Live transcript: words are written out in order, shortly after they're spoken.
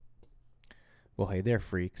Well, hey there,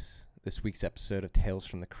 freaks. This week's episode of Tales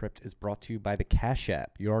from the Crypt is brought to you by the Cash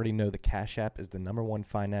App. You already know the Cash App is the #1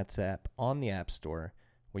 finance app on the App Store.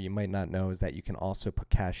 What you might not know is that you can also put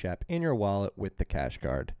Cash App in your wallet with the Cash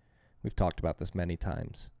Card. We've talked about this many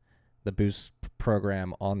times. The Boost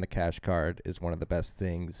program on the Cash Card is one of the best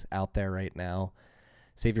things out there right now.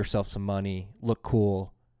 Save yourself some money, look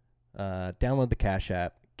cool, download the Cash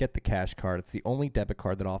App, get the Cash Card. It's the only debit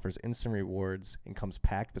card that offers instant rewards and comes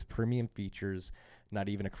packed with premium features not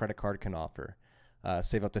even a credit card can offer.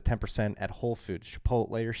 Save up to 10% at Whole Foods,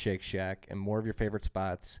 Chipotle, or Shake Shack, and more of your favorite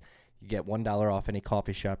spots. You get $1 off any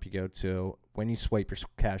coffee shop you go to when you swipe your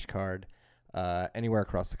Cash Card anywhere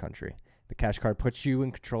across the country. The Cash Card puts you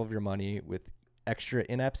in control of your money with extra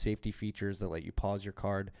in-app safety features that let you pause your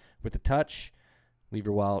card with a touch, leave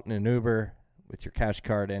your wallet in an Uber with your Cash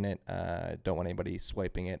Card in it. Don't want anybody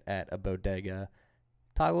swiping it at a bodega.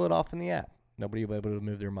 Toggle it off in the app. Nobody will be able to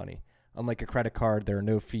move their money. Unlike a credit card, there are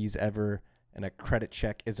no fees ever, and a credit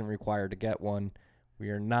check isn't required to get one. We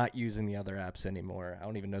are not using the other apps anymore. I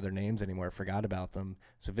don't even know their names anymore. I forgot about them.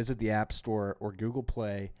 So visit the App Store or Google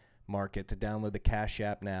Play Market to download the Cash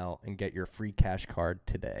App now and get your free Cash Card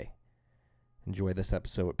today. Enjoy this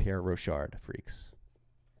episode with Pierre Rochard, freaks.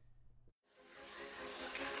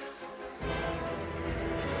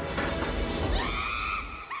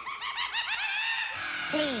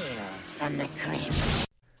 Tales from the Crypt.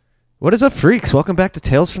 What is up, freaks? Welcome back to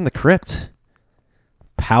Tales from the Crypt.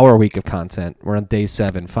 Power week of content. We're on day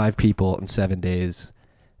 7, 5 people in 7 days,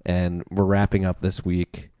 and we're wrapping up this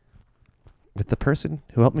week with the person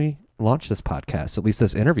who helped me launch this podcast, at least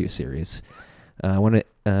this interview series. I want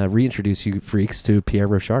to reintroduce you, freaks, to Pierre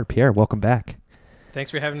Rochard. Pierre, welcome back. Thanks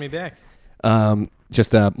for having me back.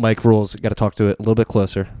 Just mic rules. Got to talk to it a little bit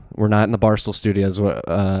closer. We're not in the Barstool studios.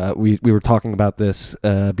 We were talking about this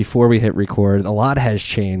before we hit record. A lot has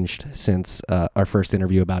changed since our first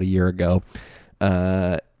interview about a year ago.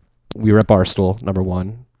 We were at Barstool, number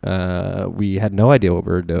one. We had no idea what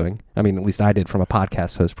we were doing. I mean, at least I did from a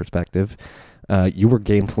podcast host perspective. You were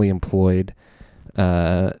gainfully employed.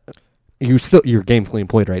 You're gainfully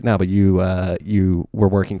employed right now, but you were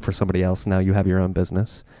working for somebody else. Now you have your own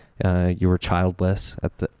business. You were childless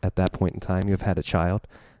at that point in time. You've had a child.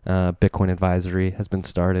 Bitcoin Advisory has been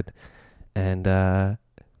started, and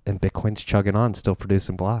Bitcoin's chugging on, still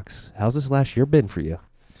producing blocks. How's this last year been for you?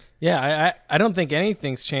 Yeah, I don't think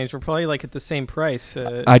anything's changed. We're probably like at the same price.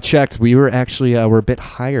 I checked. We were actually we're a bit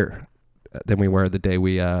higher than we were the day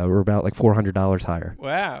we were about like $400 higher.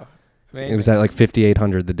 Wow. Amazing. It was at like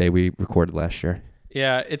 $5,800 the day we recorded last year.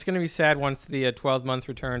 Yeah, it's going to be sad once the 12-month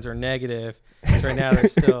returns are negative. 'Cause right now they're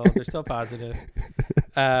still positive.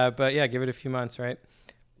 But yeah, give it a few months, right?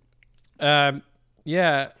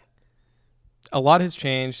 Yeah, a lot has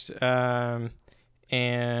changed, and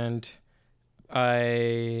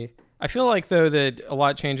I feel like though that a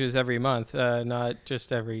lot changes every month, not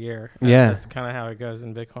just every year. Yeah, that's kind of how it goes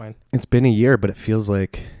in Bitcoin. It's been a year, but it feels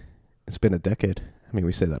like it's been a decade. I mean,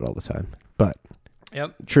 we say that all the time, but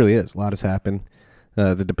yep, it truly is. A lot has happened.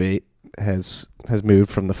 The debate has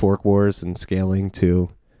moved from the fork wars and scaling to,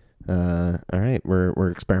 all right,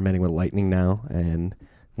 we're experimenting with Lightning now, and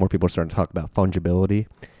more people are starting to talk about fungibility.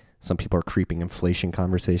 Some people are creeping inflation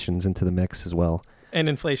conversations into the mix as well. And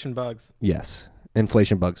inflation bugs. Yes,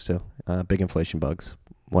 inflation bugs too. Big inflation bugs,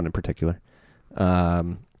 one in particular.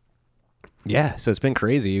 Yeah, so it's been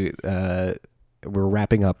crazy. We're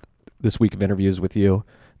wrapping up this week of interviews with you,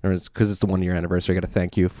 because it's the 1-year anniversary. I got to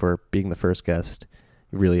thank you for being the first guest.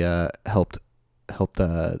 You really helped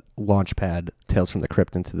launchpad Tales from the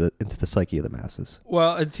Crypt into the psyche of the masses.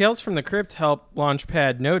 Well, Tales from the Crypt helped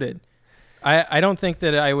launchpad Noted. I don't think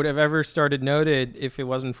that I would have ever started Noted if it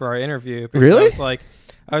wasn't for our interview. Really?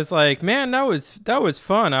 I was like, man, that was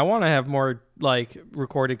fun. I want to have more like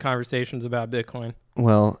recorded conversations about Bitcoin.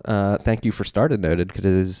 Well, thank you for starting Noted,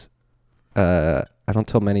 because I don't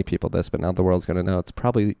tell many people this, but now the world's going to know. It's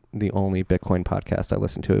probably the only Bitcoin podcast I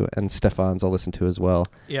listen to, and Stefan's I'll listen to as well.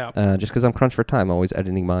 Yeah. Just because I'm crunched for time, always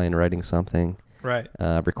editing mine, writing something, right?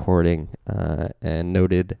 Recording, and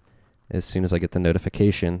Noted. As soon as I get the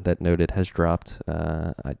notification that Noted has dropped,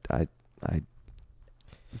 I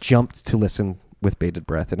jumped to listen with bated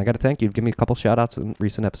breath. And I got to thank you. Give me a couple shout outs in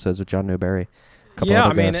recent episodes with John Newberry. Yeah,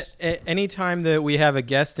 I mean, anytime that we have a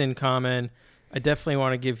guest in common, I definitely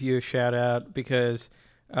want to give you a shout out, because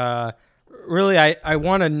really I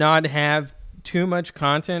want to not have too much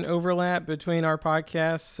content overlap between our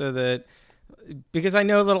podcasts, because I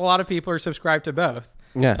know that a lot of people are subscribed to both.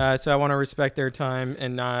 Yeah. So I want to respect their time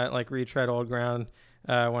and not like retread old ground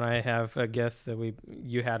when I have a guest that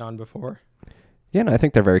you had on before. Yeah, no, I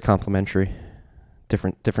think they're very complementary.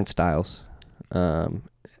 Different styles.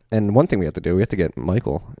 And one thing we have to do, we have to get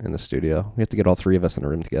Michael in the studio. We have to get all three of us in a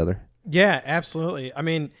room together. Yeah, absolutely. I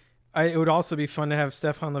mean, it would also be fun to have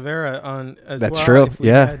Stefan Livera on as That's well. true.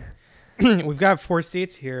 Yeah. We've got 4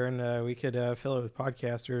 seats here, and we could fill it with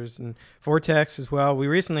podcasters and Vortex as well. We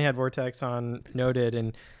recently had Vortex on Noted,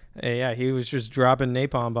 and yeah, he was just dropping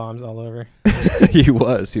napalm bombs all over. He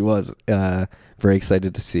was. Very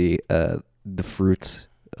excited to see the fruits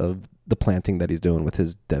of the planting that he's doing with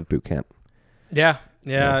his dev boot camp. Yeah.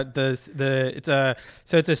 It's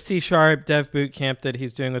a C# dev boot camp that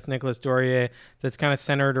he's doing with Nicolas Dorier that's kind of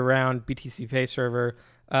centered around BTC Pay server.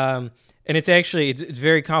 And it's actually it's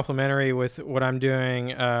very complementary with what I'm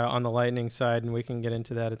doing on the Lightning side, and we can get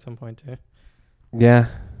into that at some point too. Yeah.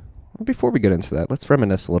 Well, before we get into that, let's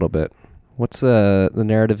reminisce a little bit. What's the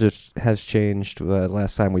narrative has changed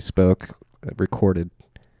last time we spoke,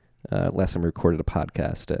 last time we recorded a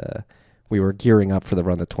podcast. We were gearing up for the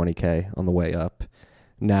run to 20K on the way up.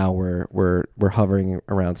 Now we're hovering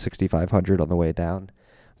around 6,500 on the way down.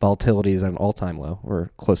 Volatility is at an all-time low. We're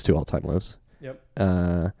close to all-time lows. Yep.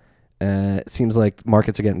 It seems like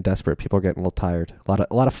markets are getting desperate. People are getting a little tired. A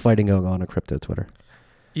lot of fighting going on in crypto Twitter.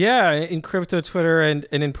 Yeah, in crypto Twitter and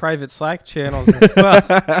in private Slack channels as well.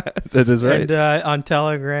 That is right. And on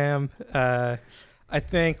Telegram, I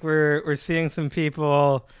think we're seeing some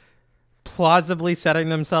people plausibly setting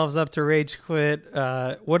themselves up to rage quit.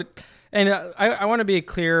 I want to be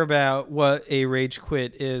clear about what a rage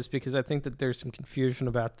quit is, because I think that there's some confusion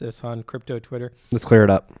about this on crypto Twitter. Let's clear it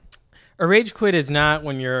up. A rage quit is not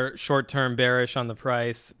when you're short-term bearish on the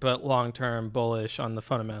price, but long-term bullish on the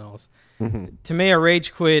fundamentals. Mm-hmm. To me, a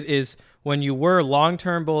rage quit is when you were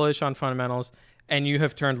long-term bullish on fundamentals and you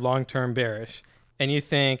have turned long-term bearish, and you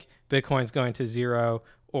think Bitcoin's going to zero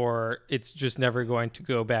or it's just never going to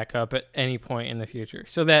go back up at any point in the future.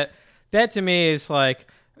 So that to me is like,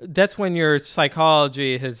 that's when your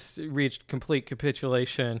psychology has reached complete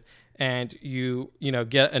capitulation, and you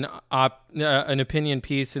get an opinion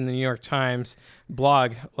piece in the New York Times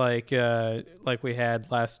blog like we had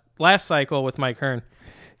last cycle with Mike Hearn.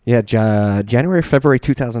 Yeah, January, February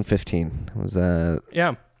 2015 was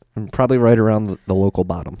probably right around the local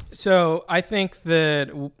bottom. So I think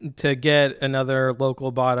that to get another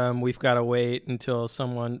local bottom, we've got to wait until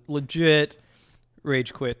someone legit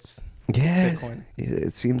rage quits. Yeah, Bitcoin.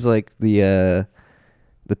 It seems like the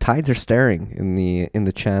tides are stirring in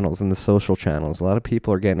the channels, in the social channels. A lot of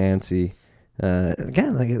people are getting antsy.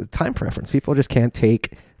 Again, like time preference. People just can't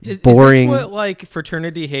take boring. Is this what like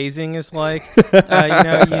fraternity hazing is like?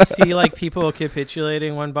 You see like people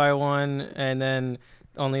capitulating one by one, and then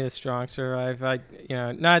only the strong survive.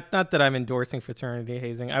 Not that I'm endorsing fraternity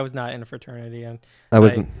hazing. I was not in a fraternity, and I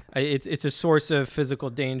wasn't. It's a source of physical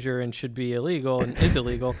danger and should be illegal and is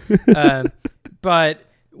illegal. But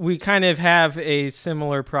we kind of have a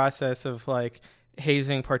similar process of like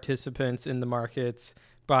hazing participants in the markets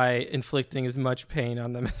by inflicting as much pain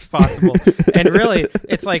on them as possible. And really,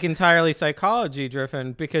 it's like entirely psychology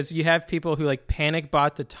driven, because you have people who like panic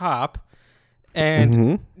bought the top,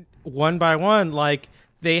 and one by one, like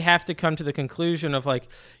they have to come to the conclusion of like,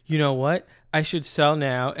 you know what? I should sell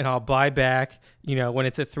now and I'll buy back, when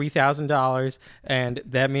it's at $3,000, and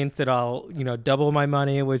that means that I'll, double my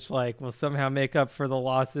money, which like will somehow make up for the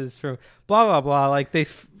losses from blah, blah, blah. Like they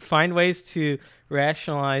find ways to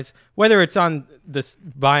rationalize, whether it's on the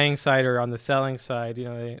buying side or on the selling side.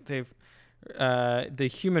 The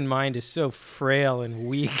human mind is so frail and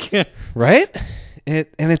weak. Right?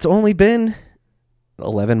 It's only been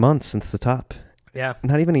 11 months since the top. Yeah.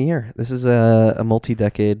 Not even a year. This is a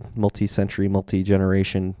multi-decade, multi-century,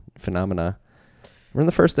 multi-generation phenomena. We're in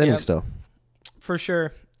the first inning still. For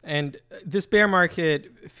sure. And this bear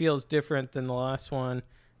market feels different than the last one.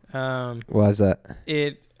 Why is that?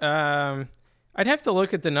 I'd have to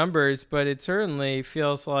look at the numbers, but it certainly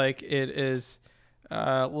feels like it is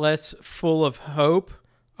less full of hope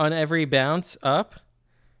on every bounce up,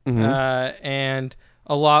 and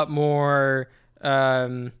a lot more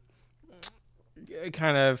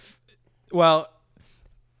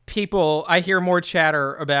people. I hear more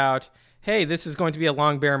chatter about, hey, this is going to be a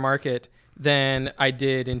long bear market than I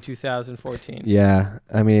did in 2014. Yeah,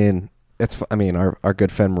 I mean, our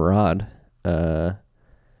good friend Murad,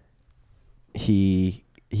 he's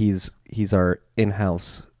our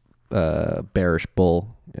in-house bearish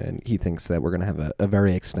bull, and he thinks that we're going to have a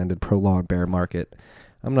very extended, prolonged bear market.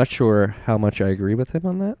 I'm not sure how much I agree with him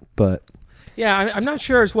on that, but yeah, I'm not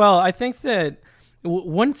sure as well. I think that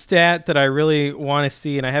one stat that I really want to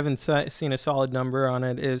see, and I haven't seen a solid number on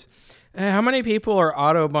it, is how many people are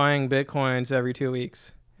auto buying Bitcoins every 2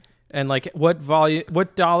 weeks. And like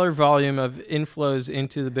what dollar volume of inflows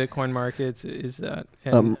into the Bitcoin markets is that?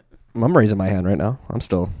 And I'm raising my hand right now. I'm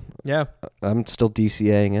still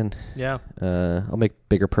DCAing in. Yeah. I'll make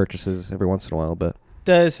bigger purchases every once in a while, but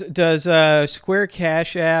Does Square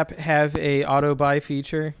Cash App have a auto buy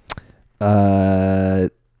feature?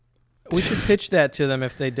 We should pitch that to them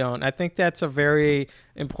if they don't. I think that's a very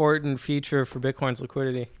important feature for Bitcoin's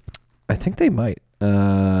liquidity. I think they might.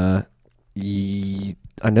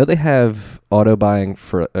 I know they have auto buying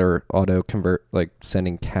or auto convert, like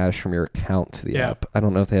sending cash from your account to the app. I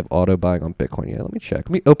don't know if they have auto buying on Bitcoin yet. Let me check.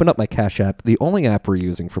 Let me open up my Cash App, the only app we're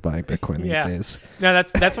using for buying Bitcoin these days. No,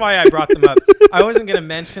 that's why I brought them up. I wasn't going to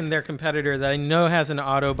mention their competitor that I know has an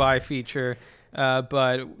auto buy feature,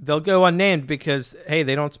 but they'll go unnamed because, hey,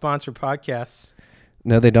 they don't sponsor podcasts.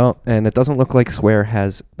 No, they don't. And it doesn't look like Square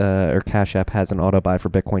has or Cash App has an auto buy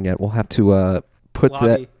for Bitcoin yet. We'll have to put Lobby.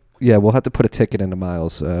 that. Yeah, we'll have to put a ticket into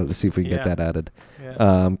Miles to see if we can get that added.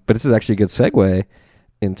 Yeah. But this is actually a good segue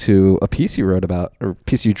into a piece you wrote about, or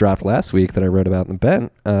piece you dropped last week that I wrote about in the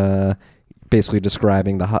Bent, basically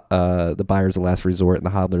describing the buyers of last resort and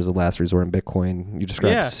the hodlers of last resort in Bitcoin. You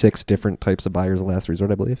described 6 different types of buyers of last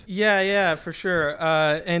resort, I believe. Yeah, for sure.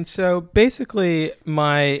 And so basically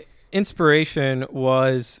my inspiration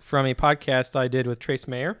was from a podcast I did with Trace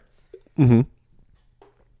Mayer. Mm-hmm.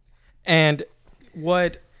 And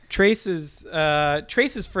what Trace's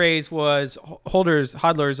phrase was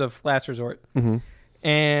hodlers of last resort. Mm-hmm.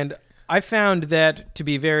 And I found that to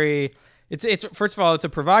be very, it's first of all, it's a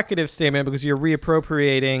provocative statement because you're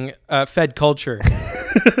reappropriating Fed culture,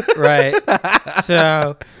 right?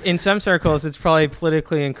 So in some circles, it's probably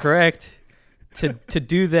politically incorrect to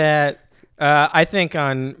do that. I think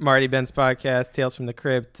on Marty Bent's podcast, Tales from the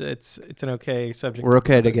Crypt, it's an okay subject. We're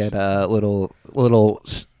okay to get a little.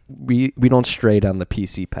 We don't stray down the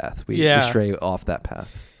PC path. We stray off that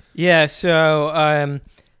path. Yeah. So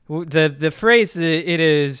the phrase that it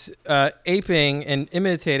is aping and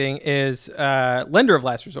imitating is lender of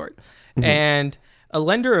last resort, and a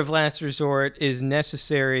lender of last resort is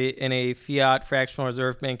necessary in a fiat fractional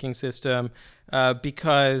reserve banking system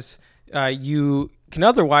because you can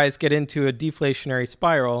otherwise get into a deflationary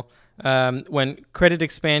spiral when credit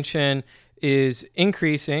expansion is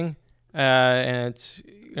increasing and it's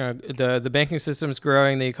the banking system is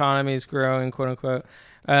growing, the economy is growing, quote unquote.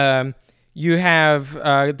 You have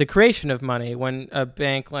the creation of money when a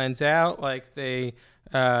bank lends out, like they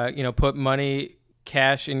put money,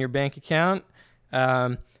 cash in your bank account,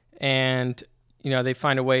 and they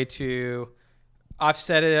find a way to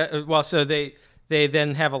offset it. Well, so they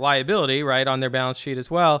then have a liability, right, on their balance sheet as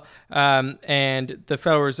well, and the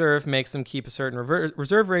Federal Reserve makes them keep a certain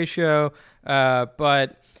reserve ratio,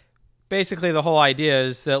 but basically, the whole idea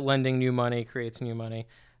is that lending new money creates new money.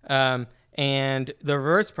 And the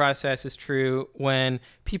reverse process is true when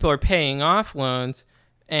people are paying off loans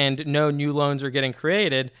and no new loans are getting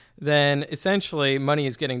created, then essentially money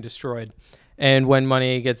is getting destroyed. And when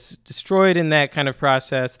money gets destroyed in that kind of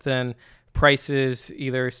process, then prices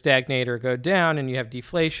either stagnate or go down and you have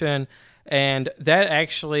deflation. And that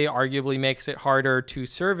actually arguably makes it harder to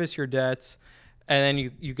service your debts. And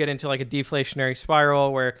then you get into like a deflationary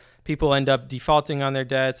spiral where people end up defaulting on their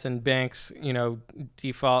debts and banks,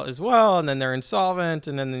 default as well. And then they're insolvent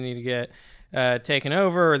and then they need to get taken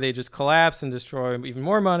over or they just collapse and destroy even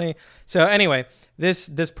more money. So anyway, this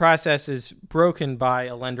process is broken by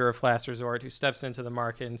a lender of last resort who steps into the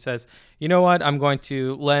market and says, you know what, I'm going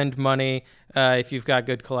to lend money if you've got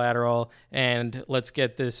good collateral and let's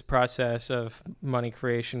get this process of money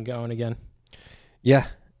creation going again. Yeah.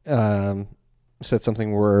 So that's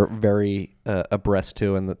something we're very abreast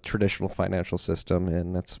to in the traditional financial system,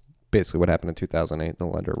 and that's basically what happened in 2008. The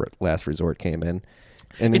lender last resort came in.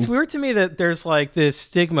 And it's weird to me that there's like this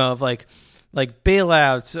stigma of like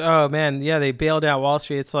bailouts. Oh man, yeah, they bailed out Wall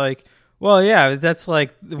Street. It's like, well, yeah, that's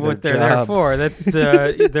like what they're there for. That's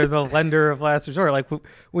they're the lender of last resort. Like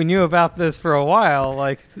we knew about this for a while.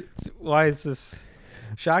 Like, why is this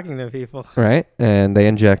shocking to people? Right, and they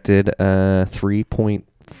injected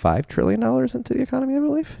 $3.5 trillion into the economy, I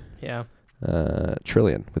believe. Yeah.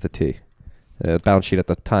 Trillion with a T. The balance sheet at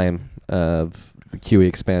the time of the QE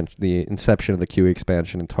expansion, the inception of the QE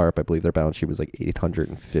expansion in TARP, I believe their balance sheet was like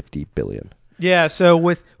 $850 billion. Yeah. So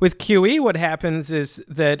with QE, what happens is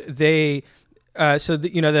that they,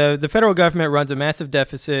 the federal government runs a massive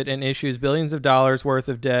deficit and issues billions of dollars worth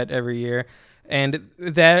of debt every year, and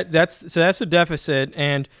that's the deficit.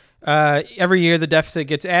 And every year the deficit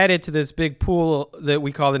gets added to this big pool that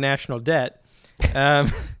we call the national debt.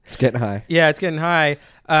 It's getting high. Yeah, it's getting high.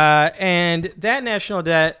 And that national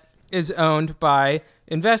debt is owned by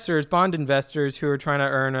investors, bond investors, who are trying to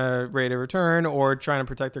earn a rate of return or trying to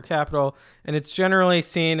protect their capital. And it's generally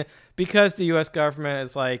seen, because the U.S. government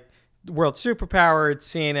is like world superpower, it's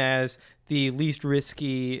seen as the least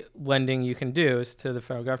risky lending you can do is to the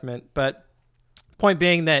federal government. But point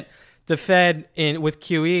being that the Fed with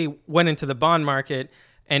QE went into the bond market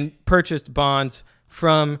and purchased bonds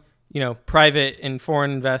from, private and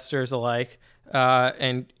foreign investors alike,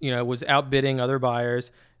 and, was outbidding other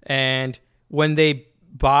buyers. And when they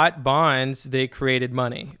bought bonds, they created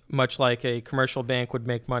money, much like a commercial bank would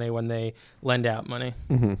make money when they lend out money.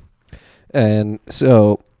 Mm-hmm. And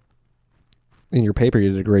so in your paper, you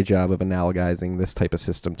did a great job of analogizing this type of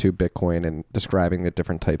system to Bitcoin and describing the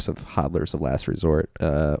different types of hodlers of last resort,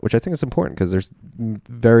 which I think is important because there's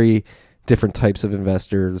very different types of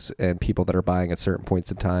investors and people that are buying at certain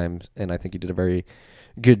points in time. And I think you did a very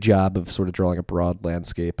good job of sort of drawing a broad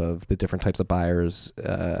landscape of the different types of buyers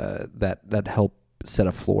that help set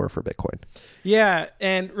a floor for Bitcoin. Yeah,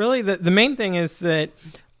 and really the main thing is that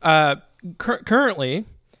currently,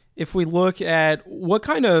 if we look at what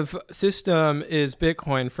kind of system is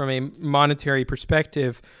Bitcoin from a monetary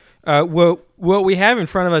perspective, what we have in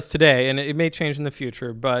front of us today, and it may change in the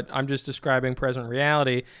future, but I'm just describing present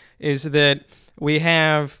reality, is that we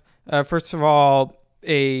have, first of all,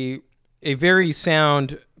 a very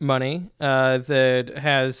sound money that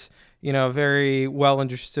has a very well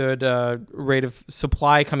understood rate of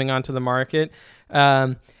supply coming onto the market.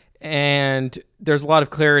 And there's a lot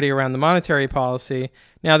of clarity around the monetary policy.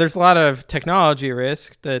 Now, there's a lot of technology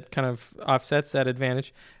risk that kind of offsets that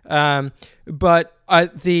advantage. But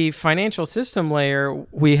at the financial system layer,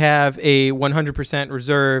 we have a 100%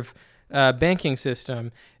 reserve banking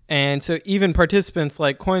system. And so even participants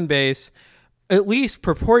like Coinbase at least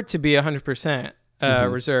purport to be 100%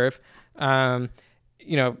 reserve.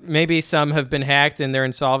 Maybe some have been hacked and they're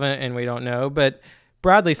insolvent and we don't know. But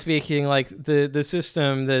broadly speaking, like the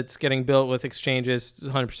system that's getting built with exchanges is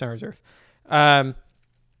 100% reserve.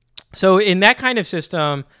 So in that kind of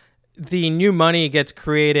system, the new money gets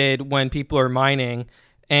created when people are mining,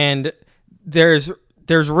 and there's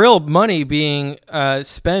real money being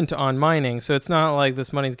spent on mining. So it's not like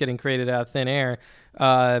this money's getting created out of thin air.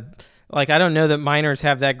 I don't know that miners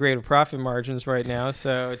have that great of profit margins right now,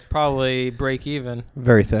 so it's probably break even.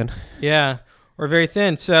 Very thin. Yeah. Or very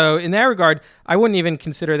thin. So in that regard, I wouldn't even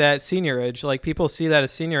consider that seigniorage. Like, people see that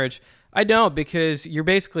as seigniorage. I don't, because you're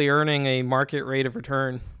basically earning a market rate of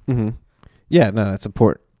return. Mm-hmm. Yeah, no, that's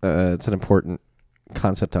important. It's an important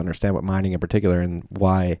concept to understand what mining in particular and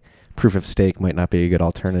why proof of stake might not be a good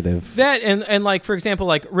alternative. That and like, for example,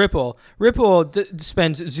 like Ripple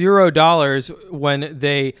spends $0 when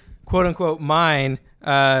they quote unquote mine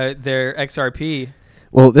their XRP.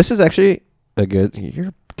 Well, this is actually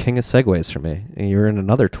you're king of segues for me. You were in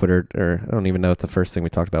another Twitter, or I don't even know if the first thing we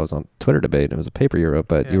talked about was on Twitter debate. It was a paper you wrote,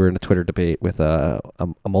 but you were in a Twitter debate with a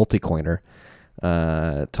multi-coiner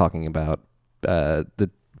talking about the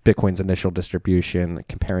Bitcoin's initial distribution,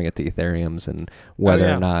 comparing it to Ethereum's, and whether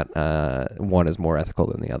or not one is more ethical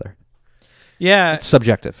than the other. Yeah. It's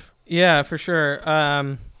subjective. Yeah, for sure.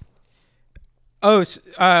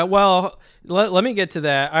 Well, let me get to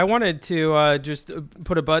that. I wanted to just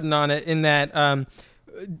put a button on it in that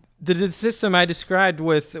the system I described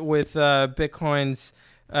with Bitcoin's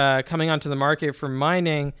coming onto the market for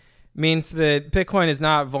mining means that Bitcoin is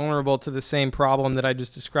not vulnerable to the same problem that I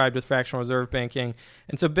just described with fractional reserve banking.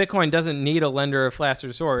 And so Bitcoin doesn't need a lender of last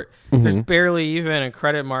resort. Mm-hmm. There's barely even a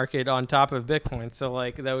credit market on top of Bitcoin. So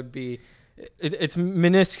like that would be, it's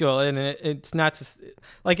minuscule, and it's not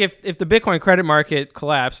like if the Bitcoin credit market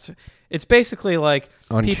collapsed, it's basically like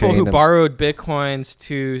people who borrowed Bitcoins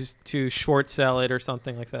to short sell it or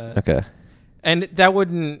something like that. Okay. And it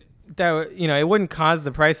wouldn't cause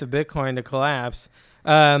the price of Bitcoin to collapse.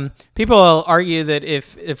 People argue that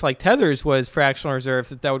if like Tethers was fractional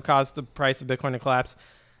reserve, that would cause the price of Bitcoin to collapse.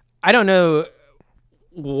 I don't know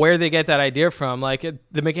where they get that idea from. Like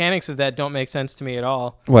the mechanics of that don't make sense to me at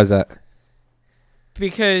all. Why is that?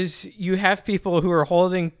 Because you have people who are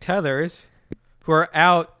holding Tethers who are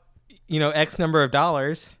out, X number of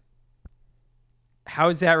dollars. How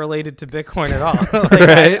is that related to Bitcoin at all?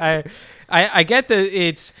 Right. I get that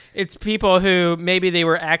it's people who maybe they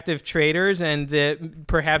were active traders and that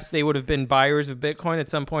perhaps they would have been buyers of Bitcoin at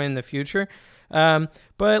some point in the future. But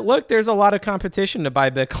look, there's a lot of competition to buy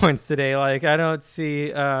Bitcoins today. Like I don't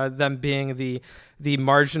see them being the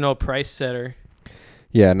marginal price setter.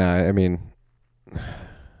 Yeah, no, I mean,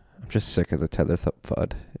 I'm just sick of the Tether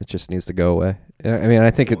FUD. It just needs to go away. I mean,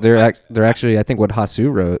 I think they're actually. I think what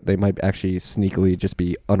Hasu wrote, they might actually sneakily just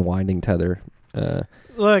be unwinding Tether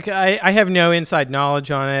Look, I have no inside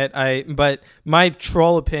knowledge on it. But my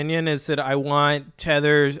troll opinion is that I want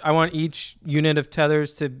tethers. I want each unit of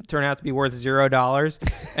tethers to turn out to be worth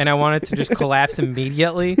 $0, and I want it to just collapse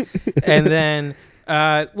immediately. And then,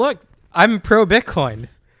 look, I'm pro Bitcoin.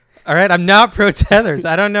 All right, I'm not pro tethers.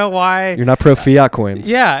 I don't know why. You're not pro fiat coins.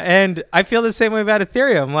 Yeah, and I feel the same way about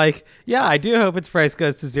Ethereum. Like, yeah, I do hope its price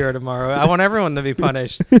goes to zero tomorrow. I want everyone to be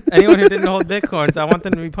punished. Anyone who didn't hold Bitcoins, I want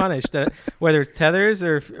them to be punished, whether it's tethers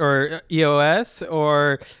or EOS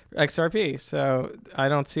or XRP. So I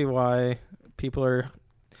don't see why people are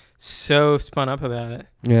so spun up about it.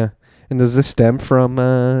 Yeah. And does this stem from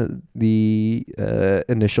the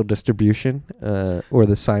initial distribution or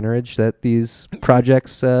the signerage that these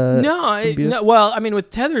projects? No. Well, I mean, with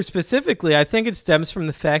Tether specifically, I think it stems from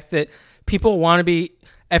the fact that people want to be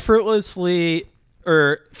effortlessly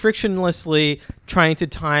or frictionlessly trying to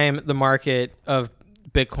time the market of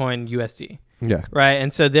Bitcoin USD. Yeah. Right.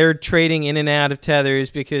 And so they're trading in and out of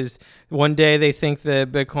tethers because one day they think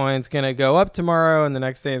that Bitcoin's going to go up tomorrow, and the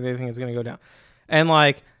next day they think it's going to go down. And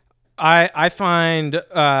like, I find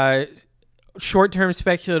short-term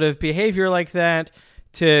speculative behavior like that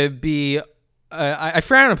to be I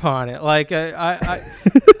frown upon it. Like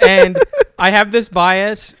and I have this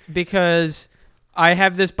bias because I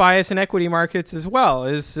have this bias in equity markets as well.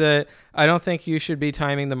 Is I don't think you should be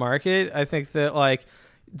timing the market. I think that like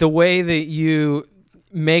the way that you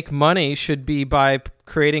make money should be by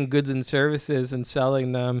creating goods and services and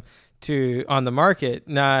selling them on the market,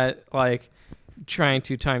 not like trying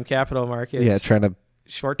to time capital markets. Yeah, trying to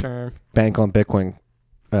short term bank on Bitcoin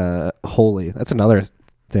wholly. That's another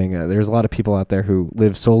thing. There's a lot of people out there who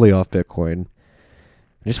live solely off Bitcoin.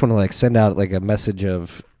 I just want to like send out like a message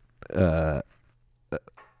of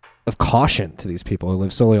caution to these people who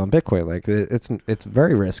live solely on Bitcoin. Like it's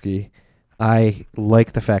very risky. I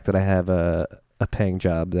like the fact that I have a paying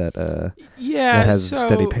job that has a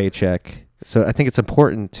steady paycheck. So I think it's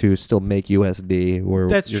important to still make USD or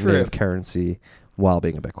your native currency while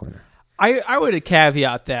being a Bitcoiner. I would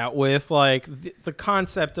caveat that with like the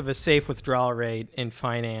concept of a safe withdrawal rate in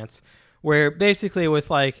finance, where basically with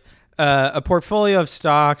like a portfolio of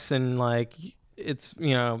stocks and like it's,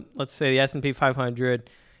 you know, let's say the S&P 500,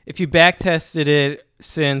 if you back tested it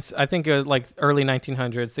since I think like early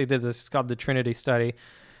 1900s, they did this, it's called the Trinity study.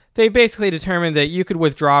 They basically determined that you could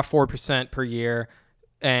withdraw 4% per year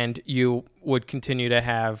and you would continue to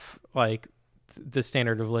have like the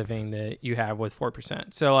standard of living that you have with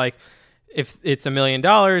 4%. So like if it's $1 million,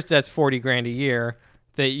 that's $40,000 a year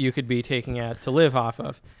that you could be taking out to live off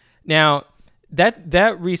of. Now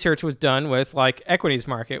that research was done with like equities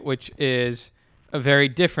market, which is a very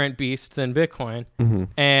different beast than Bitcoin. Mm-hmm.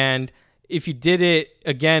 And if you did it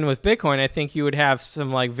again with Bitcoin, I think you would have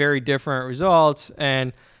some like very different results,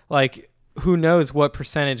 and like who knows what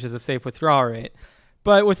percentage is a safe withdrawal rate.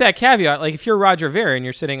 But with that caveat, like if you're Roger Ver and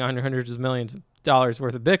you're sitting on hundreds of millions of dollars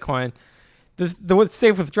worth of Bitcoin, the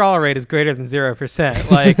safe withdrawal rate is greater than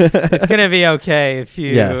 0%. Like it's going to be okay if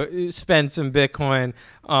you spend some Bitcoin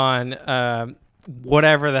on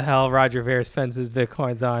whatever the hell Roger Ver spends his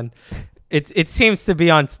Bitcoins on. It seems to be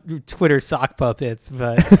on Twitter sock puppets,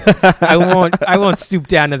 but I won't stoop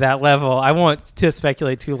down to that level. I won't to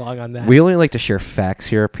speculate too long on that. We only like to share facts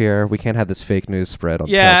here, Pierre. We can't have this fake news spread on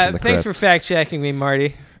Tales from the thanks Crypt. for fact checking me,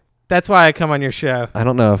 Marty. That's why I come on your show. I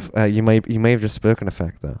don't know if you may have just spoken a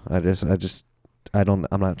fact though. I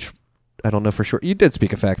don't know for sure. You did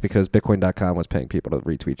speak a fact because Bitcoin.com was paying people to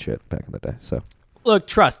retweet shit back in the day. So look,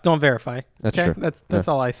 trust, don't verify. That's okay? true. That's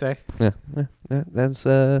all I say. Yeah. That's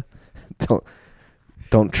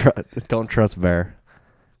don't trust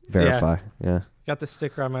verify. Yeah. Got the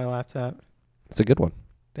sticker on my laptop. It's a good one.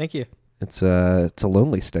 Thank you. It's a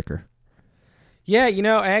lonely sticker. Yeah, you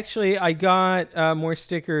know, actually, I got more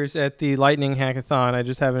stickers at the Lightning Hackathon. I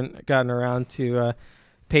just haven't gotten around to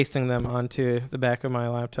pasting them onto the back of my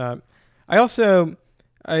laptop. I also,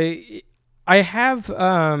 I have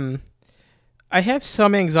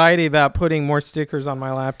some anxiety about putting more stickers on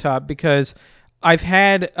my laptop because I've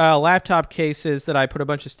had laptop cases that I put a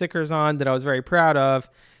bunch of stickers on that I was very proud of,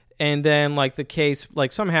 and then like the case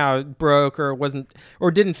like somehow broke or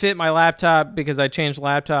didn't fit my laptop because I changed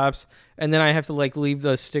laptops, and then I have to like leave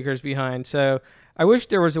those stickers behind. So I wish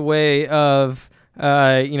there was a way of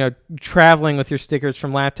traveling with your stickers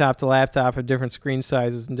from laptop to laptop of different screen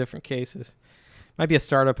sizes and different cases. Might be a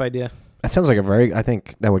startup idea. That sounds like I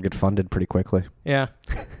think that would get funded pretty quickly. Yeah.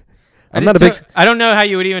 I don't know how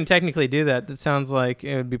you would even technically do that. That sounds like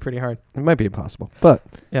it would be pretty hard. It might be impossible, but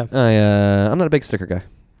yeah, I'm not a big sticker guy.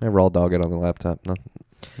 I raw dog it on the laptop.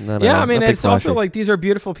 I mean, it's also like these are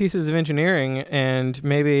beautiful pieces of engineering, and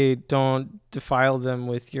maybe don't defile them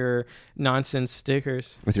with your nonsense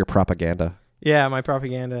stickers. With your propaganda. Yeah, my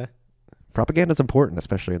propaganda. Propaganda is important,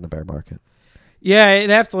 especially in the bear market. Yeah, it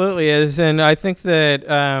absolutely is, and I think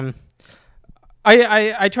that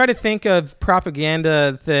I try to think of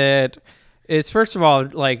propaganda that is, first of all,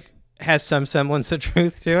 like has some semblance of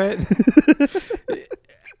truth to it.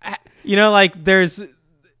 Like there's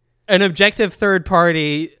an objective third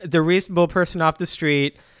party, the reasonable person off the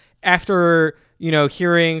street, after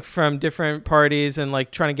hearing from different parties and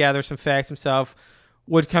like trying to gather some facts himself,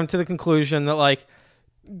 would come to the conclusion that like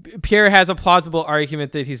Pierre has a plausible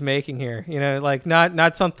argument that he's making here, like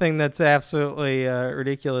not something that's absolutely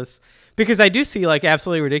ridiculous, because I do see like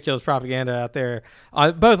absolutely ridiculous propaganda out there,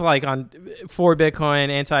 both like for Bitcoin,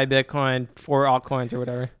 anti-Bitcoin, for altcoins or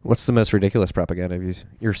whatever. What's the most ridiculous propaganda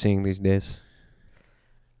you're seeing these days?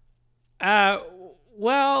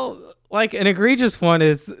 Well, like an egregious one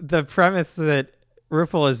is the premise that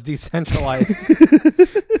Ripple is decentralized.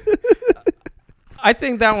 I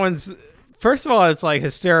think that one's, first of all, it's like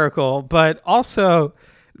hysterical, but also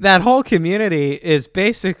that whole community is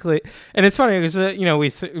basically, and it's funny because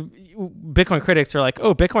Bitcoin critics are like,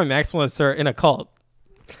 oh, Bitcoin maximalists are in a cult.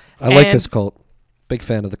 I like this cult. Big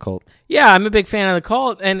fan of the cult. Yeah, I'm a big fan of the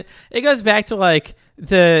cult, and it goes back to like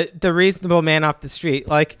the reasonable man off the street.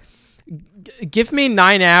 Like, give me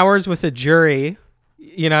 9 hours with a jury,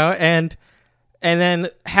 and then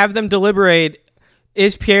have them deliberate: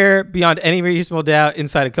 is Pierre beyond any reasonable doubt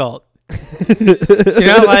inside a cult?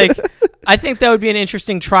 Like, I think that would be an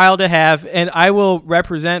interesting trial to have, and I will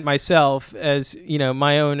represent myself as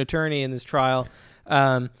my own attorney in this trial,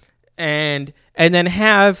 and then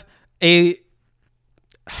have a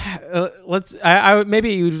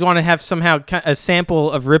maybe you'd want to have somehow a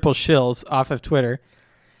sample of Ripple shills off of Twitter,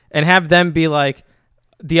 and have them be like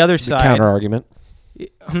the other side. Counter argument.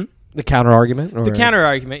 The counter argument. The counter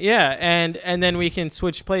argument, yeah, and then we can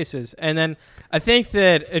switch places, and then I think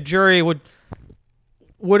that a jury would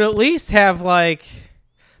at least have like,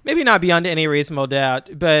 maybe not beyond any reasonable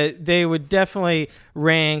doubt, but they would definitely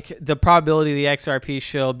rank the probability of the XRP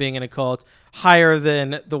shill being in a cult higher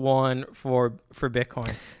than the one for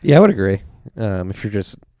Bitcoin. Yeah, I would agree. If you're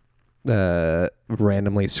just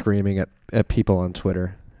randomly screaming at people on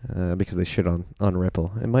Twitter because they shit on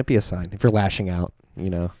Ripple, it might be a sign. If you're lashing out,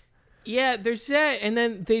 Yeah, there's that, and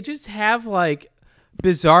then they just have like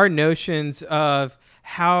bizarre notions of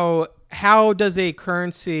how does a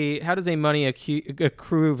money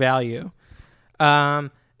accrue value,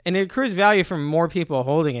 and it accrues value from more people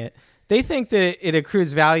holding it. They think that it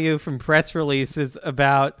accrues value from press releases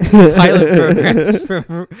about pilot programs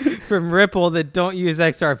from Ripple that don't use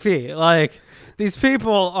XRP. Like, these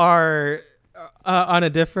people are on a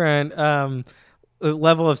different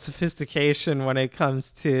level of sophistication when it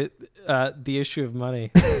comes to the issue of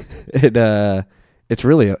money. It's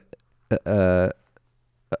really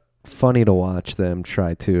funny to watch them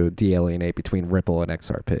try to de-alienate between Ripple and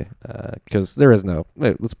XRP, because there is no,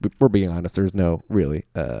 we're being honest, there's no really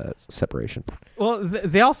separation. Well,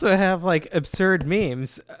 they also have like absurd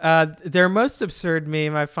memes. Their most absurd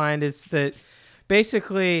meme, I find, is that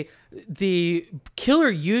basically the killer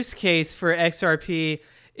use case for XRP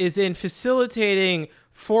is in facilitating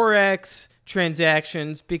Forex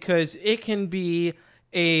transactions, because it can be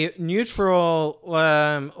a neutral,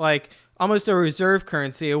 like almost a reserve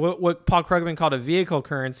currency, what Paul Krugman called a vehicle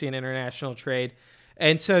currency in international trade.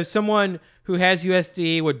 And so someone who has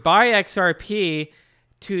USD would buy XRP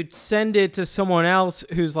to send it to someone else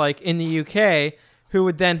who's like in the UK, who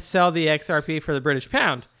would then sell the XRP for the British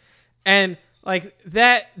pound. And like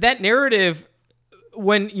that narrative,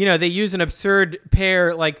 when they use an absurd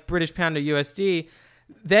pair like British pound to USD,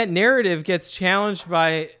 that narrative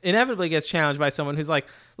inevitably gets challenged by someone who's like,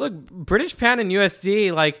 look, British pound and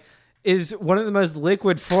USD like is one of the most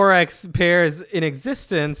liquid Forex pairs in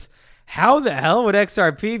existence. How the hell would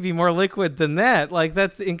XRP be more liquid than that? Like,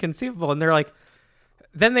 that's inconceivable. And they're like,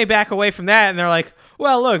 then they back away from that and they're like,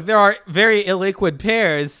 well, look, there are very illiquid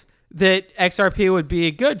pairs that XRP would be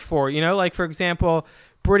good for, like, for example,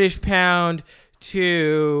 British pound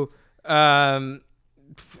to, I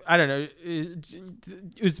don't know,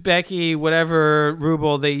 Uzbeki, whatever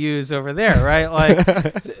ruble they use over there, right?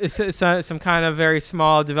 Like some kind of very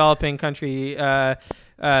small developing country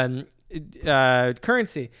currency.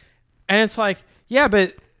 And it's like, yeah,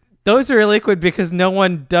 but those are illiquid because no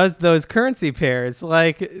one does those currency pairs.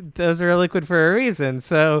 Like, those are illiquid for a reason.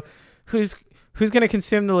 So who's going to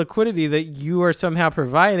consume the liquidity that you are somehow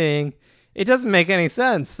providing? It doesn't make any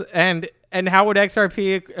sense. And how would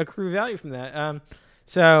XRP accrue value from that?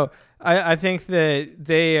 So I think that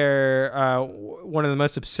they are one of the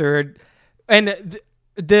most absurd. And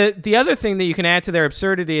the other thing that you can add to their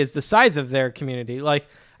absurdity is the size of their community. Like,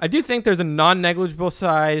 I do think there's a non-negligible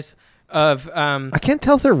size of. I can't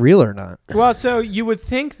tell if they're real or not. Well, so you would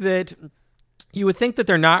think that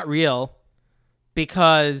they're not real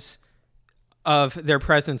because of their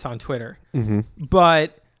presence on Twitter. Mm-hmm.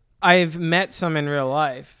 But I've met some in real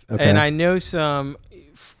life, Okay. and I know some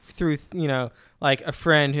through like a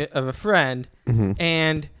friend of a friend, Mm-hmm.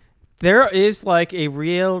 and there is like a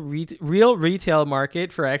real retail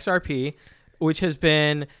market for XRP, which has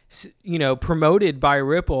been promoted by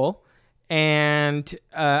Ripple, and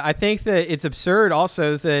I think that it's absurd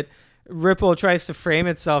also that Ripple tries to frame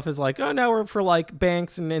itself as like, oh no, we're for like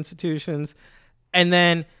banks and institutions, and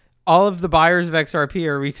then all of the buyers of XRP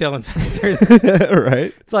are retail investors.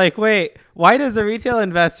 Right. It's like, wait, why does a retail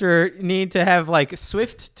investor need to have like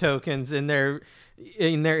Swift tokens in their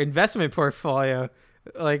investment portfolio?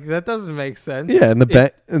 Like, that doesn't make sense. Yeah, and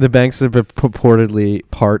the banks that are purportedly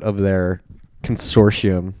part of their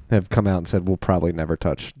consortium have come out and said we'll probably never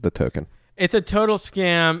touch the token. It's a total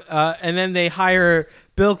scam. And then they hire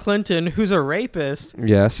Bill Clinton, who's a rapist,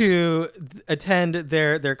 Yes. to attend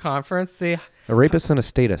their conference. A rapist and a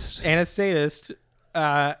statist. And a statist.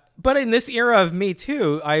 But in this era of Me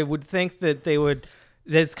Too, I would think that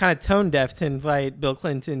that's kind of tone deaf to invite Bill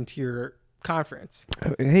Clinton to your conference.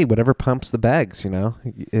 Hey, whatever pumps the bags,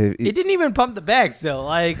 It didn't even pump the bags, though.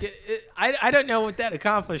 Like, I don't know what that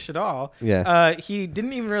accomplished at all. Yeah. He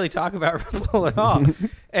didn't even really talk about Ripple at all.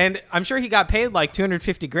 And I'm sure he got paid like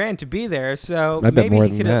 $250,000 to be there. So I bet maybe more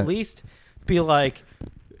he than could that. at least be like,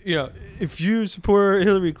 if you support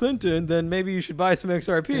Hillary Clinton, then maybe you should buy some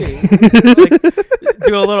XRP. Like,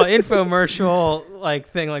 do a little infomercial like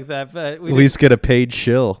thing like that. But At least get a paid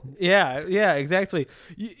shill. yeah, exactly.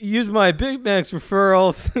 Use my Big Macs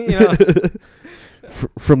referral.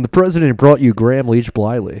 From the president who brought you Graham Leach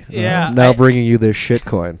Bliley. Yeah, Now bringing you this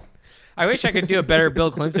shitcoin. I wish I could do a better Bill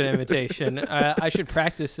Clinton imitation. I should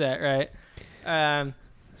practice that, right?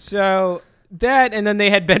 So that, and then they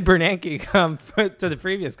had Ben Bernanke come to the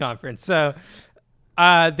previous conference. So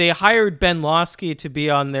they hired Ben Lawsky to be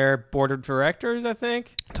on their board of directors, I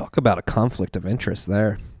think. Talk about a conflict of interest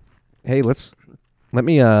there. Hey, let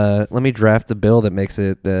me draft a bill that makes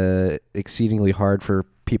it exceedingly hard for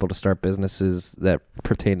people to start businesses that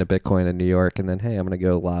pertain to Bitcoin in New York, and then hey, I'm going to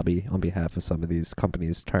go lobby on behalf of some of these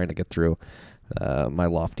companies trying to get through my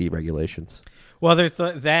lofty regulations. Well, there's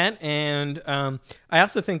that, and I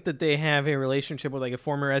also think that they have a relationship with like a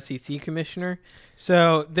former SEC commissioner,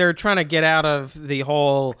 so they're trying to get out of the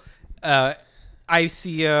whole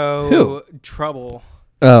ICO trouble.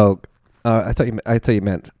 Oh, I thought you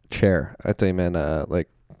meant chair. I thought you meant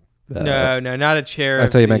No, not a chair. I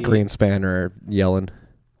thought you meant Greenspan or Yellen.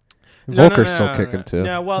 No, Volker's still kicking too.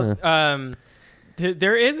 No, well,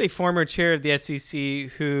 there is a former chair of the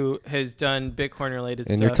SEC who has done Bitcoin-related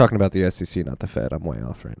stuff. And you're talking about the SEC, not the Fed. I'm way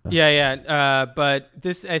off right now. Yeah. But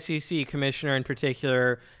this SEC commissioner in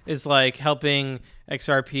particular is like helping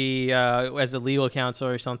XRP as a legal counsel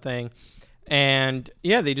or something. And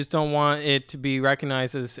yeah, they just don't want it to be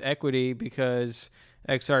recognized as equity because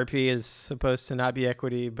XRP is supposed to not be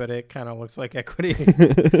equity, but it kind of looks like equity.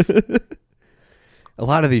 A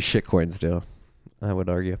lot of these shitcoins do, I would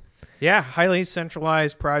argue. Yeah, highly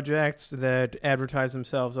centralized projects that advertise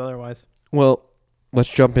themselves otherwise. Well, let's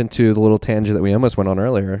jump into the little tangent that we almost went on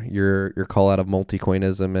earlier. Your call out of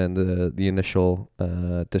multi-coinism and the initial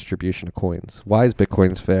distribution of coins. Why is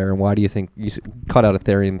Bitcoin's fair, and why do you think you caught out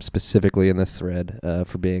Ethereum specifically in this thread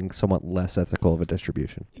for being somewhat less ethical of a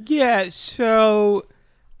distribution? Yeah, so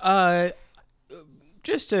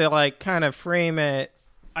just to like kind of frame it,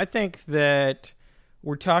 I think that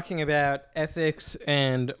we're talking about ethics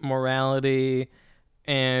and morality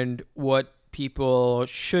and what people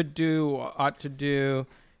should do, ought to do,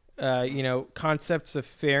 concepts of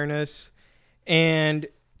fairness. And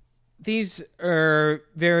these are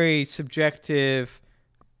very subjective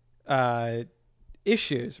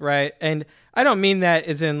issues, right? And I don't mean that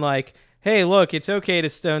as in like, hey, look, it's okay to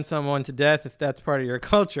stone someone to death if that's part of your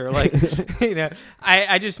culture. Like,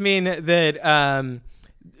 I just mean that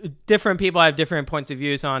different people have different points of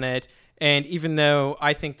views on it. And even though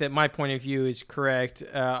I think that my point of view is correct,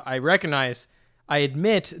 I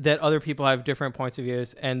admit that other people have different points of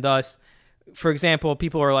views. And thus, for example,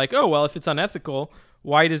 people are like, oh, well, if it's unethical,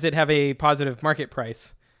 why does it have a positive market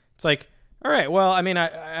price? It's like, all right, well, I mean,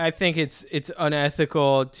 I think it's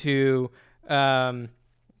unethical to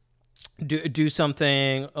do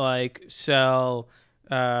something like sell.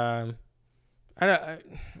 I'm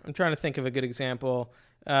trying to think of a good example.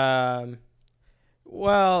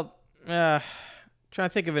 Well, trying to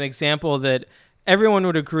think of an example that everyone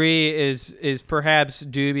would agree is perhaps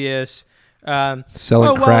dubious.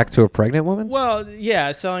 Selling crack to a pregnant woman? Well,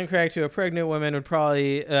 yeah, selling crack to a pregnant woman would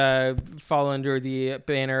probably fall under the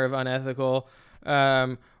banner of unethical.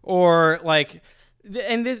 Or like,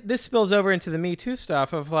 and this spills over into the Me Too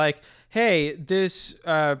stuff of like, hey, this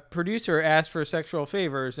producer asked for sexual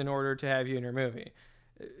favors in order to have you in her movie.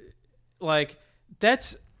 Like,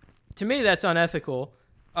 to me, that's unethical.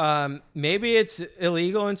 Maybe it's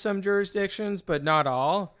illegal in some jurisdictions, but not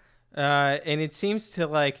all. And it seems to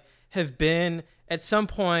like have been at some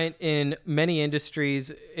point in many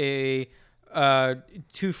industries a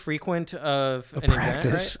too frequent of an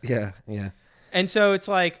practice. Event, right? Yeah. And so it's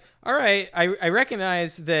like, all right, I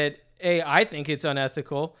recognize that I think it's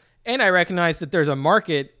unethical, and I recognize that there's a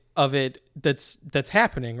market of it that's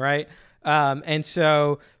happening, right? And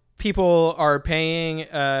so people are paying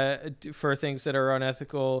for things that are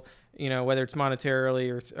unethical, whether it's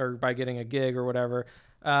monetarily or by getting a gig or whatever.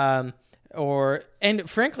 And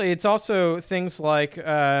frankly, it's also things like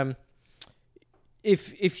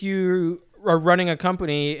if you are running a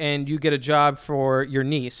company and you get a job for your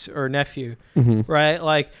niece or nephew, right?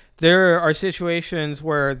 Like there are situations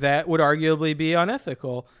where that would arguably be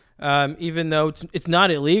unethical, even though it's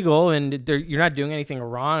not illegal and you're not doing anything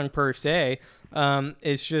wrong per se.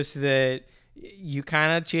 It's just that you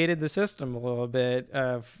kind of cheated the system a little bit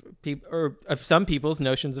of some people's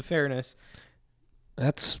notions of fairness.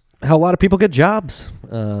 That's how a lot of people get jobs.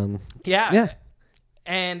 Yeah.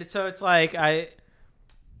 And so it's like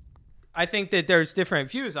I think that there's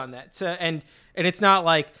different views on that. So and it's not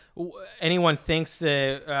like anyone thinks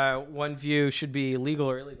that one view should be legal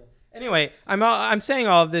or illegal. Anyway, I'm saying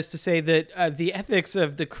all of this to say that the ethics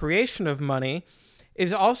of the creation of money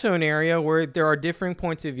is also an area where there are differing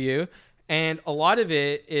points of view, and a lot of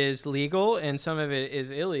it is legal and some of it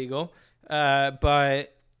is illegal.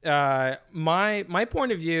 But my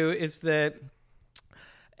point of view is that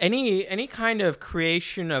any kind of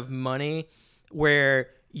creation of money where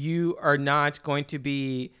you are not going to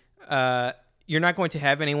be you're not going to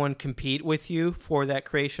have anyone compete with you for that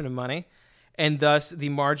creation of money, and thus the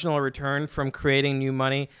marginal return from creating new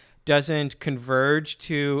money doesn't converge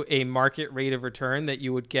to a market rate of return that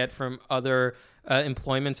you would get from other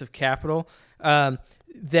employments of capital,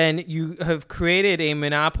 then you have created a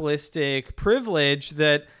monopolistic privilege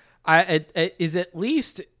that is at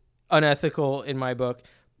least unethical in my book,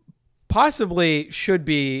 possibly should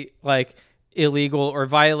be like illegal or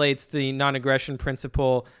violates the non-aggression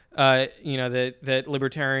principle, that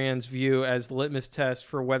libertarians view as the litmus test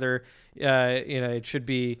for whether, it should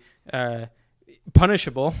be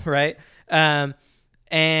punishable, right?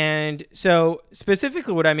 And so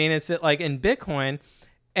specifically what I mean is that like in Bitcoin,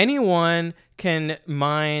 anyone can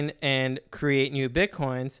mine and create new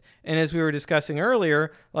Bitcoins. And as we were discussing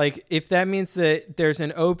earlier, like if that means that there's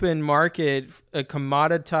an open market, a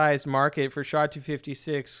commoditized market for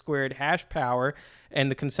SHA-256 squared hash power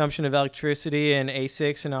and the consumption of electricity and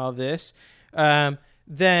ASICs and all of this,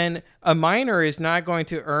 then a miner is not going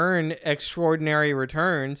to earn extraordinary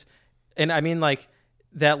returns. And I mean like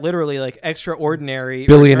that literally like extraordinary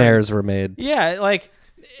billionaires returns were made. Yeah, like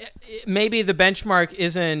maybe the benchmark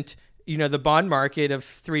isn't, the bond market of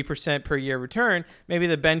 3% per year return. Maybe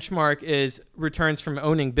the benchmark is returns from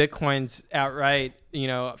owning Bitcoins outright,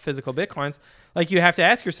 physical Bitcoins. Like you have to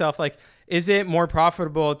ask yourself, like, is it more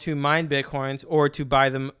profitable to mine Bitcoins or to buy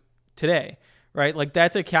them today? Right? Like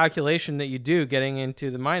that's a calculation that you do getting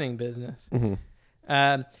into the mining business. Mm-hmm.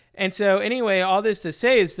 And so anyway, all this to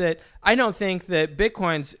say is that I don't think that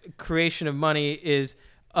Bitcoin's creation of money is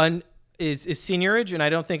seigniorage, and I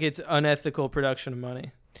don't think it's unethical production of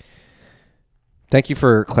money. Thank you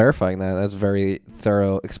for clarifying that. That's a very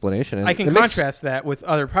thorough explanation. And I can contrast that with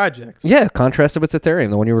other projects. Yeah, contrast it with Ethereum,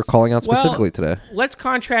 the one you were calling out specifically today. Let's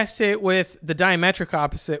contrast it with the diametric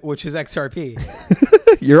opposite, which is XRP.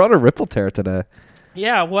 You're on a Ripple tear today.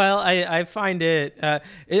 Yeah, well, I find it,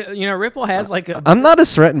 Ripple has like a... I'm not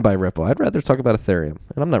as threatened by Ripple. I'd rather talk about Ethereum.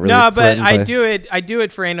 And I'm not really threatened I do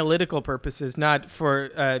it for analytical purposes, not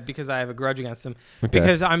for because I have a grudge against them. Okay.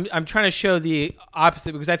 Because I'm trying to show the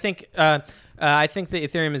opposite, because I think that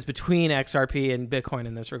Ethereum is between XRP and Bitcoin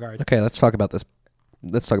in this regard. Okay, let's talk about this.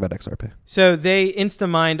 Let's talk about XRP. So they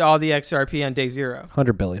insta-mined all the XRP on day zero.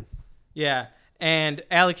 100 billion. Yeah. And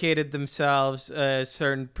allocated themselves a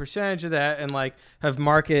certain percentage of that, and like have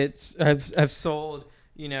sold,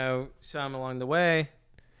 some along the way.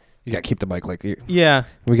 You got to keep the mic like you. Yeah.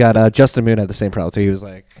 We got Justin Moon had the same problem too. He was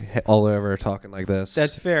like all over talking like this.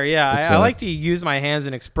 That's fair. Yeah, It's, I like to use my hands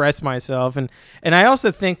and express myself, and I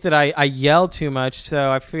also think that I yell too much,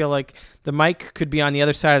 so I feel like the mic could be on the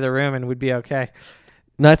other side of the room and would be okay.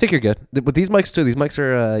 No, I think you're good. With these mics too, these mics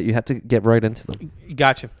are you have to get right into them.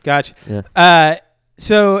 Gotcha. Yeah.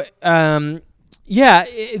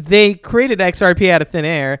 They created XRP out of thin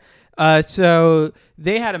air. So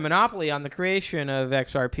they had a monopoly on the creation of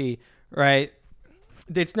XRP, right?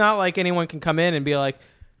 It's not like anyone can come in and be like,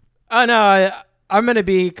 "Oh no, I'm going to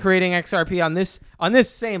be creating XRP on this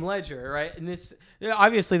same ledger," right? And this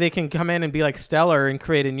obviously they can come in and be like Stellar and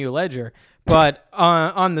create a new ledger, but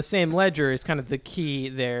on the same ledger is kind of the key.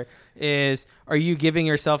 There is, are you giving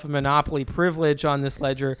yourself a monopoly privilege on this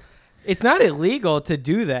ledger? It's not illegal to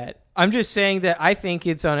do that. I'm just saying that I think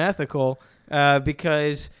it's unethical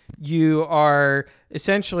because you are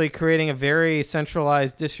essentially creating a very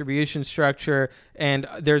centralized distribution structure, and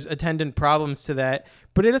there's attendant problems to that.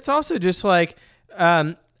 But it's also just like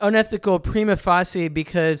unethical prima facie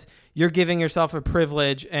because you're giving yourself a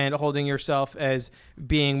privilege and holding yourself as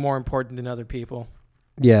being more important than other people.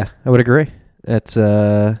 Yeah, I would agree. It's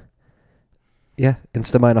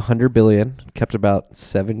Instamind 100 billion, kept about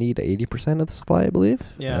 70 to 80% of the supply, I believe.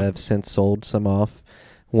 Yeah. Have since sold some off.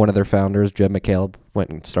 One of their founders, Jeb McCaleb, went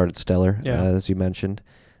and started Stellar, as you mentioned.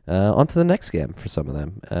 On to the next scam for some of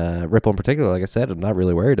them. Ripple in particular, like I said, I'm not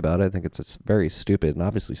really worried about it. I think it's a very stupid and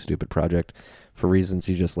obviously stupid project for reasons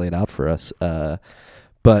you just laid out for us.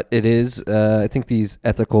 But it is, I think these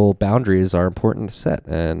ethical boundaries are important to set.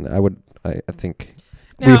 And I think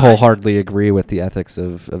we wholeheartedly agree with the ethics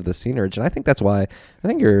of the Seigniorage. And I think that's why I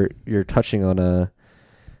think you're touching on a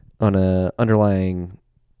underlying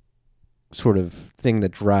sort of thing that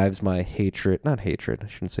drives my hatred, not hatred, I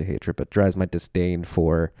shouldn't say hatred, but drives my disdain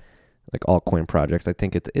for like altcoin projects. I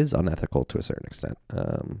think it is unethical to a certain extent.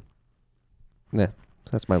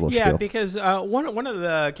 That's my little spiel. Yeah, because one of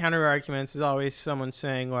the counter arguments is always someone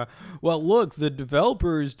saying, well, look, the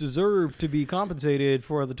developers deserve to be compensated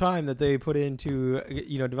for the time that they put into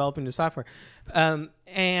developing the software.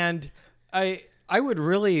 And I would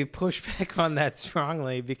really push back on that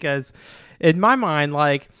strongly because in my mind,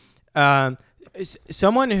 like,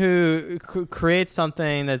 someone who creates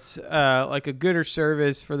something that's like a good or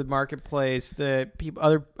service for the marketplace that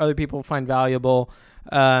other people find valuable,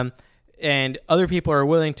 and other people are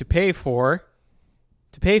willing to pay for,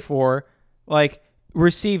 like,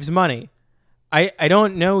 receives money. I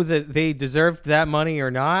don't know that they deserved that money or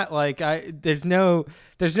not. Like, there's no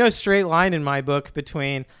straight line in my book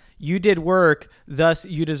between you did work, thus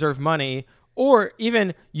you deserve money, or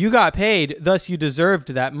even you got paid, thus you deserved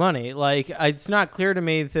that money. Like, it's not clear to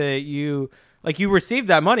me that you received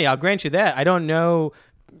that money. I'll grant you that. I don't know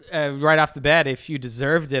right off the bat if you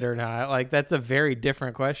deserved it or not. Like, that's a very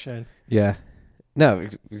different question. Yeah. No,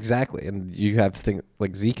 exactly. And you have things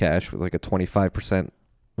like Zcash with like a 25%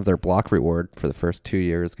 of their block reward for the first 2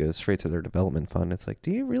 years goes straight to their development fund. It's like,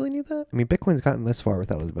 do you really need that? I mean, Bitcoin's gotten this far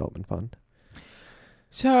without a development fund.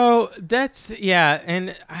 So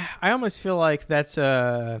and I almost feel like that's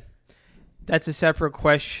a separate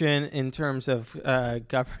question in terms of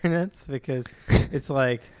governance because it's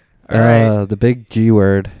like, all right, the big G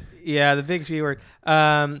word. Yeah, the big G word.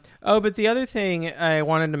 But the other thing I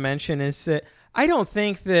wanted to mention is that I don't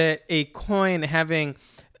think that a coin having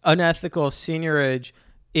unethical seigniorage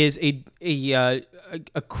is a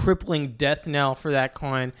crippling death knell for that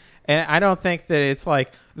coin. And I don't think that it's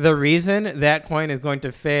like the reason that coin is going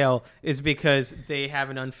to fail is because they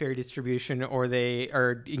have an unfair distribution or they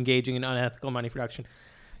are engaging in unethical money production.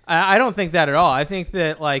 I don't think that at all. I think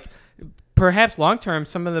that, like, perhaps long term,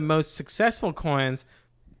 some of the most successful coins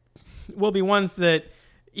will be ones that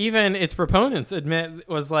even its proponents admit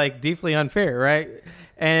was like deeply unfair, right?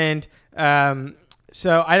 And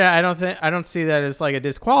so I don't see that as like a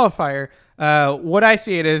disqualifier. What I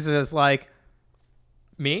see it is like,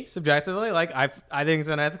 me subjectively, like I think it's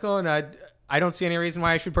unethical, and I don't see any reason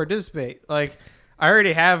why I should participate. Like, I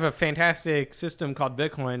already have a fantastic system called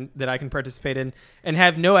Bitcoin that I can participate in and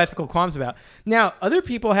have no ethical qualms about. Now, other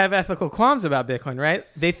people have ethical qualms about Bitcoin, right?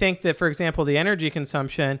 They think that, for example, the energy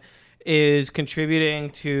consumption is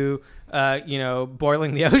contributing to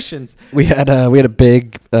boiling the oceans. We had a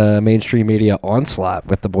big mainstream media onslaught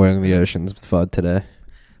with the boiling the oceans FUD today.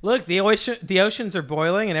 Look, the oceans are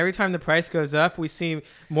boiling, and every time the price goes up, we see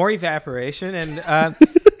more evaporation, and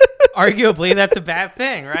arguably that's a bad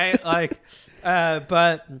thing, right? Like,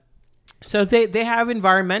 but so they have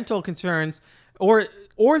environmental concerns, or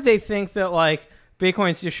they think that like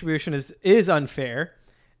Bitcoin's distribution is unfair,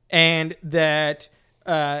 and that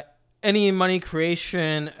any money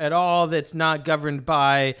creation at all that's not governed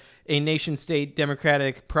by a nation-state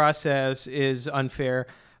democratic process is unfair.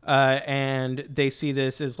 And they see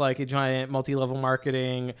this as like a giant multi-level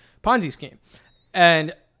marketing Ponzi scheme.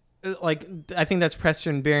 And like, I think that's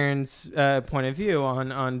Preston Barron's point of view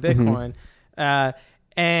on Bitcoin.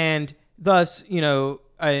 And thus,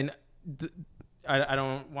 I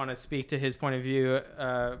don't want to speak to his point of view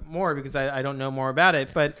more because I don't know more about it.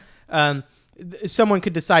 But someone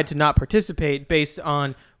could decide to not participate based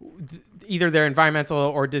on either their environmental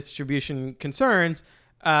or distribution concerns,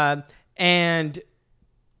 and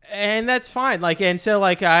that's fine. Like, and so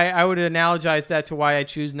like I would analogize that to why I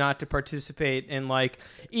choose not to participate in, like,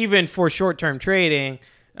 even for short-term trading.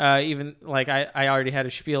 Even like I already had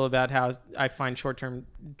a spiel about how I find short-term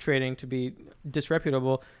trading to be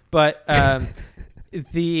disreputable, but I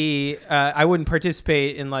wouldn't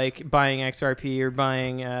participate in like buying XRP or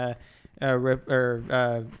buying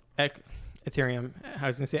Ethereum. I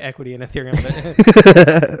was going to say equity in Ethereum,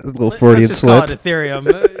 but a little Freudian let's just slip. call it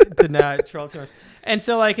Ethereum to not troll too much. And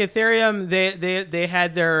so like Ethereum, they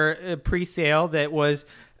had their pre-sale that was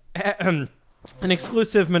an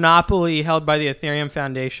exclusive monopoly held by the Ethereum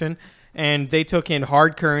Foundation, and they took in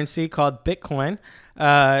hard currency called Bitcoin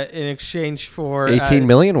in exchange for 18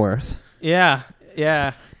 million worth. Yeah.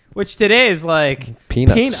 Which today is like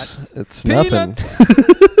Peanuts. It's nothing.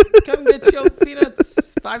 Come get your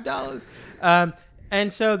peanuts, $5.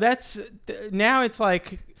 And so that's now it's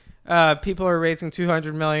like people are raising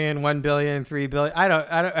 200 million, 1 billion, 3 billion. I don't.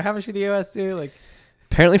 How much did the US do? Like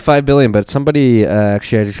Apparently 5 billion, but somebody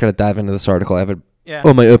actually, I just got to dive into this article. I have it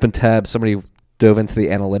on my open tab. Somebody dove into the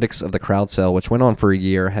analytics of the crowd sale, which went on for a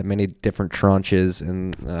year, had many different tranches,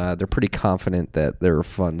 and they're pretty confident that there are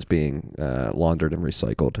funds being laundered and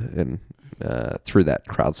recycled and through that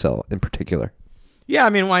crowd sale in particular. Yeah, I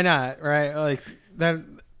mean, why not, right? Like that,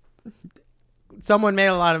 someone made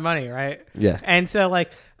a lot of money, right? Yeah. And so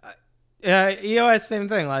like EOS, same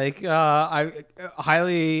thing. Like I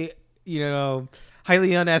highly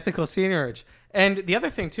unethical seigniorage. And the other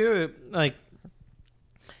thing too, like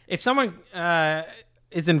if someone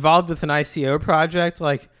is involved with an ICO project,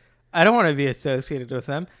 like I don't want to be associated with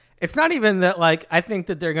them. It's not even that like I think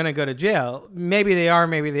that they're going to go to jail. Maybe they are,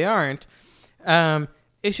 maybe they aren't.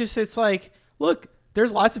 It's like, look,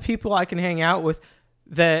 there's lots of people I can hang out with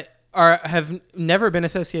that have never been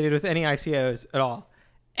associated with any ICOs at all.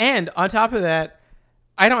 And on top of that,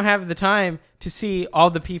 I don't have the time to see all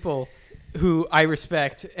the people who I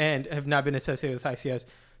respect and have not been associated with ICOs.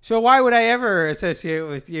 So why would I ever associate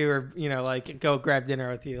with you or, like go grab dinner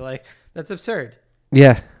with you? Like, that's absurd.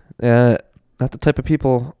 Yeah. Not the type of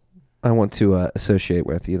people I want to associate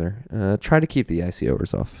with either. Try to keep the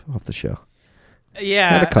ICOers off the show. Yeah.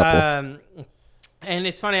 Had a couple. And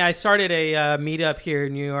it's funny, I started a meetup here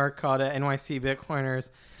in New York called NYC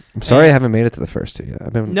Bitcoiners. I'm sorry I haven't made it to the first two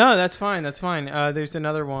yet. No, that's fine. That's fine. There's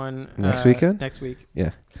another one. Next weekend? Next week.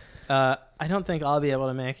 Yeah. I don't think I'll be able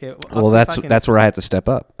to make it. Well, that's where I had to step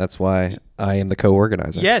up. That's why I am the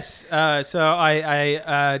co-organizer. Yes. So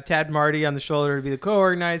I tabbed Marty on the shoulder to be the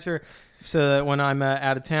co-organizer so that when I'm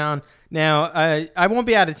out of town. Now, I won't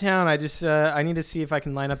be out of town. I just I need to see if I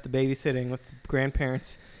can line up the babysitting with the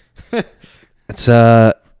grandparents. It's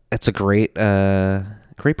a great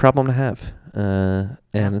problem to have.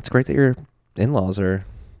 And it's great that your in-laws are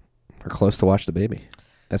close to watch the baby.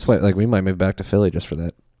 That's why, like, we might move back to Philly just for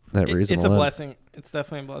that reason. It's alone. A blessing. It's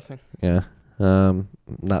definitely a blessing. Yeah.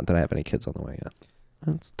 Not that I have any kids on the way yet.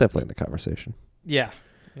 It's definitely in the conversation. Yeah.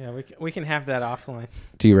 We can have that offline.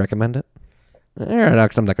 Do you recommend it? All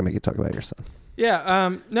right, I'm not gonna make you talk about your son.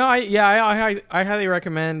 Yeah. No. I highly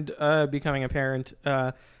recommend becoming a parent.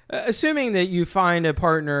 Assuming that you find a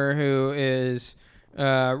partner who is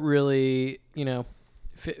really,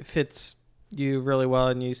 fits you really well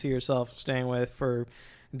and you see yourself staying with for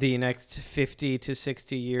the next 50 to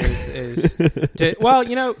 60 years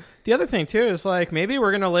the other thing too is like maybe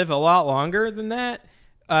we're going to live a lot longer than that.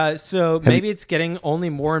 So maybe it's getting only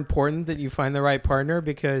more important that you find the right partner,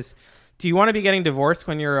 because do you want to be getting divorced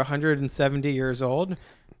when you're 170 years old?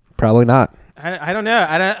 Probably not. I don't know.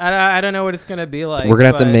 I don't know what it's going to be like. We're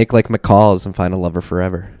going to have to make like McCall's and find a lover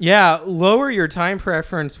forever. Yeah. Lower your time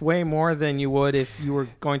preference way more than you would if you were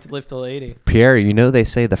going to live till 80. Pierre, they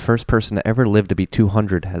say the first person to ever live to be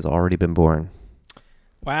 200 has already been born.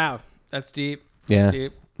 Wow. That's deep. Yeah. That's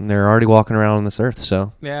deep. And they're already walking around on this earth.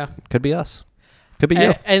 So yeah, could be us. Could be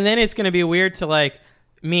you. And then it's going to be weird to like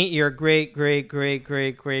meet your great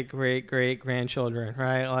grandchildren,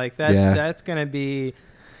 right? Like that's going to be,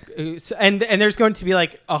 and there's going to be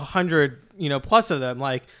like 100, plus of them,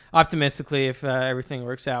 like optimistically if everything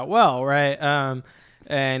works out well, right?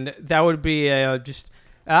 and that would be just.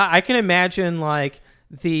 I can imagine like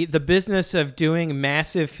the business of doing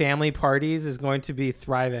massive family parties is going to be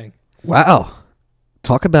thriving. Wow.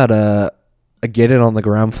 Talk about a get in on the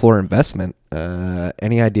ground floor investment.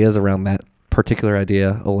 Any ideas around that particular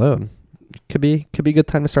idea alone? Could be a good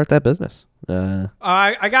time to start that business.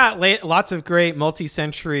 I got lots of great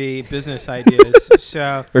multi-century business ideas.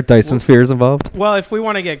 So Are Dyson spheres involved? well, if we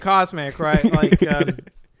want to get cosmic, right? Like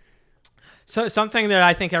so something that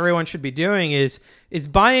I think everyone should be doing is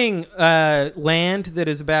buying land that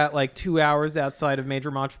is about like 2 hours outside of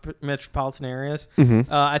major metropolitan areas.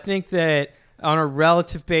 I think that on a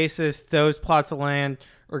relative basis, those plots of land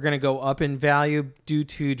are going to go up in value due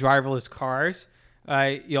to driverless cars.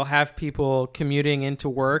 You'll have people commuting into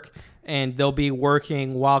work, and they'll be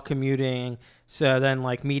working while commuting. So then,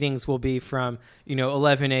 like, meetings will be from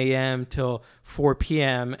 11 a.m. till 4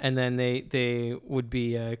 p.m. and then they would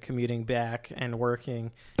be commuting back and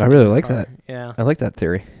working. I really like that. Yeah, I like that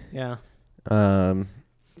theory. yeah. Um,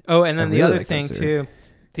 Oh, and then I the really other like thing that theory. too,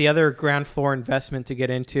 the other ground floor investment to get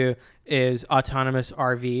into is autonomous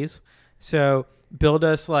RVs. So build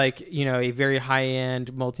us like, a very high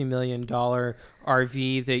end multi-million-dollar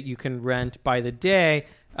RV that you can rent by the day,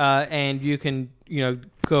 and you can,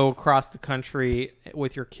 go across the country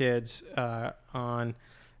with your kids on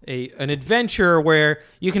an adventure where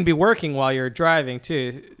you can be working while you're driving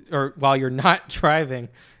too, or while you're not driving.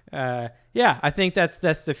 Yeah, I think that's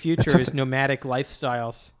the future is nomadic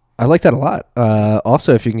lifestyles. I like that a lot.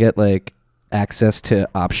 Also, if you can get like access to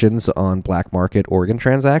options on black market organ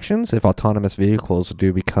transactions, if autonomous vehicles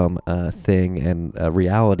do become a thing and a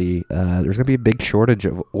reality, there's going to be a big shortage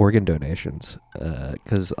of organ donations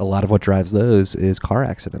because a lot of what drives those is car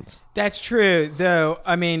accidents. That's true, though.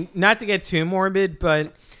 I mean, not to get too morbid,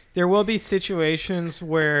 but there will be situations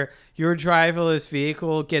where your driverless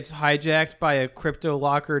vehicle gets hijacked by a crypto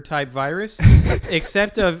locker type virus.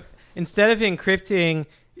 Instead of encrypting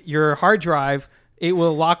your hard drive, it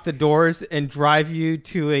will lock the doors and drive you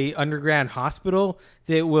to a underground hospital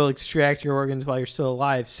that will extract your organs while you're still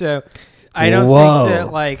alive. So I don't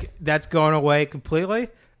think that that's going away completely.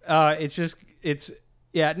 It's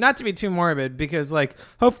not to be too morbid, because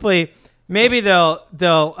hopefully maybe they'll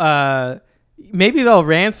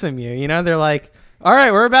ransom you. They're like, all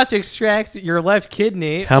right, we're about to extract your left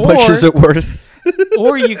kidney. How much is it worth?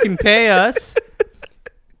 Or you can pay us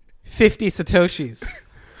 50 Satoshis.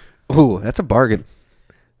 Ooh, that's a bargain.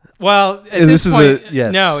 Well, at This this is point,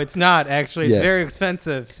 yes. no, it's not actually. It's Yeah. very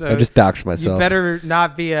expensive. So I just doxed myself. you better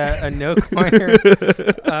not be a no coiner.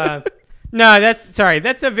 No, that's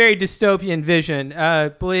a very dystopian vision.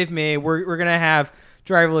 Believe me, we're gonna have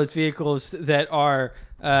driverless vehicles that are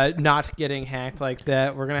not getting hacked like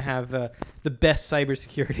that. We're gonna have the best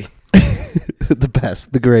cybersecurity. The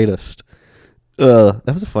best, the greatest. That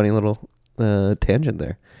was a funny little tangent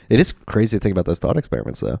there. It is crazy to think about those thought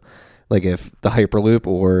experiments, though. Like if the Hyperloop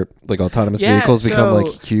or like autonomous vehicles become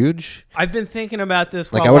like huge. I've been thinking about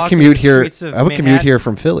this. Like while I would walking commute the here. streets of I would commute Manhattan. here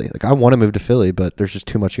from Philly. Like I want to move to Philly, but there's just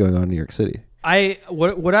too much going on in New York City.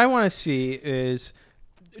 What I want to see is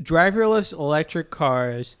driverless electric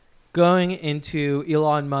cars going into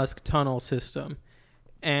Elon Musk tunnel system.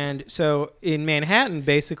 And so in Manhattan,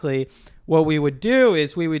 basically, what we would do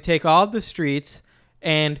is we would take all of the streets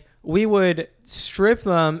and we would strip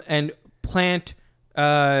them and plant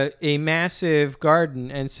a massive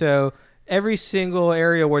garden. And so every single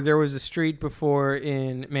area where there was a street before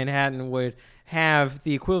in Manhattan would have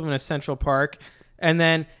the equivalent of Central Park. And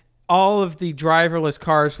then all of the driverless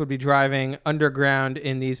cars would be driving underground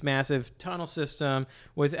in these massive tunnel system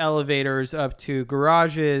with elevators up to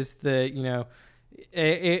garages that,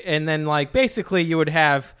 and then basically you would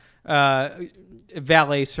have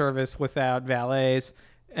valet service without valets,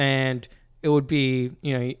 and it would be,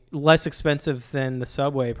 less expensive than the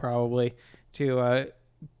subway probably to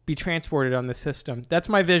be transported on the system. That's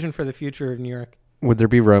my vision for the future of New York. Would there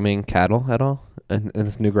be roaming cattle at all in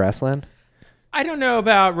this new grassland? I don't know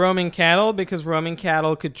about roaming cattle, because roaming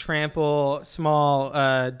cattle could trample small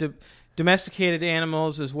domesticated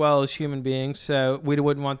animals as well as human beings, so we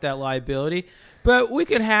wouldn't want that liability. But we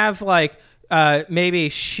could have maybe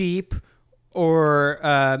sheep or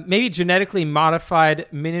maybe genetically modified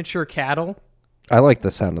miniature cattle I like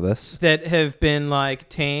the sound of this. that have been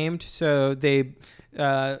tamed, so they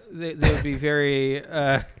would be very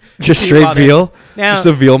Just veal straight products. veal? Now, Just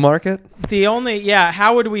the veal market?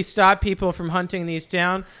 how would we stop people from hunting these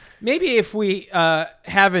down? Maybe if we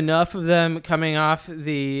have enough of them coming off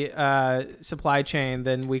the supply chain,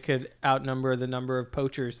 then we could outnumber the number of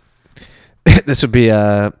poachers. This would be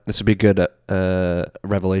good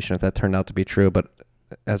revelation if that turned out to be true. But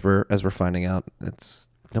as we're finding out, it's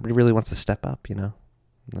nobody really wants to step up.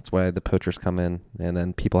 That's why the poachers come in, and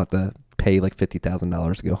then people have to pay like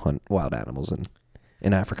 $50,000 to go hunt wild animals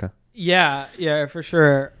in Africa. Yeah, for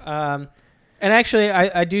sure. And actually,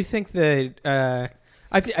 I do think that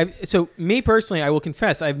so me personally, I will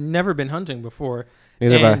confess, I've never been hunting before,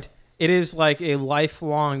 and it is like a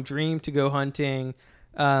lifelong dream to go hunting.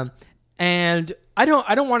 And I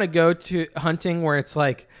don't want to go to hunting where it's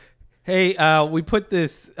like, hey, we put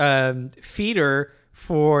this feeder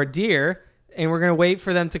for deer, and we're gonna wait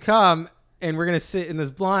for them to come, and we're gonna sit in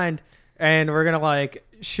this blind, and we're gonna like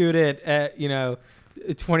shoot it at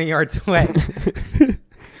 20 yards away.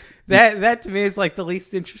 That to me is like the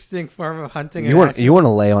least interesting form of hunting. You want to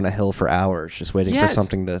lay on a hill for hours just waiting for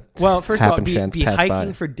something to first of all, be pass hiking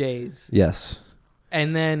by. for days. Yes.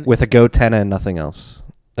 And then with a Go Tenna and nothing else.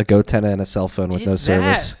 A Go Tenna and a cell phone with no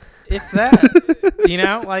service. If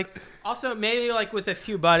that. Like also maybe like with a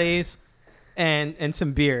few buddies and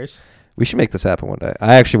some beers. We should make this happen one day.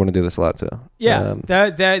 I actually want to do this a lot too. Yeah,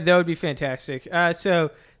 that would be fantastic.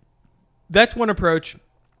 So that's one approach,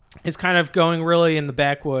 is kind of going really in the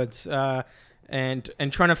backwoods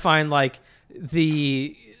and trying to find like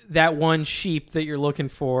that one sheep that you're looking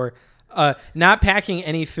for. Not packing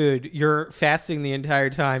any food. You're fasting the entire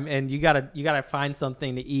time, and you gotta find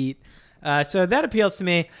something to eat. So that appeals to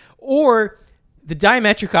me. Or the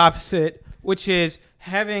diametric opposite, which is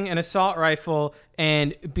having an assault rifle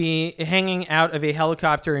and be hanging out of a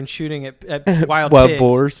helicopter and shooting at wild pigs.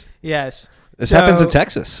 Boars. Yes. This happens in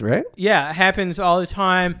Texas, right? Yeah, it happens all the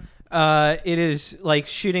time. It is like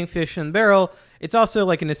shooting fish in the barrel. It's also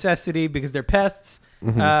like a necessity because they're pests.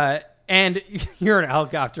 Mm-hmm. And you're in a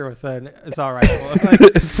helicopter with an assault rifle.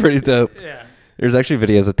 It's pretty dope. Yeah. There's actually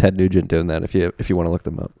videos of Ted Nugent doing that if you want to look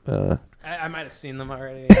them up. I might have seen them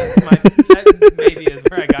already. That maybe is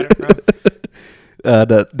where I got it from.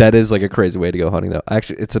 That is like a crazy way to go hunting, though.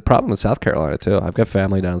 Actually, it's a problem in South Carolina too. I've got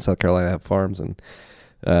family down in South Carolina that have farms, and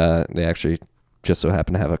they actually just so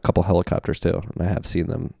happen to have a couple helicopters too. And I have seen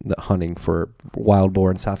them hunting for wild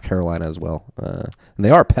boar in South Carolina as well. And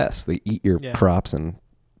they are pests. They eat your crops and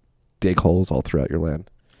dig holes all throughout your land.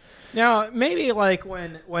 Now, maybe like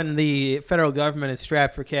when the federal government is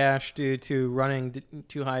strapped for cash due to running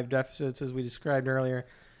too high of deficits, as we described earlier,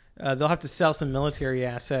 they'll have to sell some military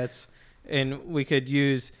assets, and we could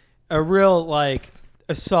use a real like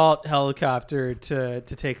assault helicopter to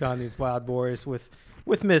take on these wild boars with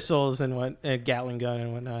missiles and a Gatling gun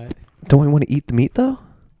and whatnot. Don't we want to eat the meat though?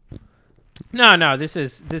 No. This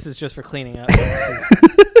is just for cleaning up.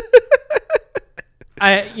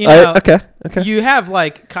 Okay. You have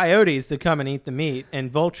like coyotes that come and eat the meat,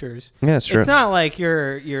 and vultures. Yeah, it's true. It's not like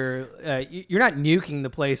you're not nuking the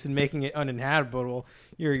place and making it uninhabitable.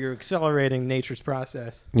 You're accelerating nature's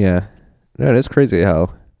process. Yeah, no, it is crazy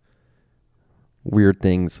how weird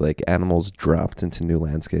things like animals dropped into new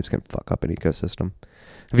landscapes can fuck up an ecosystem.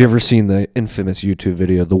 Have you ever seen the infamous YouTube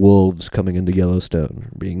video, the wolves coming into Yellowstone,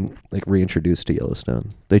 being like reintroduced to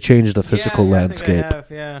Yellowstone? They changed the physical landscape. I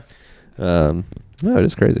think I have, No, it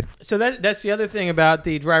is crazy. So that's the other thing about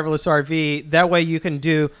the driverless RV. That way you can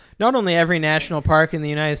do not only every national park in the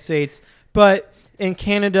United States, but in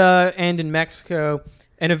Canada and in Mexico.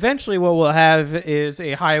 And eventually what we'll have is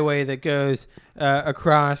a highway that goes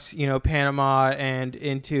across, Panama and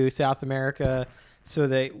into South America, so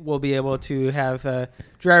that we'll be able to have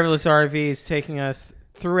driverless RVs taking us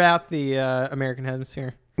throughout the American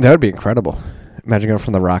hemisphere. That would be incredible. Imagine going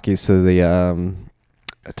from the Rockies to the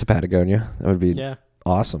to Patagonia. That would be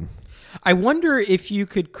awesome. I wonder if you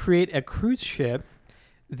could create a cruise ship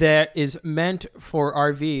that is meant for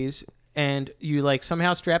RVs, and you like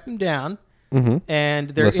somehow strap them down,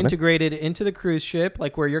 and they're integrated into the cruise ship,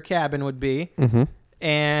 like where your cabin would be.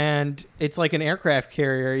 And it's like an aircraft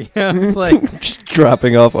carrier, It's like just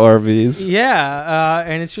dropping off RVs. Yeah,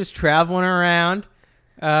 and it's just traveling around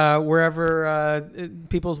wherever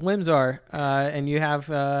people's whims are, and you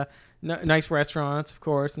have nice restaurants, of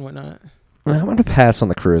course, and whatnot. I want to pass on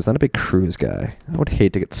the cruise. Not a big cruise guy. I would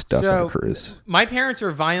hate to get stuck on a cruise. My parents are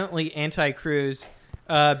violently anti-cruise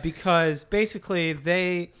because basically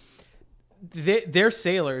they're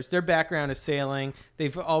sailors. Their background is sailing.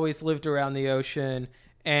 They've always lived around the ocean,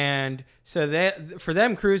 and so for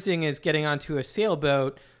them, cruising is getting onto a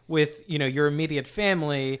sailboat with your immediate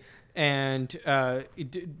family and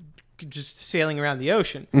just sailing around the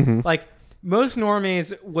ocean. Like most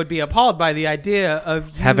normies would be appalled by the idea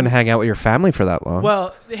of having to hang out with your family for that long.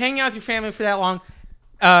 Well, hanging out with your family for that long,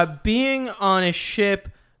 being on a ship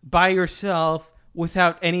by yourself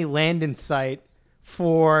without any land in sight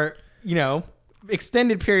for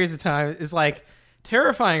extended periods of time is like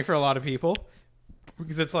terrifying for a lot of people.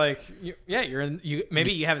 Because it's like,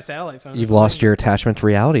 maybe you have a satellite phone. You've lost your attachment to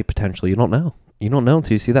reality potential. You don't know. You don't know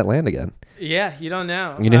until you see that land again. Yeah, you don't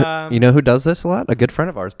know. You know who does this a lot? A good friend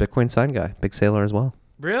of ours, Bitcoin Sign Guy, big sailor as well.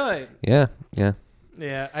 Really? Yeah, yeah.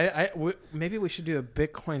 Yeah, maybe we should do a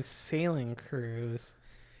Bitcoin sailing cruise.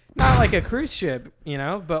 Not like a cruise ship,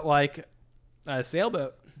 but like a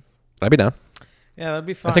sailboat. I'd be down. Yeah, that'd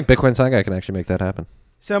be fun. I think Bitcoin Sign Guy can actually make that happen.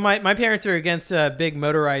 So my parents are against big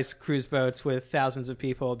motorized cruise boats with thousands of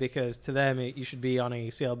people because to them you should be on a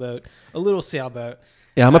sailboat, a little sailboat.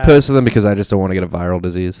 Yeah, I'm opposed to them because I just don't want to get a viral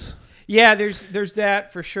disease. Yeah, there's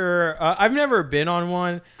that for sure. I've never been on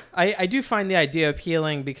one. I do find the idea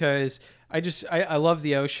appealing because I love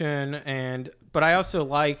the ocean but I also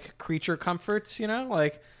like creature comforts,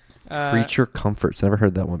 like creature comforts. Never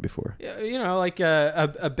heard that one before. Like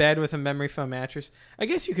a bed with a memory foam mattress. I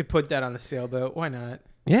guess you could put that on a sailboat. Why not?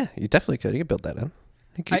 Yeah, you definitely could. You could build that in.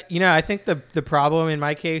 I think the problem in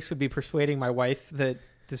my case would be persuading my wife that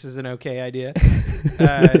this is an okay idea.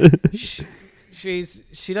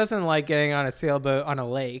 She doesn't like getting on a sailboat on a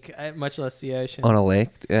lake, much less the ocean. On a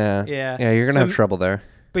lake? Yeah. Yeah, you're going to have trouble there.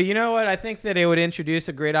 But you know what? I think that it would introduce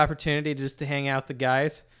a great opportunity just to hang out with the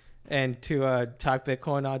guys and to talk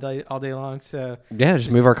Bitcoin all day long. So yeah,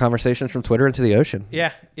 just move our conversations from Twitter into the ocean.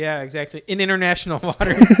 Yeah, exactly. In international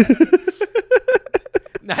waters.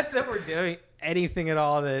 Not that we're doing anything at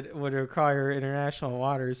all that would require international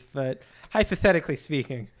waters, but hypothetically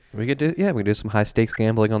speaking. We could do some high stakes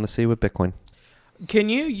gambling on the sea with Bitcoin. Can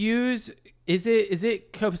you use? Is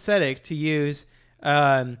it copacetic to use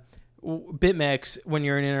BitMEX when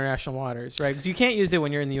you're in international waters, right? Because you can't use it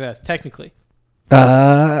when you're in the U.S. technically.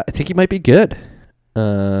 I think you might be good.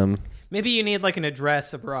 Maybe you need like an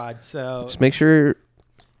address abroad. So just make sure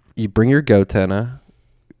you bring your Gotenna.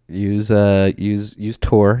 Use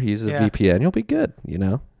Tor. Use a VPN. You'll be good.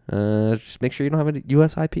 Just make sure you don't have a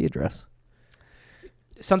U.S. IP address.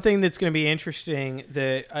 Something that's going to be interesting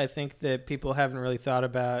that I think that people haven't really thought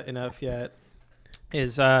about enough yet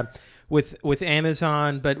is with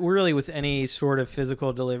Amazon, but really with any sort of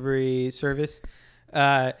physical delivery service.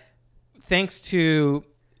 Thanks to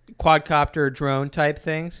quadcopter drone type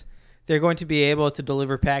things, they're going to be able to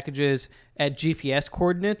deliver packages at GPS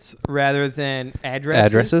coordinates rather than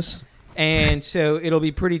addresses. And so it'll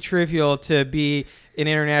be pretty trivial to be in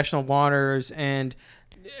international waters and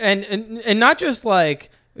not just like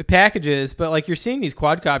packages, but like you're seeing these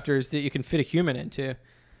quadcopters that you can fit a human into.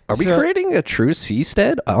 Are we creating a true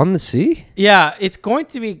seastead on the sea? Yeah, it's going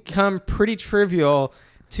to become pretty trivial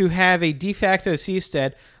to have a de facto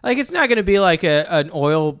seastead. Like it's not going to be like an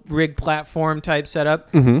oil rig platform type setup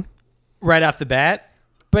right off the bat.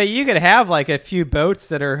 But you could have like a few boats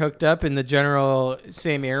that are hooked up in the general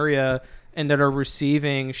same area and that are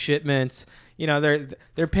receiving shipments.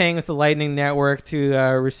 They're paying with the Lightning Network to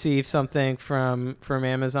receive something from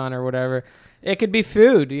Amazon or whatever. It could be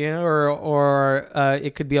food, or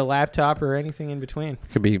it could be a laptop or anything in between.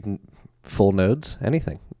 It could be full nodes,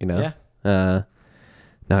 anything, Yeah.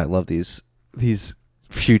 No, I love these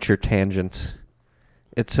future tangents.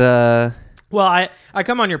 It's Well, I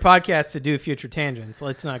come on your podcast to do future tangents.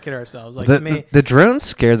 Let's not kid ourselves. Like the drones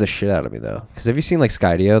scare the shit out of me though. Because have you seen like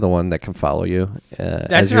Skydio, the one that can follow you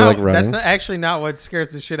as you're like running? That's actually not what scares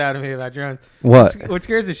the shit out of me about drones. What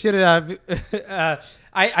scares the shit out of me?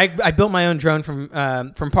 I built my own drone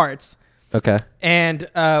from parts. Okay. And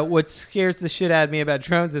what scares the shit out of me about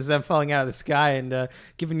drones is them falling out of the sky and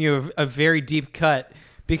giving you a very deep cut,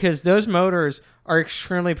 because those motors are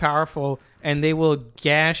extremely powerful and they will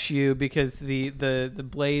gash you because the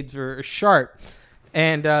blades are sharp.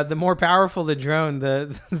 And the more powerful the drone,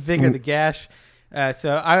 the bigger the gash.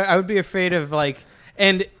 So I would be afraid of like,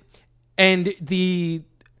 and the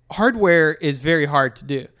hardware is very hard to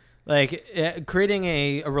do. Like creating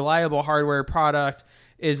a reliable hardware product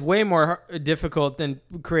is way more difficult than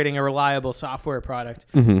creating a reliable software product,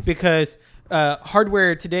 because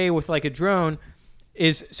hardware today with like a drone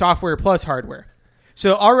is software plus hardware.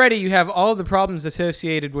 So already you have all the problems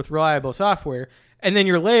associated with reliable software, and then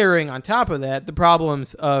you're layering on top of that the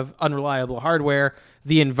problems of unreliable hardware,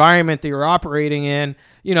 the environment that you're operating in,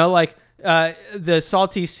 like the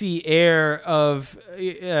salty sea air of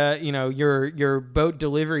your boat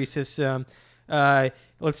delivery system.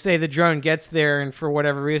 Let's say the drone gets there and for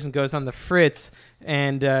whatever reason goes on the fritz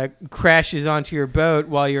and crashes onto your boat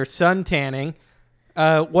while you're sun tanning.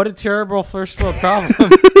 What a terrible first world problem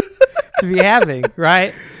to be having,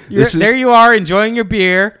 right? There you are enjoying your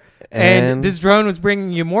beer, and this drone was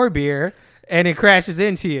bringing you more beer, and it crashes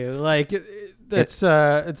into you. Like it's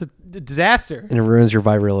a disaster, and it ruins your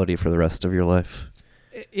virility for the rest of your life.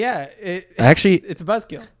 Yeah, Actually, it's a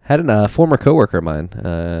buzzkill. had a former coworker of mine,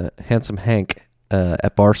 Handsome Hank,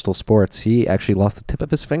 at Barstool Sports. He actually lost the tip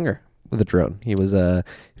of his finger with a drone. He was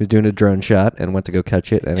doing a drone shot and went to go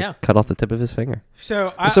catch it, and Yeah. it cut off the tip of his finger.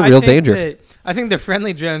 So It's a real danger. I think the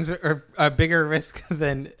friendly drones are a bigger risk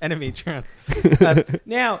than enemy drones.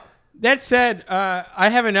 Now, that said, I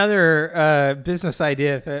have another business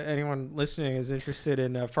idea. If anyone listening is interested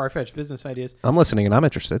in far-fetched business ideas. I'm listening and I'm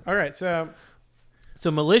interested. All right, so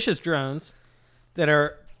malicious drones that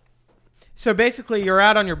are. So basically, you're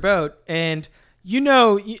out on your boat, and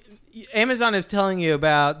Amazon is telling you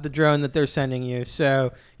about the drone that they're sending you,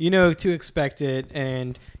 so you know to expect it,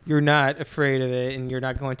 and you're not afraid of it, and you're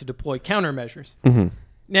not going to deploy countermeasures. Mm-hmm.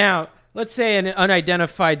 Now, let's say an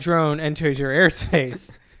unidentified drone enters your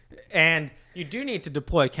airspace, and you do need to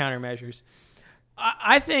deploy countermeasures.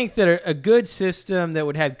 I think that a good system that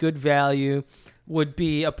would have good value would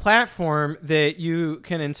be a platform that you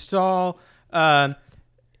can install.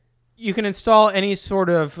 You can install any sort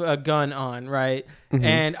of gun on, right? Mm-hmm.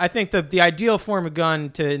 And I think the ideal form of gun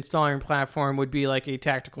to install on your platform would be like a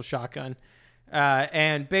tactical shotgun.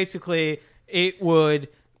 And basically, it would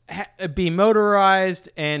be motorized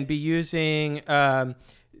and be using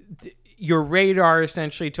your radar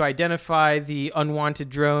essentially to identify the unwanted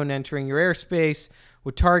drone entering your airspace,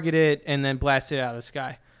 would target it, and then blast it out of the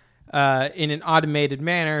sky in an automated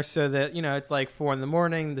manner so that, it's like 4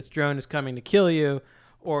 a.m, this drone is coming to kill you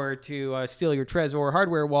or to steal your Trezor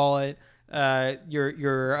hardware wallet.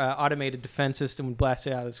 Your automated defense system would blast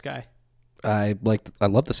it out of the sky. I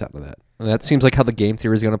love the sound of that. And that seems like how the game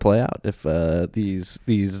theory is going to play out. If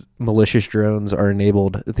these malicious drones are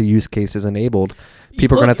enabled, the use case is enabled,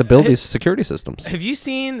 people are going to have to build these security systems. Have you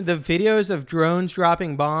seen the videos of drones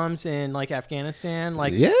dropping bombs in like Afghanistan?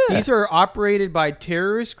 Yeah. These are operated by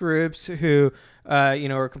terrorist groups who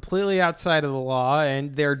are completely outside of the law,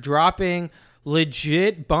 and they're dropping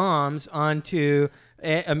legit bombs onto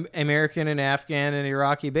American and Afghan and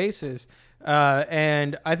Iraqi bases.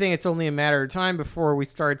 And I think it's only a matter of time before we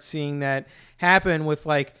start seeing that happen with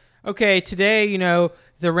today,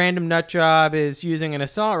 the random nut job is using an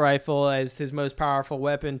assault rifle as his most powerful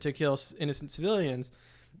weapon to kill innocent civilians.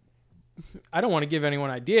 I don't want to give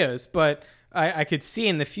anyone ideas, but I could see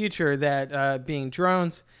in the future that being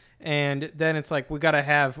drones, and then it's like we got to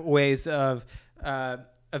have ways of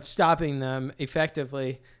stopping them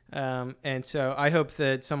effectively. And so I hope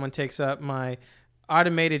that someone takes up my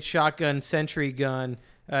automated shotgun sentry gun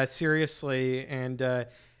seriously and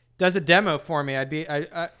does a demo for me.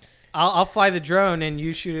 I'll fly the drone and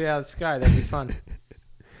you shoot it out of the sky. That'd be fun.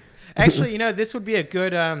 Actually, this would be a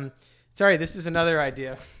good this is another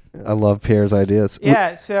idea. I love Pierre's ideas.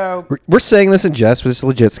 Yeah, so we're saying this in jest, but this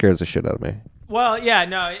legit scares the shit out of me. Well, yeah,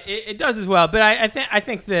 no, it does as well. But I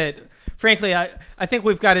think that frankly, I think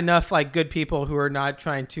we've got enough good people who are not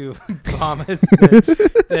trying to bomb us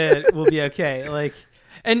that will be okay.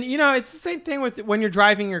 And it's the same thing with when you're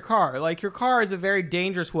driving your car. Your car is a very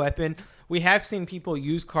dangerous weapon. We have seen people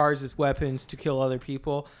use cars as weapons to kill other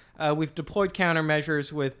people. We've deployed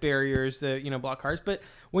countermeasures with barriers that block cars. But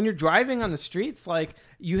when you're driving on the streets,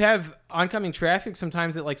 you have oncoming traffic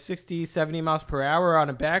sometimes at 60, 70 miles per hour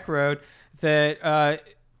on a back road that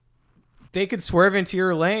they could swerve into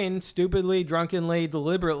your lane stupidly, drunkenly,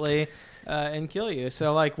 deliberately, and kill you.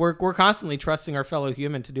 So we're constantly trusting our fellow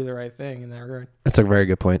human to do the right thing in that regard. That's a very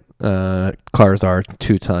good point. Cars are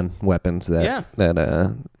 2-ton weapons that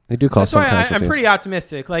they do cause some casualties. I'm pretty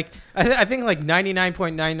optimistic. I think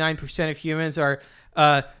 99.99% of humans are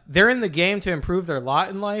they're in the game to improve their lot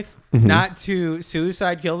in life, mm-hmm. not to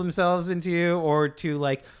suicide kill themselves into you or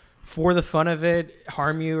to for the fun of it,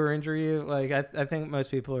 harm you or injure you. I think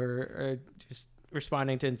most people are just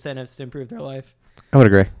responding to incentives to improve their life. I would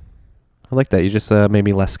agree. I like that. You just made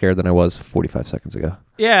me less scared than I was 45 seconds ago.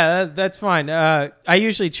 Yeah, that's fine. I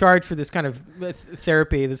usually charge for this kind of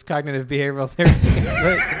therapy, this cognitive behavioral therapy.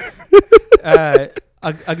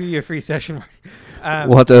 I'll give you a free session.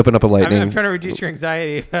 We'll have to open up a lightning. I'm trying to reduce your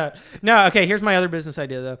anxiety. No, okay, here's my other business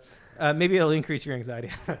idea, though. Maybe it'll increase your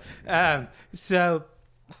anxiety. So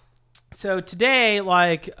today,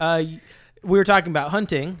 we were talking about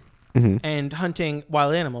hunting mm-hmm. and hunting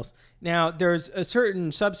wild animals. Now, there's a certain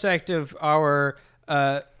subsect of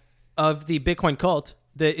of the Bitcoin cult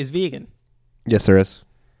that is vegan. Yes, there is.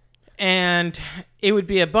 And it would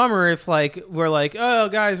be a bummer if we're oh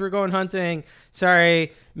guys, we're going hunting.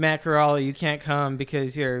 Sorry, Matt Corral, you can't come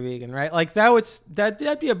because you're a vegan, right?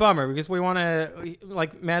 That'd be a bummer because we want to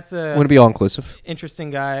Matt's want to be all inclusive, interesting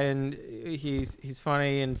guy, and he's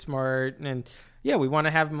funny and smart, and yeah, we want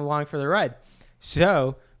to have him along for the ride.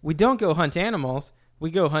 So we don't go hunt animals,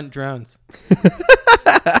 We go hunt drones.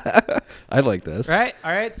 I like this. Right.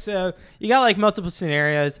 All right. So you got like multiple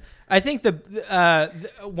scenarios. I think the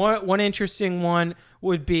one interesting one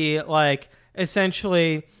would be like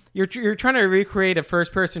essentially you're trying to recreate a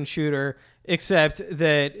first person shooter, except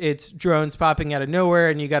that it's drones popping out of nowhere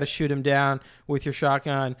and you got to shoot them down with your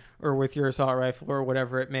shotgun or with your assault rifle or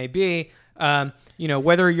whatever it may be.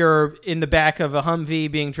 Whether you're in the back of a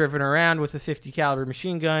Humvee being driven around with a 50 caliber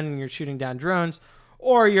machine gun and you're shooting down drones,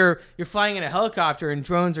 or you're flying in a helicopter and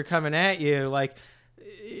drones are coming at you, like,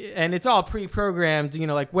 and it's all pre-programmed,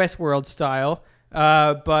 like Westworld style.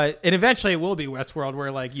 And eventually it will be Westworld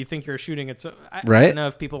where like you think you're shooting it. So I don't know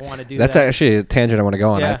if people want to do that. That's actually a tangent I want to go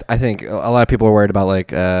on. Yeah. I think a lot of people are worried about like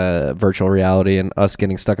virtual reality and us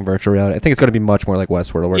getting stuck in virtual reality. I think it's going to be much more like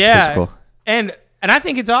Westworld where it's physical. And I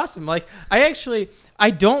think it's awesome. Like I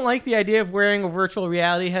don't like the idea of wearing a virtual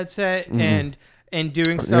reality headset and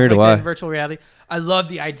doing stuff Neither like do that I. in virtual reality. I love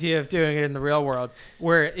the idea of doing it in the real world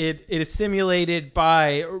where it is simulated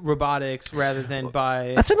by robotics rather than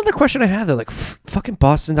by... That's another question I have though. Like fucking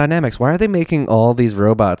Boston Dynamics. Why are they making all these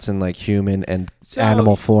robots in like human and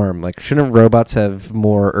animal form? Like shouldn't robots have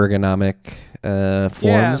more ergonomic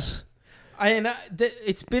forms?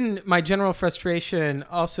 It's been my general frustration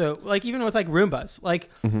also, like even with like Roombas. Like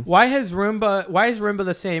why is Roomba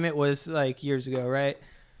the same it was like years ago, right?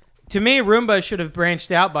 To me, Roomba should have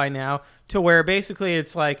branched out by now to where basically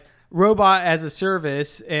it's like robot as a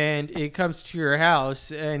service and it comes to your house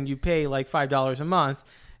and you pay like $5 a month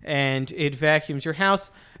and it vacuums your house.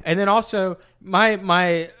 And then also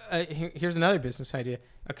here's another business idea.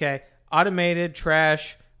 Okay. Automated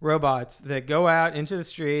trash robots that go out into the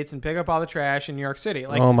streets and pick up all the trash in New York City.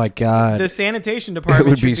 Like, oh my God. the sanitation It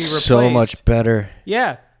department would should be replaced. so much better.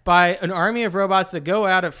 Yeah. By an army of robots that go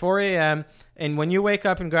out at 4 a.m. and when you wake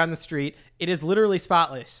up and go out in the street, it is literally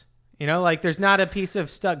spotless. Like there's not a piece of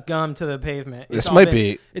stuck gum to the pavement. It's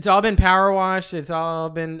all been power washed. It's all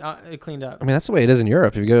been cleaned up. I mean, that's the way it is in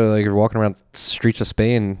Europe. If you go to like you're walking around streets of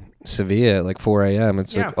Spain, Sevilla at like 4 a.m.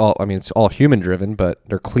 It's like it's all human driven, but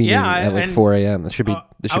they're cleaning at like 4 a.m. This should be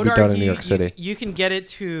done in New York City. You can get it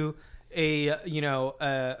to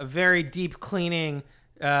a very deep cleaning,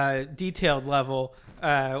 detailed level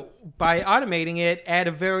by automating it at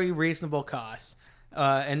a very reasonable cost.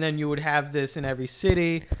 And then you would have this in every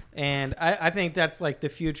city. And I think that's like the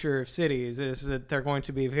future of cities, is that they're going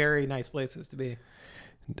to be very nice places to be.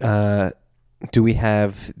 Do we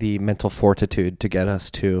have the mental fortitude to get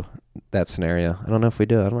us to that scenario? I don't know if we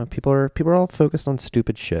do. I don't know. People are all focused on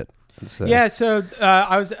stupid shit. So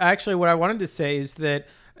what I wanted to say is that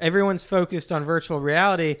everyone's focused on virtual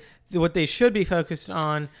reality. What they should be focused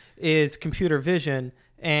on is computer vision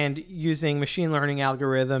and using machine learning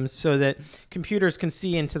algorithms so that computers can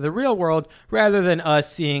see into the real world rather than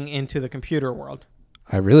us seeing into the computer world.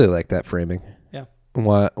 I really like that framing. Yeah.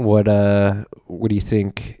 What do you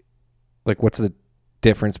think? Like, what's the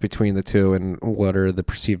difference between the two, and what are the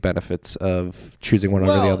perceived benefits of choosing one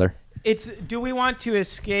over the other? Do we want to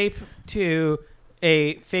escape to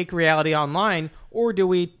a fake reality online, or do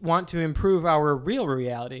we want to improve our real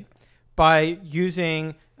reality by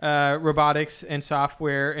using robotics and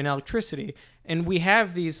software and electricity? And we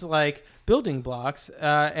have these like building blocks,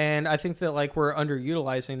 and I think that like we're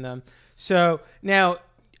underutilizing them. So now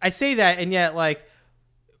I say that, and yet like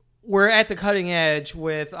we're at the cutting edge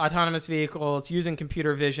with autonomous vehicles using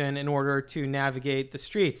computer vision in order to navigate the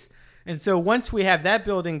streets. And so once we have that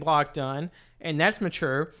building block done and that's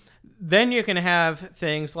mature, then you can have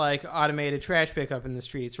things like automated trash pickup in the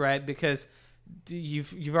streets, right? Because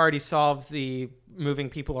you've already solved the moving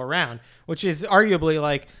people around, which is arguably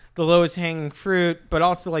like the lowest hanging fruit, but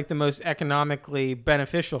also like the most economically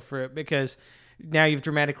beneficial fruit, because now you've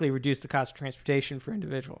dramatically reduced the cost of transportation for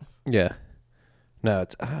individuals. Yeah. No,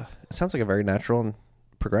 it sounds like a very natural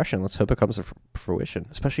progression. Let's hope it comes to fruition,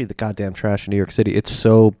 especially the goddamn trash in New York City. It's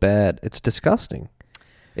so bad. It's disgusting.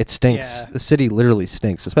 It stinks. Yeah. The city literally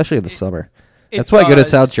stinks, especially in the summer. That's why I go to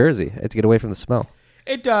South Jersey. I have to get away from the smell.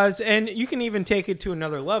 It does. And you can even take it to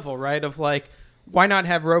another level, right? Of like, why not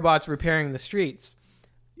have robots repairing the streets?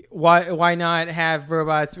 Why not have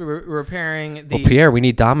robots repairing the... Well, Pierre, we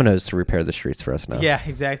need Domino's to repair the streets for us now. Yeah,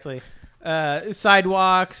 exactly.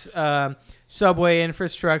 Sidewalks, subway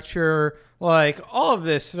infrastructure, like all of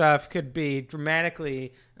this stuff could be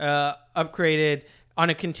dramatically upgraded on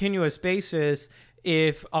a continuous basis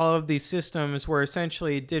if all of these systems were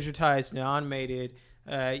essentially digitized and automated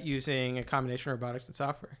using a combination of robotics and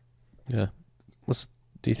software. Yeah.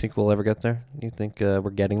 Do you think we'll ever get there? Do you think we're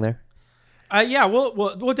getting there? Yeah,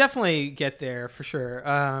 we'll definitely get there for sure.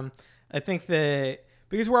 I think that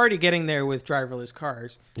because we're already getting there with driverless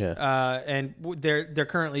cars. Yeah. And they're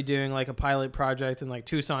currently doing like a pilot project in like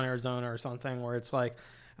Tucson, Arizona or something where it's like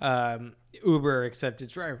Uber except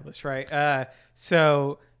it's driverless, right?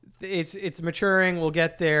 So it's maturing. We'll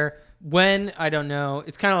get there. When, I don't know.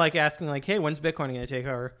 It's kind of like asking like, hey, when's Bitcoin going to take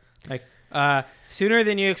over? Like sooner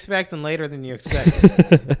than you expect and later than you expect.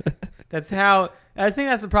 That's how. I think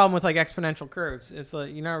that's the problem with like exponential curves. It's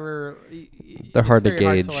like you never. They're hard to gauge.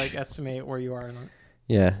 Hard to like estimate where you are.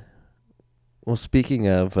 Yeah. Well, speaking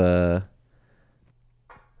of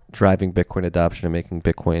driving Bitcoin adoption and making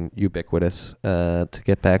Bitcoin ubiquitous, to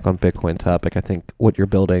get back on Bitcoin topic, I think what you're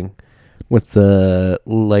building with the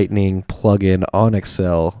Lightning plugin on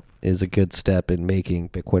Excel is a good step in making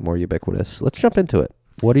Bitcoin more ubiquitous. Let's jump into it.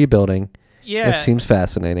 What are you building? Yeah. It seems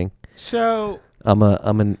fascinating. So I'm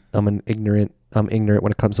ignorant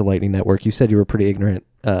when it comes to Lightning Network. You said you were pretty ignorant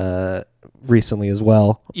recently as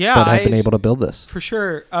well. Yeah, but I've been able to build this for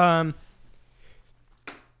sure.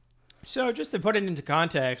 So just to put it into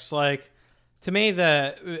context, like to me,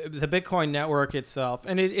 the Bitcoin network itself,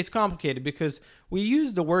 and it's complicated because we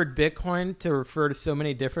use the word Bitcoin to refer to so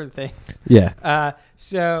many different things. Yeah.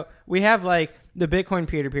 So we have like the Bitcoin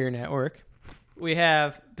peer-to-peer network. We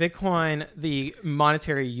have Bitcoin, the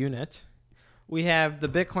monetary unit. We have the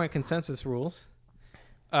Bitcoin consensus rules.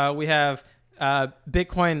 We have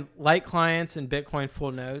Bitcoin light clients and Bitcoin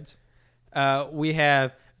full nodes. We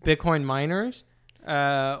have Bitcoin miners.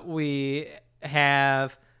 We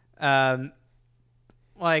have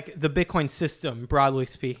like the Bitcoin system, broadly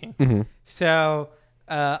speaking. Mm-hmm. So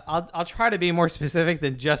I'll try to be more specific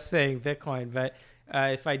than just saying Bitcoin, but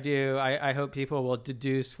if I do, I hope people will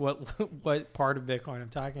deduce what part of Bitcoin I'm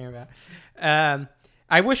talking about.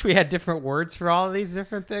 I wish we had different words for all of these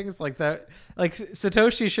different things like that. Like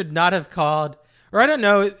Satoshi should not have called, or I don't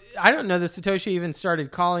know that Satoshi even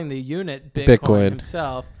started calling the unit Bitcoin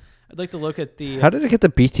himself. I'd like to look at the. How did it get the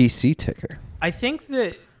BTC ticker? I think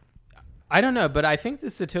that, I don't know, but I think that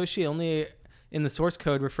Satoshi only in the source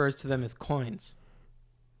code refers to them as coins.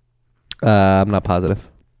 I'm not positive.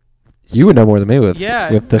 You would know more than me with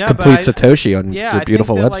the complete Satoshi on your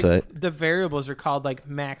beautiful website. Like, the variables are called like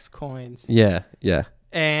max coins. Yeah.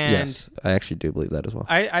 And yes, I actually do believe that as well.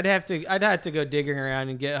 I'd have to go digging around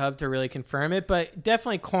in GitHub to really confirm it, but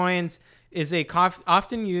definitely coins is a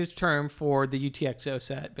often used term for the UTXO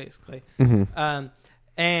set, basically,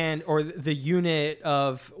 and or the unit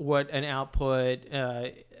of what an output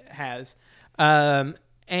has.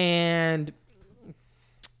 And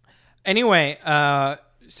anyway,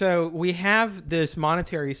 so we have this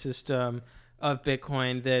monetary system of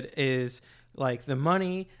Bitcoin that is like the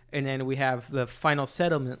money, and then we have the final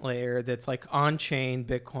settlement layer that's like on-chain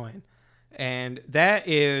Bitcoin. And that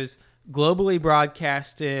is globally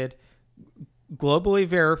broadcasted, globally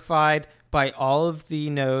verified by all of the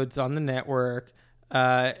nodes on the network,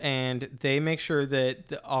 and they make sure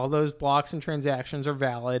that all those blocks and transactions are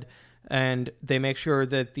valid, and they make sure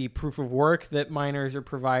that the proof of work that miners are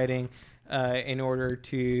providing in order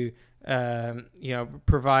to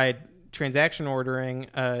provide transaction ordering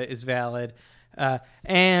is valid,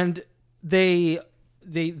 and they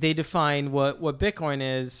define what Bitcoin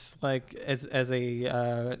is like as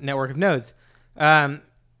a network of nodes.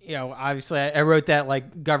 Obviously I wrote that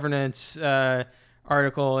like governance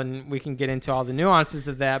article, and we can get into all the nuances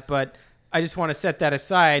of that, but I just want to set that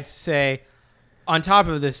aside to say, on top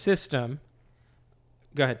of this system,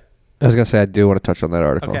 go ahead. I was gonna say I do want to touch on that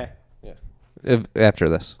article. Okay. Yeah. After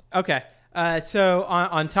this. Okay. So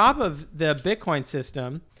on top of the Bitcoin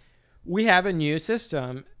system, we have a new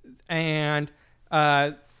system, and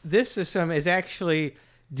this system is actually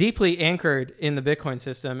deeply anchored in the Bitcoin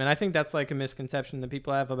system, and I think that's like a misconception that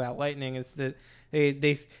people have about Lightning, is that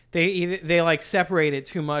they like separate it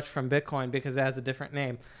too much from Bitcoin because it has a different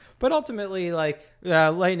name. But ultimately, like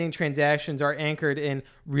Lightning transactions are anchored in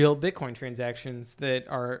real Bitcoin transactions that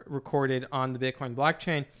are recorded on the Bitcoin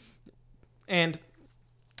blockchain, and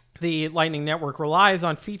the Lightning Network relies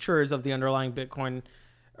on features of the underlying Bitcoin,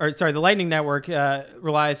 the Lightning Network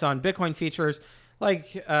relies on Bitcoin features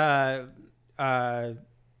like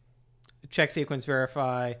check sequence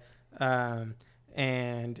verify,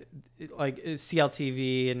 and like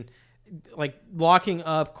CLTV, and like locking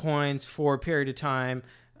up coins for a period of time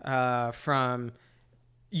from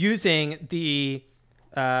using the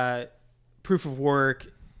proof of work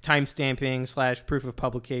timestamping / proof of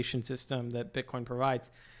publication system that Bitcoin provides,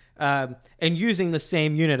 and using the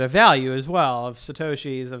same unit of value as well, of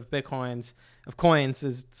Satoshis, of Bitcoins, of coins,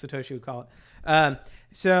 as Satoshi would call it.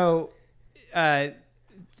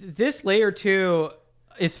 This layer 2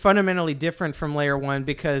 is fundamentally different from layer 1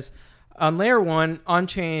 because On layer 1,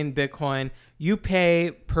 on-chain Bitcoin, you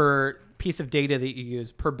pay per piece of data that you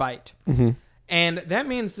use, per byte. Mm-hmm. And that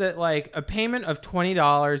means that like a payment of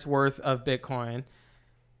 $20 worth of Bitcoin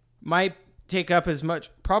might take up as much,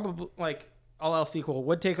 probably like all else equal,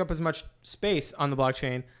 would take up as much space on the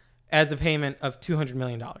blockchain as a payment of $200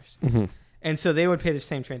 million. Mm-hmm. And so they would pay the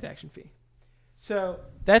same transaction fee. So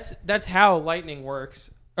that's how Lightning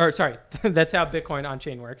works. Or sorry, that's how Bitcoin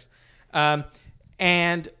on-chain works. And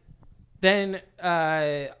then,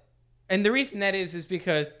 and the reason that is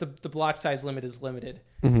because the block size limit is limited.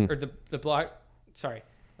 Mm-hmm. Or the block, sorry,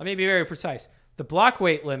 let me be very precise. The block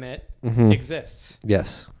weight limit Mm-hmm. exists.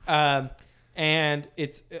 Yes. And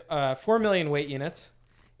it's 4 million weight units.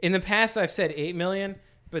 In the past, I've said 8 million,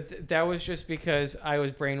 but that was just because I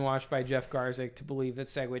was brainwashed by Jeff Garzik to believe that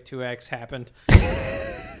Segwit 2X happened.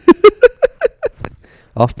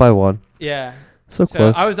 Off by 1. Yeah. So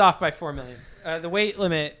close. I was off by 4 million. The weight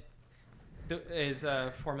limit is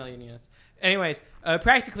 4 million units. Anyways,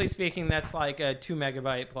 practically speaking, that's like a 2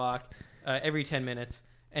 megabyte block every 10 minutes.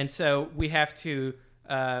 And so we have to,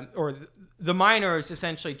 the miner is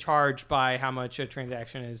essentially charged by how much a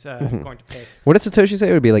transaction is going to pay. What did Satoshi say?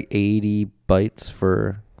 It would be like 80 bytes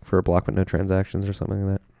for a block with no transactions or something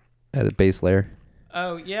like that at a base layer.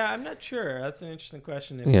 Oh, yeah, I'm not sure. That's an interesting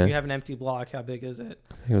question. If Yeah. you have an empty block, how big is it?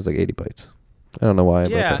 I think it was like 80 bytes. I don't know why I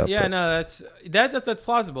brought that up. Yeah, but no, that's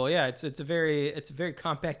plausible. Yeah, it's a very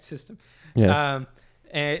compact system. Yeah.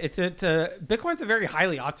 And Bitcoin's a very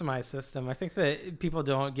highly optimized system. I think that people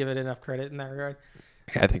don't give it enough credit in that regard.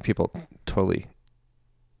 I think people totally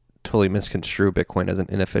misconstrue Bitcoin as an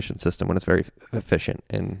inefficient system when it's very efficient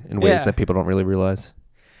in ways that people don't really realize.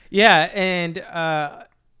 Yeah, and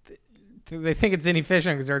they think it's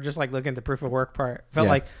inefficient because they're just like looking at the proof of work part. But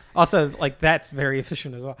like also like that's very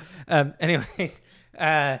efficient as well. Anyway,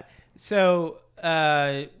 so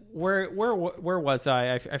where was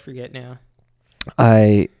I? I forget now.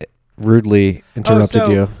 I rudely interrupted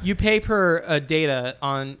you. You pay per data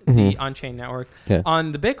on the on-chain network. Yeah.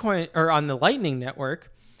 On the Bitcoin or on the Lightning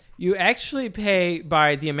network, you actually pay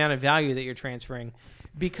by the amount of value that you're transferring,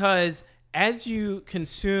 because as you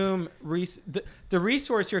consume the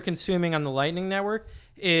resource you're consuming on the Lightning network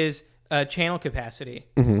is channel capacity.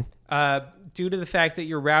 Due to the fact that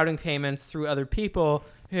you're routing payments through other people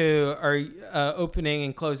who are opening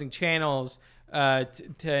and closing channels to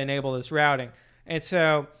enable this routing. And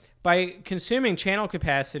so by consuming channel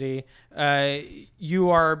capacity,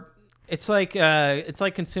 it's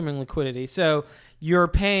like consuming liquidity. So you're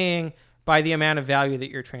paying by the amount of value that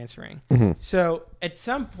you're transferring. So at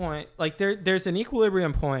some point, like there's an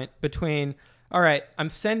equilibrium point between, all right, I'm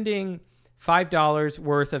sending $5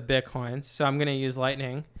 worth of Bitcoins, so I'm going to use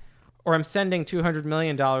Lightning, or I'm sending $200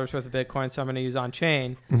 million worth of Bitcoin, so I'm going to use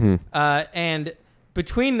on-chain. And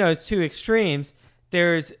between those two extremes,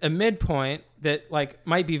 there's a midpoint that like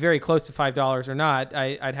might be very close to $5 or not.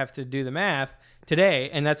 I'd have to do the math today,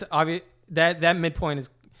 and that's obvious. That midpoint is,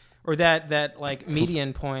 or that like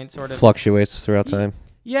median point sort of fluctuates throughout time.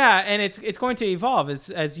 Yeah, and it's going to evolve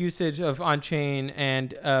as usage of on-chain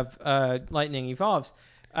and of Lightning evolves.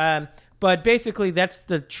 But basically, that's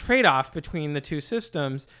the trade-off between the two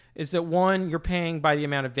systems, is that one, you're paying by the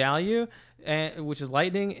amount of value, which is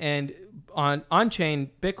Lightning, and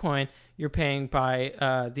on-chain Bitcoin, you're paying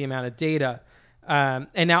by the amount of data.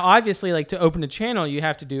 And now, obviously, like to open a channel, you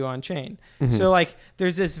have to do on-chain. So like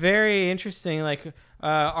there's this very interesting like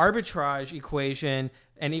arbitrage equation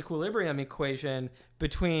and equilibrium equation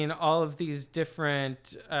between all of these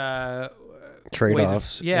different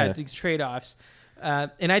Trade-offs. These trade-offs.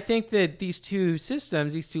 And I think that these two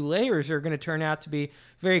systems, these two layers, are going to turn out to be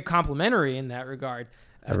very complementary in that regard.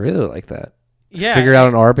 I really like that. Yeah. Figure out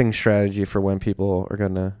an arbing strategy for when people are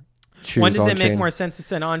going to choose when does on-chain. it make more sense to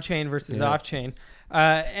send on-chain versus off-chain?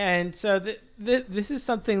 And so this is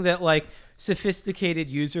something that like sophisticated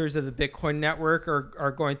users of the Bitcoin network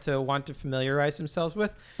are going to want to familiarize themselves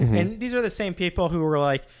with. And these are the same people who were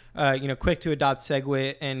like, quick to adopt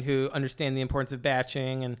SegWit and who understand the importance of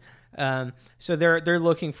batching. And so they're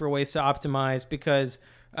looking for ways to optimize because,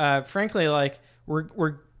 frankly, like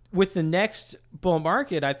we're with the next bull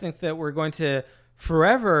market, I think that we're going to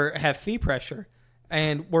forever have fee pressure,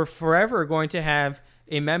 and we're forever going to have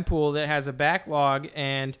a mempool that has a backlog,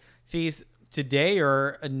 and fees today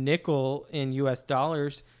are a nickel in US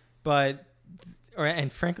dollars,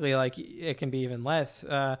 and frankly, like it can be even less.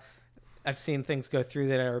 I've seen things go through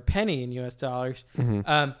that are a penny in US dollars.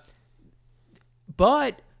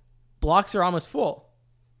 But blocks are almost full.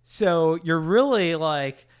 So you're really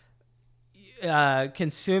like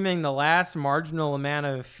consuming the last marginal amount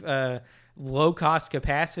of low cost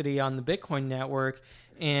capacity on the Bitcoin network.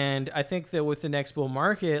 And I think that with the next bull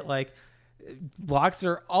market, like blocks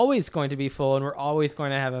are always going to be full, and we're always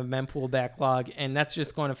going to have a mempool backlog, and that's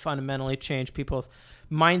just going to fundamentally change people's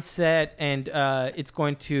mindset, and it's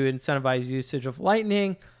going to incentivize usage of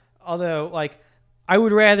Lightning. Although, like, I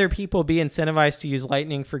would rather people be incentivized to use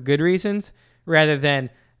Lightning for good reasons rather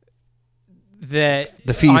than that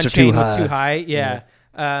the fees are too high. was too high. Yeah.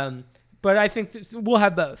 But I think we'll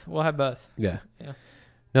have both. Yeah. Yeah.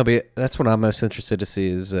 No, but that's what I'm most interested to see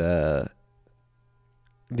is the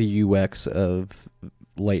UX of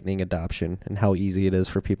Lightning adoption and how easy it is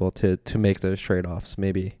for people to make those trade-offs.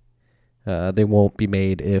 Maybe they won't be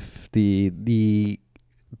made if the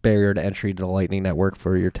barrier to entry to the Lightning Network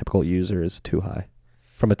for your typical user is too high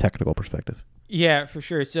from a technical perspective. Yeah, for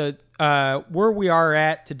sure. So where we are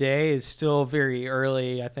at today is still very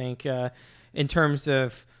early, I think, in terms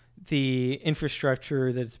of the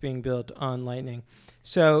infrastructure that's being built on Lightning.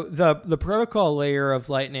 So the protocol layer of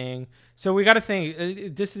Lightning. So we got to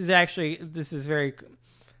think. This is very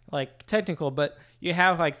like technical, but you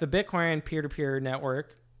have like the Bitcoin peer-to-peer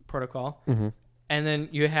network protocol, and then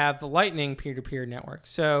you have the Lightning peer-to-peer network.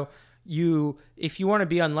 So if you want to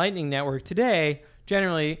be on Lightning Network today,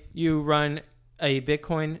 generally you run a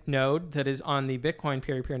Bitcoin node that is on the Bitcoin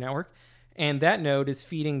peer-to-peer network, and that node is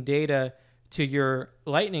feeding data to your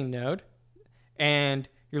Lightning node, and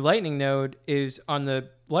your Lightning node is on the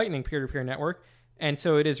Lightning peer-to-peer network, and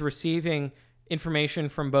so it is receiving information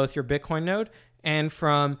from both your Bitcoin node and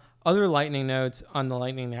from other Lightning nodes on the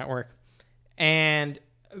Lightning network. And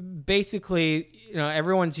basically,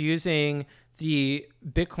 everyone's using the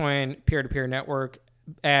Bitcoin peer-to-peer network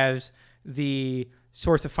as the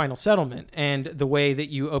source of final settlement and the way that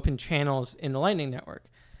you open channels in the Lightning network.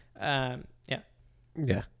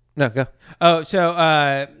 Yeah. No, go. Oh, so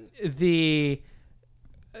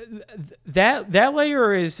that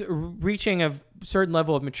layer is reaching a certain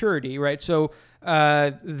level of maturity, right? So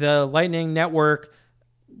the Lightning network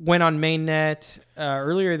went on mainnet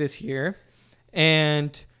earlier this year,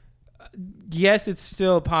 and yes, it's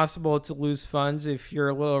still possible to lose funds if you're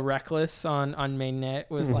a little reckless on mainnet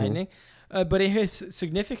with Lightning, but it has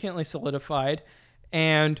significantly solidified,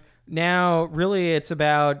 and now really it's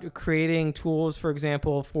about creating tools, for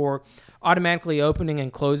example, for automatically opening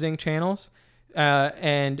and closing channels,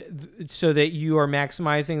 so that you are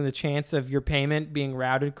maximizing the chance of your payment being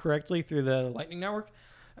routed correctly through the Lightning network.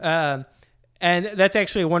 And that's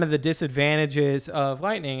actually one of the disadvantages of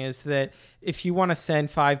Lightning, is that if you want to send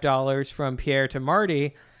 $5 from Pierre to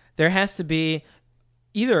Marty, there has to be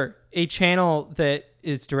either a channel that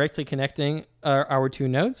is directly connecting our two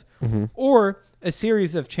nodes, or a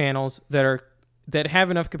series of channels that have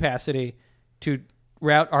enough capacity to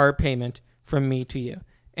route our payment from me to you.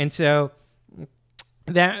 And so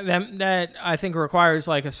that I think requires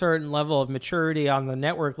like a certain level of maturity on the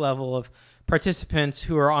network level of participants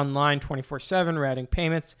who are online 24/7 routing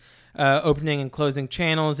payments, opening and closing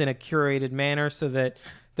channels in a curated manner so that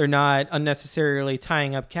they're not unnecessarily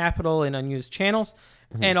tying up capital in unused channels.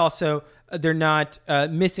 And also they're not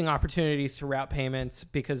missing opportunities to route payments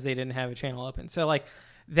because they didn't have a channel open. So like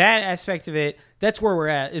that aspect of it, that's where we're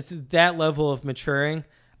at, is that level of maturing.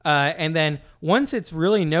 And then once it's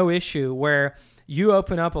really no issue where you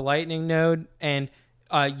open up a Lightning node and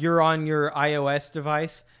you're on your iOS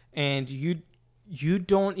device and you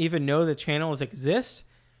don't even know the channels exist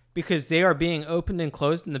because they are being opened and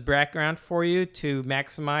closed in the background for you to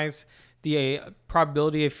maximize the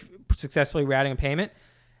probability of successfully routing a payment.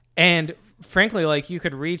 And frankly, like you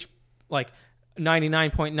could reach like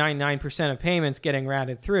 99.99% of payments getting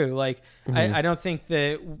routed through. Like I don't think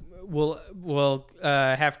that we'll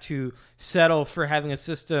have to settle for having a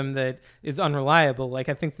system that is unreliable. Like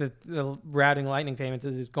I think that the routing Lightning payments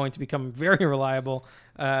is going to become very reliable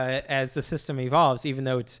as the system evolves, even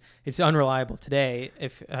though it's unreliable today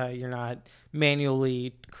if you're not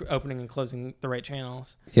manually opening and closing the right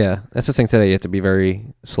channels. Yeah, that's the thing today. You have to be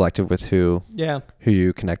very selective with who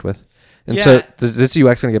you connect with. And Yeah. so is this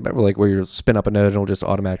UX going to get better, like where you spin up a node and it'll just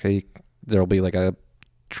automatically, there'll be like a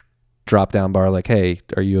drop down bar like, hey,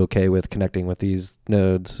 are you okay with connecting with these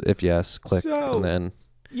nodes? If yes, click, and then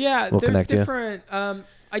we'll there's connect different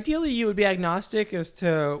ideally you would be agnostic as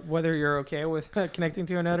to whether you're okay with connecting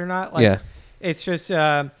to a node or not. Like, yeah. it's just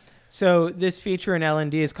so this feature in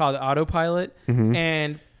LND is called Autopilot,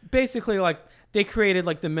 and basically like they created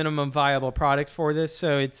like the minimum viable product for this.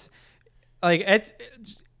 So it's like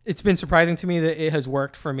it's been surprising to me that it has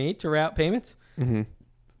worked for me to route payments.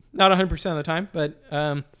 Not 100% of the time,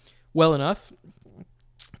 but well enough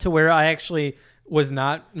to where I actually was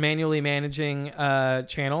not manually managing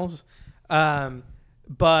channels.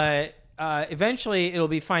 But eventually it'll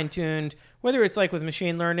be fine-tuned, whether it's like with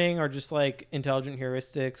machine learning or just like intelligent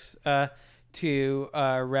heuristics, to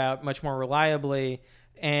route much more reliably.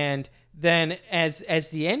 And then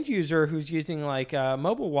as the end user who's using like a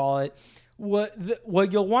mobile wallet,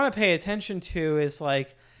 what you'll want to pay attention to is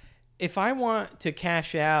like, if I want to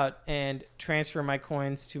cash out and transfer my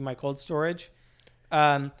coins to my cold storage,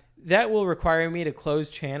 that will require me to close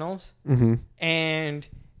channels. Mm-hmm. And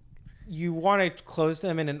you want to close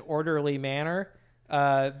them in an orderly manner,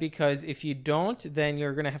 because if you don't, then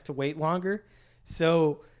you're going to have to wait longer.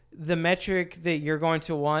 So the metric that you're going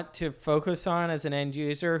to want to focus on as an end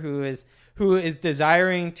user who is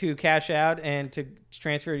desiring to cash out and to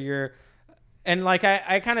transfer your, and like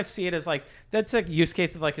I kind of see it as like, that's a use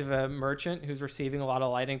case of like a merchant who's receiving a lot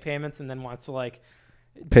of Lightning payments and then wants to like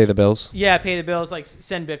Pay the bills. pay the bills, like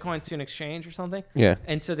send Bitcoins to an exchange or something. Yeah.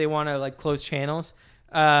 And so they want to like close channels.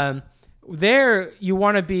 There you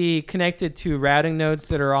want to be connected to routing nodes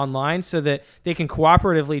that are online so that they can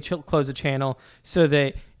cooperatively close a channel, so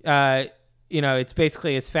that it's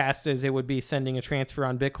basically as fast as it would be sending a transfer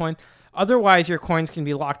on Bitcoin. Otherwise, your coins can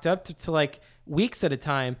be locked up to like weeks at a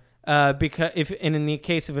time. Because in the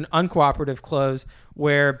case of an uncooperative close,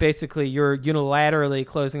 where basically you're unilaterally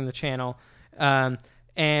closing the channel,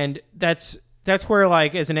 and that's where,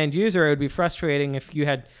 like, as an end user, it would be frustrating if you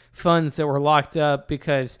had funds that were locked up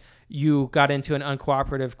because you got into an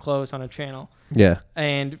uncooperative close on a channel. Yeah.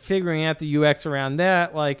 And figuring out the UX around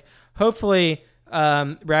that, like, hopefully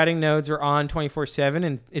routing nodes are on 24/7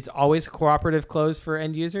 and it's always a cooperative close for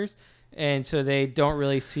end users. And so they don't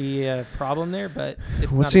really see a problem there. But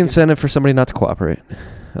what's the incentive for somebody not to cooperate,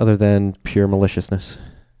 other than pure maliciousness?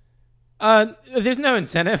 There's no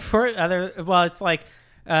incentive for it. It's like,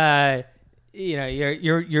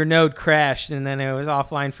 your node crashed and then it was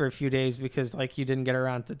offline for a few days because like you didn't get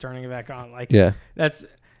around to turning it back on. Like, yeah, that's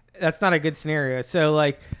not a good scenario. So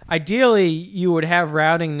like, ideally, you would have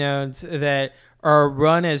routing nodes that are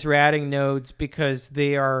run as routing nodes because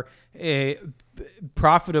they are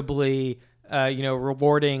profitably,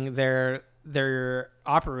 rewarding their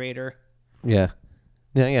operator. Yeah,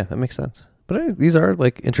 that makes sense. But these are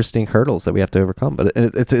like interesting hurdles that we have to overcome. But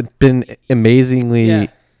it's been amazingly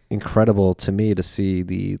incredible to me to see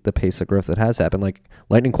the pace of growth that has happened. Like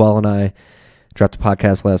Lightning Qual and I dropped a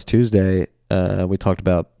podcast last Tuesday. We talked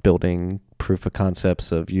about building proof of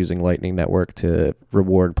concepts of using Lightning Network to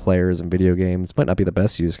reward players in video games. Might not be the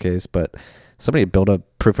best use case, but somebody built a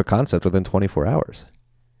proof of concept within 24 hours.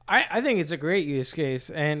 I think it's a great use case.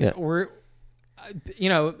 And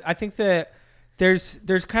I think that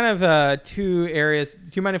there's kind of two areas.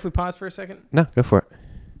 Do you mind if we pause for a second? No, go for it.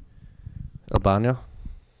 El Baño?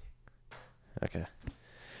 Okay.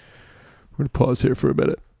 We're going to pause here for a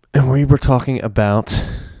minute. And we were talking about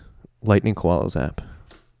Lightning Koala's app.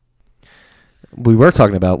 We were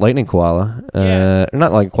talking about Lightning Koala.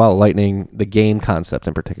 Not like Koala, Lightning, the game concept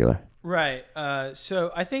in particular. Right.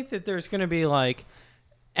 So I think that there's going to be like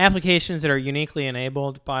applications that are uniquely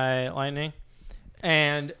enabled by Lightning.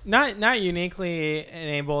 And not uniquely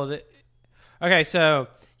enabled. Okay, so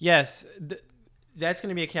yes, that's going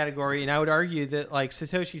to be a category, and I would argue that like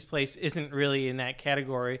Satoshi's Place isn't really in that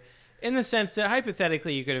category, in the sense that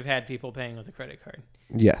hypothetically you could have had people paying with a credit card.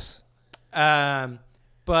 Yes.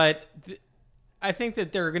 But I think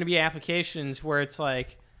that there are going to be applications where it's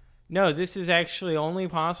like, no, this is actually only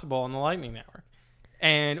possible on the Lightning Network,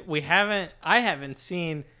 and I haven't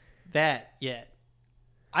seen that yet.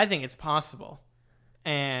 I think it's possible.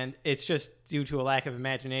 And it's just due to a lack of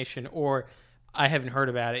imagination, or I haven't heard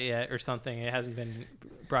about it yet, or something. It hasn't been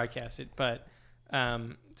broadcasted, but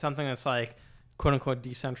something that's like "quote unquote"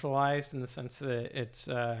 decentralized in the sense that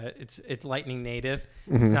it's Lightning native.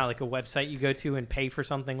 Mm-hmm. It's not like a website you go to and pay for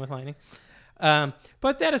something with Lightning.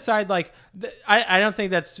 But that aside, like I don't think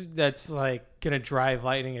that's like gonna drive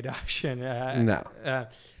Lightning adoption. No.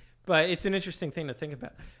 But it's an interesting thing to think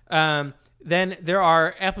about. Then there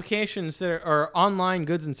are applications that are online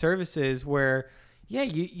goods and services where,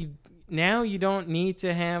 you don't need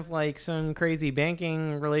to have like some crazy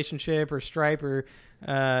banking relationship or Stripe or,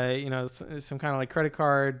 some kind of like credit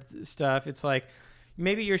card stuff. It's like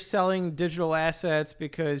maybe you're selling digital assets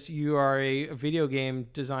because you are a video game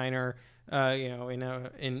designer,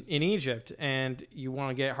 in Egypt, and you want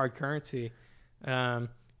to get hard currency, and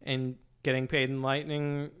getting paid in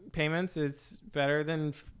Lightning payments is better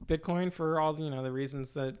than Bitcoin for all the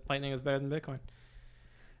reasons that Lightning is better than Bitcoin.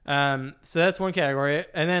 So that's one category,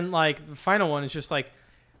 and then like the final one is just like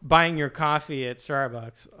buying your coffee at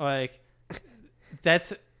Starbucks. Like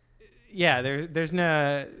that's there's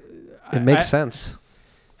no. It makes sense.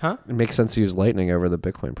 Huh? It makes sense to use Lightning over the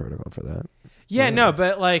Bitcoin protocol for that. Yeah, no,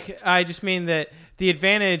 but like I just mean that the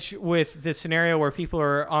advantage with the scenario where people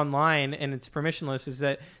are online and it's permissionless is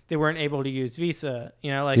that they weren't able to use Visa,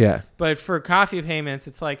 like, Yeah. But for coffee payments,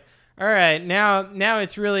 it's like, all right, now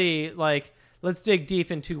it's really like, let's dig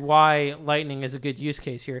deep into why Lightning is a good use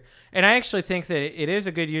case here. And I actually think that it is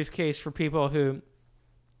a good use case for people who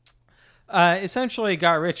essentially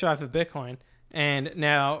got rich off of Bitcoin and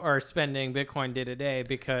now are spending Bitcoin day to day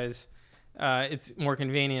because it's more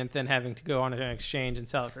convenient than having to go on an exchange and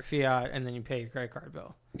sell it for fiat, and then you pay your credit card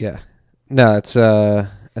bill. Yeah. No, it's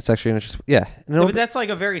actually an interesting. Yeah. No, But that's like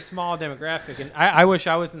a very small demographic, and I wish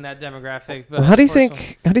I was in that demographic. But well, how do you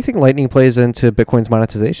think Lightning plays into Bitcoin's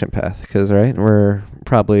monetization path? Because we're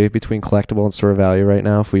probably between collectible and store value right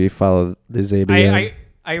now. If we follow the Zabian,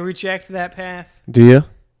 I reject that path. Do you?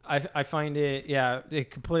 I find it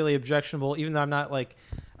completely objectionable. Even though I'm not like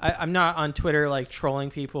I'm not on Twitter like trolling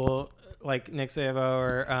people like Nick Szabo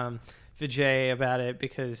or Vijay about it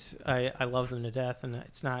because I love them to death, and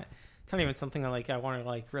it's not even something I want to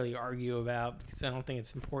like really argue about because I don't think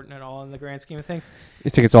it's important at all in the grand scheme of things. You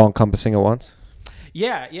think it's all encompassing at once?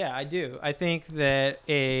 Yeah, I do. I think that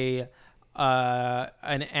an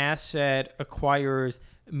asset acquires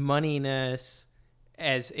moneyness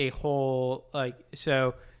as a whole, like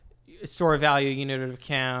so. Store value, unit of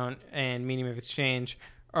account, and medium of exchange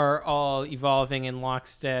are all evolving in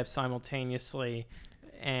lockstep simultaneously,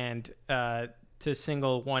 and to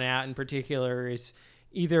single one out in particular is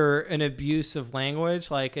either an abuse of language,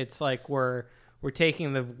 like it's like we're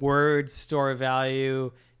taking the word store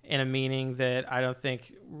value in a meaning that I don't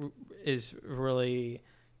think is really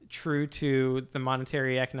true to the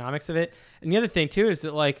monetary economics of it. And the other thing too is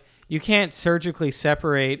that like you can't surgically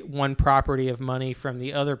separate one property of money from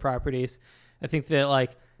the other properties. I think that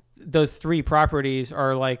like those three properties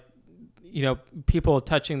are like, people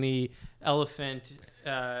touching the elephant,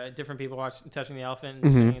 different people touching the elephant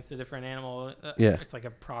and saying it's a different animal. It's like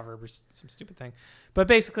a proverb or some stupid thing. But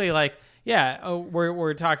basically like,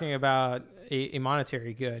 we're talking about a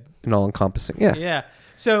monetary good. An all encompassing. Yeah. Yeah.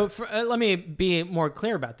 So let me be more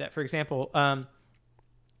clear about that. For example,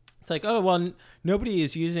 it's like, oh, well, nobody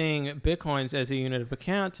is using Bitcoins as a unit of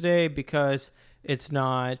account today because it's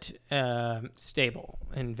not stable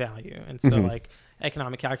in value. And so like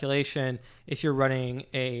economic calculation, if you're running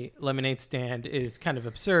a lemonade stand is kind of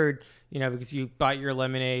absurd, because you bought your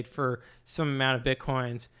lemonade for some amount of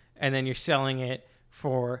Bitcoins and then you're selling it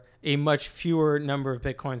for a much fewer number of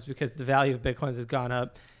Bitcoins because the value of Bitcoins has gone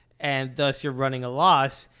up and thus you're running a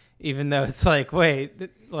loss, even though it's like, wait,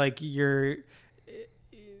 like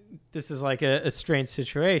this is like a strange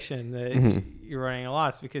situation that you're running a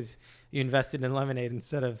loss because you invested in lemonade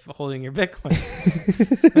instead of holding your Bitcoin.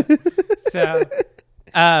 so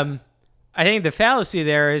I think the fallacy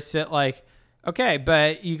there is that like, okay,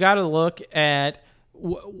 but you got to look at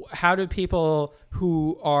how do people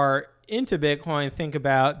who are into Bitcoin think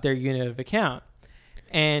about their unit of account.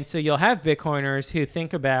 And so you'll have Bitcoiners who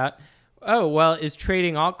think about, oh, well, is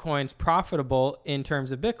trading altcoins profitable in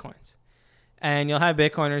terms of Bitcoins? And you'll have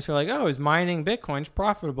Bitcoiners who are like, oh, is mining Bitcoins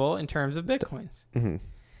profitable in terms of Bitcoins?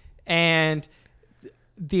 And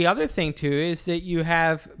the other thing, too, is that you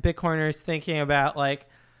have Bitcoiners thinking about like,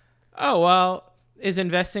 oh, well, is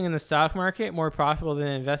investing in the stock market more profitable than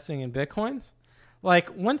investing in Bitcoins?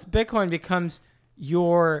 Like once Bitcoin becomes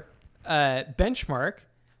your benchmark,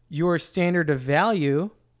 your standard of value,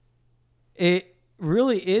 it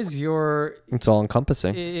really is it's all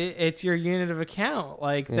encompassing. It's your unit of account.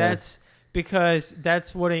 Like that's because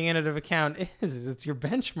that's what a unit of account is. It's your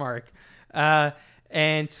benchmark.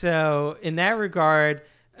 And so in that regard,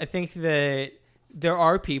 I think that there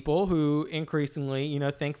are people who increasingly,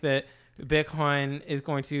 think that Bitcoin is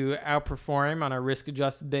going to outperform on a risk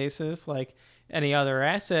adjusted basis like any other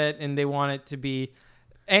asset. And they want it to be,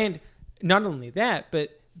 and not only that,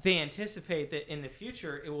 but they anticipate that in the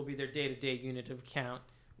future, it will be their day-to-day unit of account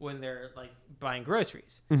when they're like buying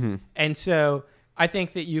groceries. And so I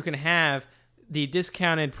think that you can have the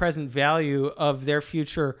discounted present value of their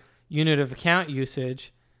future unit of account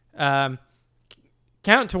usage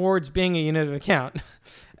count towards being a unit of account.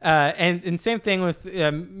 And same thing with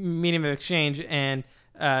medium of exchange and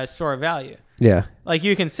store of value. Yeah. Like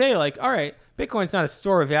you can say like, all right, Bitcoin's not a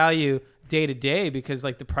store of value day to day because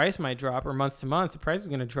like the price might drop, or month to month the price is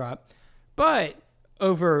going to drop, but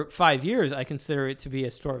over 5 years I consider it to be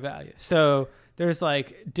a store of value. So there's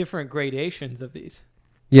like different gradations of these.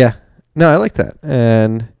 Yeah, no, I like that,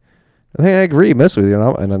 and I think I agree mostly with you.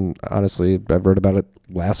 And then honestly, I've read about it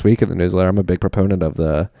last week in the newsletter. I'm a big proponent of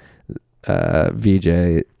the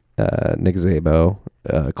VJ Nick Szabo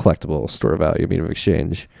collectible store of value medium of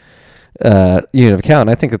exchange. unit of account.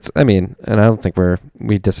 I think I don't think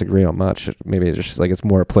we disagree on much. Maybe it's just like it's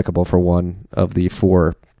more applicable for one of the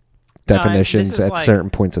four definitions at certain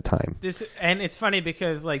points of time. And it's funny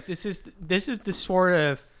because like this is the sort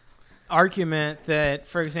of argument that,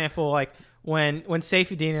 for example, like when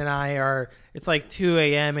Safieddine and I it's like 2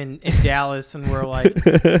 a.m. in Dallas and we're like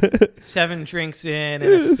 7 drinks in and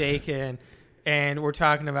a steak in, and we're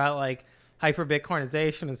talking about like hyper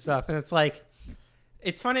Bitcoinization and stuff, and it's like.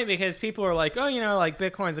 It's funny because people are like, oh, like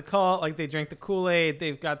Bitcoin's a cult, like they drink the Kool-Aid,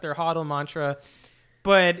 they've got their HODL mantra.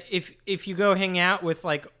 But if you go hang out with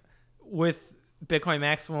Bitcoin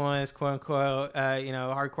maximalists, quote unquote,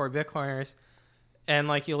 hardcore Bitcoiners, and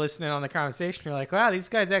like you listen in on the conversation, you're like, wow, these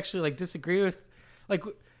guys actually like disagree with like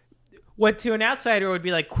what to an outsider would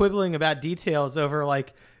be like quibbling about details over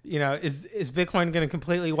like, is Bitcoin going to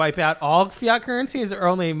completely wipe out all fiat currencies or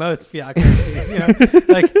only most fiat currencies?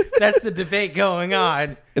 Like that's the debate going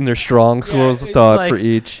on. And there's strong schools of thought for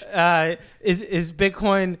each. Is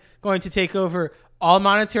Bitcoin going to take over all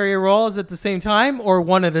monetary roles at the same time or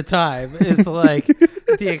one at a time? Is like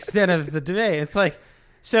the extent of the debate. It's like,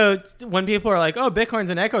 so when people are like, oh, Bitcoin's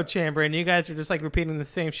an echo chamber, and you guys are just like repeating the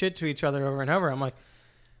same shit to each other over and over, I'm like,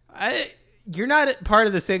 you're not part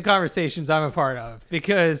of the same conversations I'm a part of,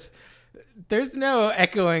 because there's no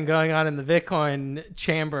echoing going on in the Bitcoin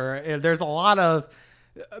chamber. There's a lot of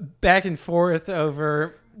back and forth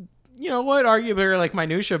over, what arguably are like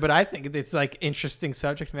minutia, but I think it's like interesting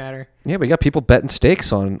subject matter. Yeah, we got people betting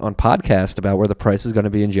stakes on podcast about where the price is going to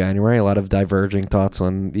be in January. A lot of diverging thoughts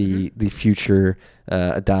on the future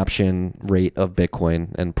adoption rate of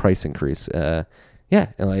Bitcoin and price increase. And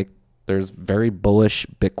like, there's very bearish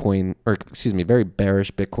Bitcoin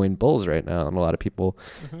bulls right now, and a lot of people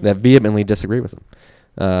that vehemently disagree with them.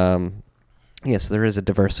 So there is a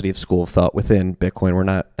diversity of school of thought within Bitcoin. We're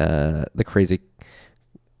not the crazy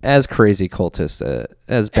cultists,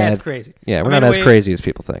 as bad. As crazy. Yeah, we're not as crazy as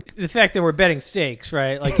people think. The fact that we're betting stakes,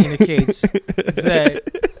 right, like indicates that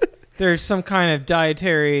there's some kind of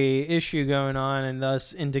dietary issue going on, and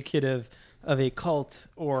thus indicative of a cult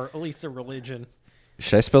or at least a religion.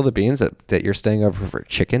 Should I spill the beans that you're staying over for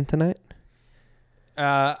chicken tonight?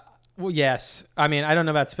 Well, yes. I mean, I don't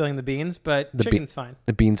know about spilling the beans, but chicken's fine.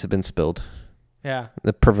 The beans have been spilled. Yeah.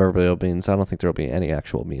 The proverbial beans. I don't think there will be any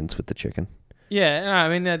actual beans with the chicken. Yeah. No, I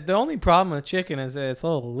mean, the only problem with chicken is that it's a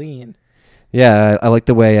little lean. Yeah. I like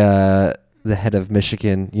the way the head of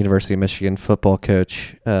University of Michigan football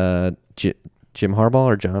coach, Jim Harbaugh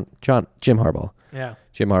or Jim Harbaugh. Yeah.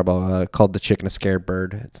 Jim Harbaugh called the chicken a scared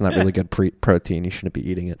bird. It's not really good protein. You shouldn't be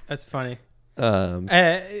eating it. That's funny.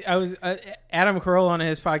 I was Adam Carolla on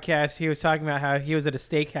his podcast. He was talking about how he was at a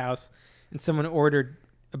steakhouse and someone ordered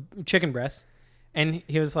a chicken breast, and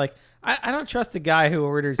he was like, I don't trust the guy who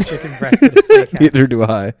orders chicken breast at a steakhouse. Neither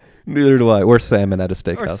do I. Or salmon at a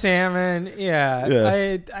steakhouse. Or salmon.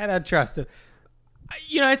 Yeah. I don't trust him.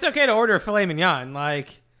 It's okay to order a filet mignon, like,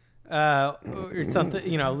 or something,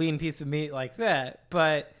 lean piece of meat like that.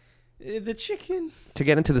 But the chicken. To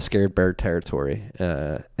get into the scared bird territory,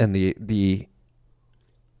 and the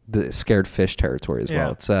scared fish territory as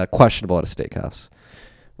well, it's questionable at a steakhouse.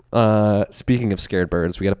 Speaking of scared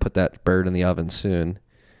birds, we got to put that bird in the oven soon.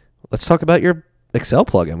 Let's talk about your Excel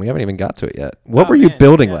plugin. We haven't even got to it yet. What were you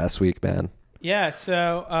building last week, man? Yeah.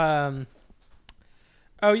 So, I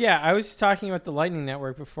was talking about the Lightning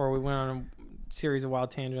Network before we went on a series of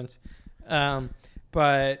wild tangents.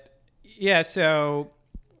 But yeah, so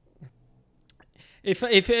if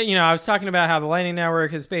I was talking about how the Lightning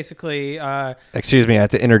Network is basically. Excuse me, I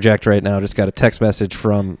have to interject right now. Just got a text message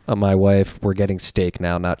from my wife. We're getting steak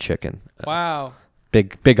now, not chicken. Wow.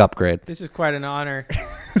 Big upgrade. This is quite an honor.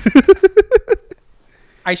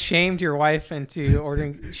 I shamed your wife into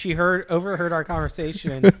ordering. She overheard our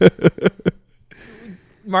conversation.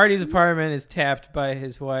 Marty's apartment is tapped by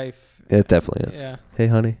his wife. It definitely is. Yeah. Hey,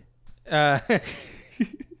 honey.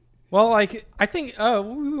 Well, like, I think,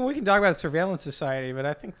 we can talk about surveillance society, but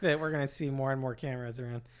I think that we're going to see more and more cameras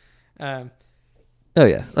around. Oh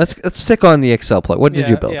yeah, let's stick on the Excel plug. What did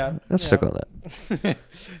you build? Let's stick on that.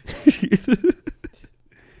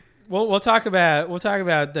 We'll talk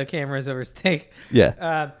about the cameras over steak.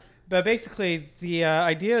 Yeah. But basically, the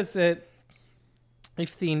idea is that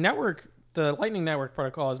if the Lightning Network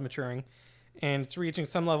protocol is maturing and it's reaching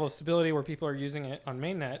some level of stability where people are using it on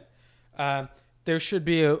mainnet, there should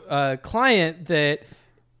be a client that.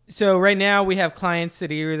 So right now we have clients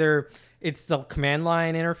that either it's the command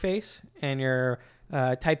line interface and you're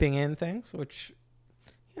typing in things, which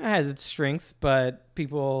has its strengths, but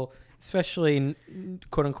people, especially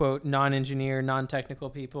quote unquote non-engineer, non-technical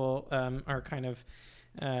people, are kind of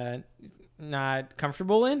not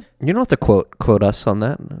comfortable in. You don't have to quote us on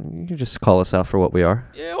that. You can just call us out for what we are.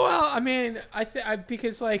 Yeah, well, I mean,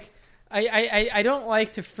 because like I don't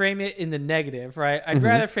like to frame it in the negative, right? I'd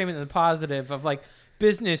rather frame it in the positive of like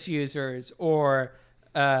business users or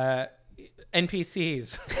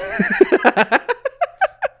NPCs.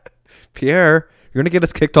 Pierre, you're gonna get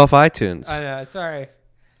us kicked off iTunes. I know. Sorry.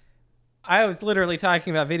 I was literally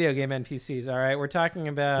talking about video game NPCs. All right, we're talking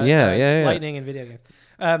about lightning and video games.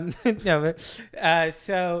 No, but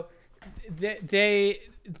so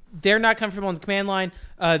they're not comfortable in the command line.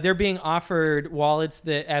 They're being offered wallets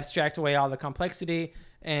that abstract away all the complexity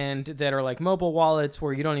and that are like mobile wallets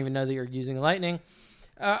where you don't even know that you're using Lightning.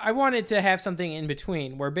 I wanted to have something in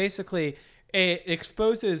between where basically it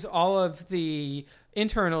exposes all of the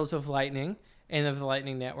internals of Lightning and of the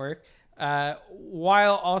Lightning Network,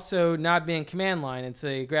 while also not being command line. It's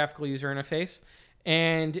a graphical user interface,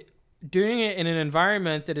 and doing it in an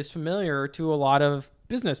environment that is familiar to a lot of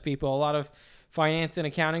business people, a lot of finance and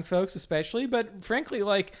accounting folks especially, but frankly,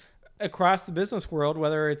 like across the business world,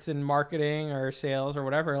 whether it's in marketing or sales or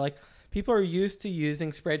whatever, like people are used to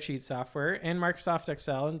using spreadsheet software and Microsoft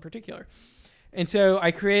Excel in particular. And so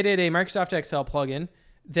I created a Microsoft Excel plugin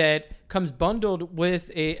that comes bundled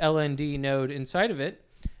with a LND node inside of it.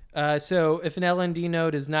 So if an LND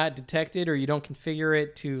node is not detected or you don't configure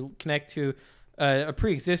it to connect to a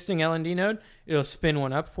pre-existing LND node, it'll spin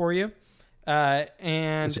one up for you.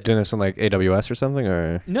 And is it doing this in like AWS or something,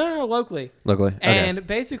 or no, locally. Okay. And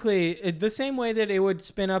basically, the same way that it would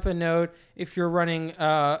spin up a node if you're running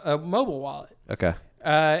a mobile wallet. Okay.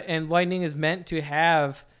 And Lightning is meant to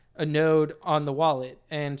have a node on the wallet,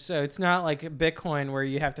 and so it's not like Bitcoin where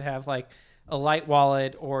you have to have like a light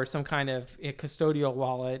wallet or some kind of a custodial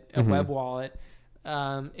wallet, a web wallet.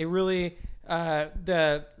 It really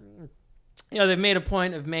they've made a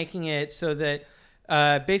point of making it so that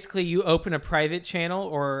basically you open a private channel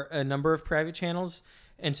or a number of private channels,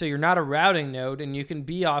 and so you're not a routing node, and you can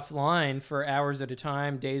be offline for hours at a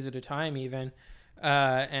time, days at a time even,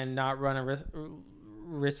 and not run a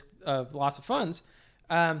risk of loss of funds.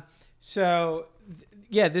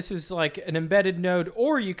 This is like an embedded node,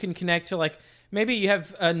 or you can connect to like, maybe you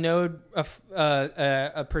have a node,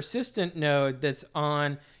 a persistent node that's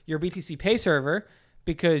on your BTC Pay server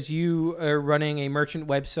because you are running a merchant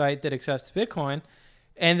website that accepts Bitcoin,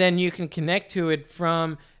 and then you can connect to it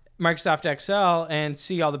from Microsoft Excel and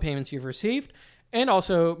see all the payments you've received, and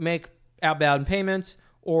also make outbound payments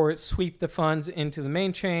or sweep the funds into the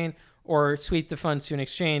main chain or sweep the funds to an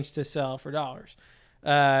exchange to sell for dollars.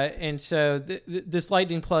 And so this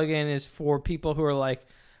Lightning plugin is for people who are like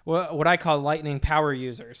what I call Lightning power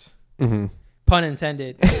users. Mm-hmm. Pun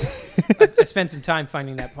intended. I spent some time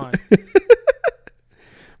finding that pun.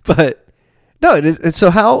 But no, it is.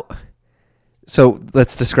 So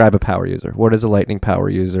let's describe a power user. What is a Lightning power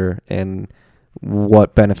user, and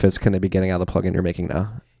what benefits can they be getting out of the plugin you're making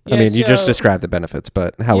now? Yeah, I mean, you just described the benefits,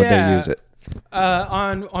 but how would they use it?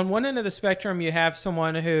 On one end of the spectrum, you have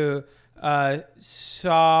someone who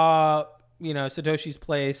saw Satoshi's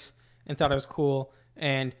place and thought it was cool,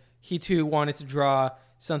 and he too wanted to draw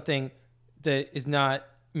something that is not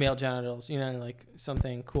male genitals, like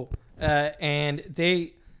something cool. And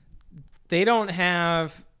they don't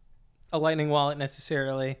have a Lightning wallet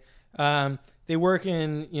necessarily. They work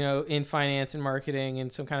in finance and marketing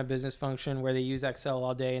and some kind of business function where they use Excel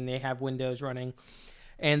all day and they have Windows running,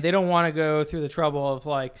 and they don't want to go through the trouble of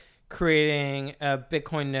like creating a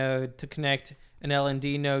Bitcoin node to connect an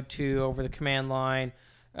LND node to over the command line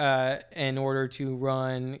in order to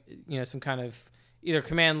run some kind of either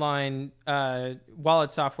command line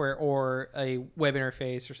wallet software or a web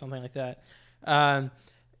interface or something like that.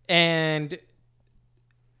 And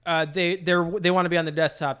they want to be on the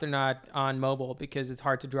desktop. They're not on mobile because it's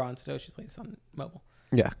hard to draw on Satoshi's place on mobile.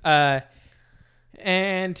 Yeah.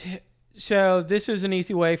 And so this is an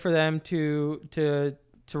easy way for them to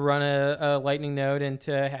run a Lightning node and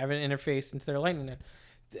to have an interface into their Lightning node.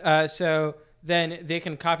 So then they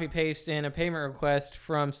can copy paste in a payment request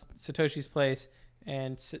from Satoshi's place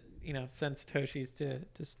and send Satoshi's to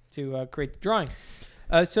create the drawing.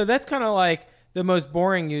 So that's kind of like the most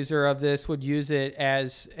boring user of this would use it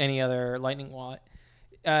as any other Lightning wallet.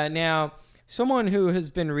 Now, someone who has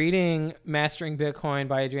been reading Mastering Bitcoin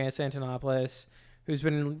by Adriana Antonopoulos, who's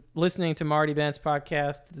been listening to Marty Bent's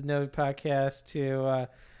podcast, the Node podcast, to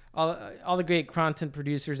all the great content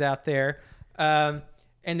producers out there, and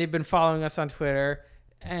they've been following us on Twitter,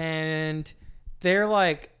 and they're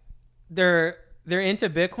they're into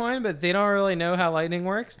Bitcoin, but they don't really know how Lightning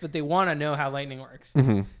works, but they want to know how Lightning works.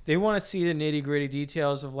 Mm-hmm. They want to see the nitty gritty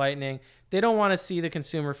details of Lightning. They don't want to see the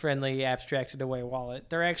consumer friendly abstracted away wallet.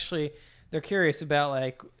 They're curious about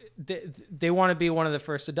like, they want to be one of the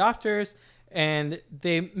first adopters, and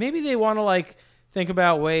they want to like think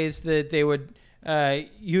about ways that they would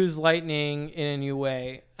use Lightning in a new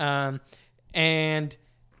way. And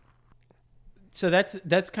so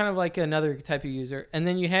that's kind of like another type of user. And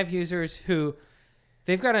then you have users who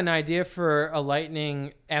they've got an idea for a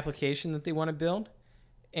Lightning application that they want to build,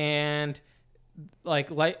 and like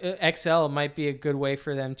XL might be a good way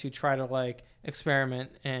for them to try to like experiment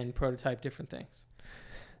and prototype different things.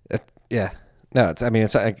 Yeah. No,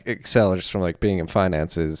 it's like Excel, just from like being in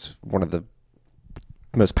finance, is one of the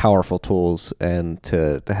most powerful tools, and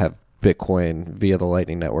to have Bitcoin via the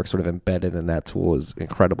Lightning Network sort of embedded in that tool is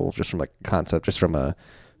incredible, just from like concept, just from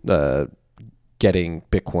getting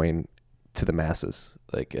Bitcoin to the masses.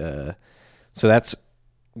 Like, so that's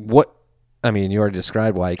what, you already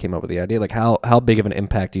described why you came up with the idea. Like how big of an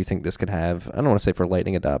impact do you think this could have? I don't want to say for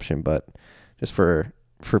Lightning adoption, but just for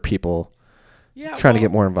people trying to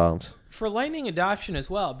get more involved. For Lightning adoption as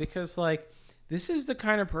well, because like this is the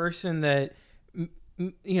kind of person that,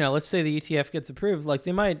 let's say the ETF gets approved, like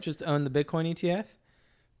they might just own the Bitcoin ETF,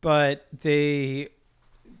 but they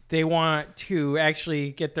want to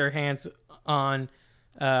actually get their hands on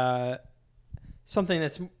something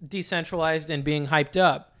that's decentralized and being hyped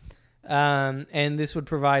up. And this would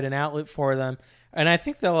provide an outlet for them. And I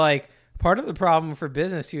think that like part of the problem for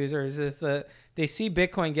business users is that they see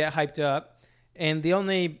Bitcoin get hyped up, and the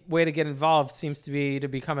only way to get involved seems to be to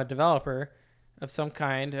become a developer of some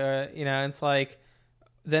kind. It's like,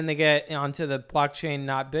 then they get onto the blockchain,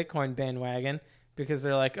 not Bitcoin bandwagon, because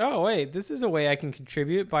they're like, oh, wait, this is a way I can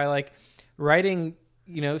contribute by like writing,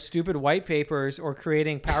 stupid white papers or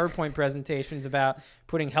creating PowerPoint presentations about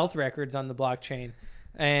putting health records on the blockchain.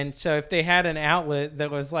 And so if they had an outlet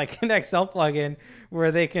that was like an Excel plugin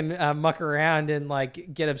where they can muck around and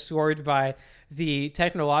like get absorbed by the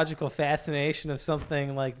technological fascination of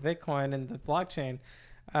something like Bitcoin and the blockchain,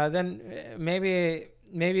 then maybe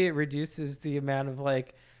it reduces the amount of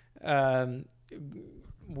like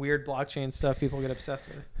weird blockchain stuff people get obsessed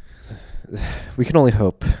with. We can only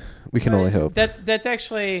hope. Only hope. That's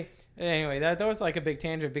actually, anyway, that was like a big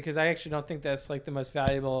tangent, because I actually don't think that's like the most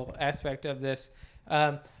valuable aspect of this.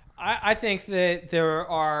 I think that there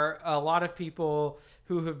are a lot of people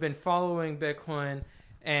who have been following Bitcoin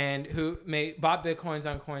and who bought Bitcoins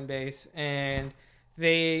on Coinbase, and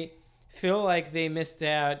they feel like they missed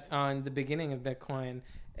out on the beginning of Bitcoin,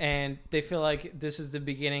 and they feel like this is the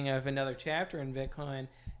beginning of another chapter in Bitcoin,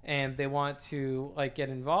 and they want to like get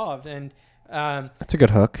involved. And that's a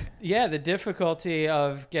good hook. Yeah, the difficulty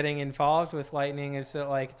of getting involved with Lightning is that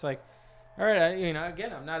like it's like, all right,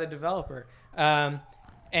 again, I'm not a developer.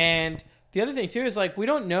 And the other thing too is like we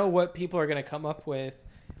don't know what people are going to come up with,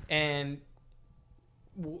 and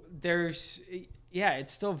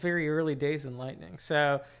it's still very early days in Lightning.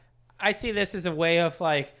 So I see this as a way of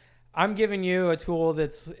like, I'm giving you a tool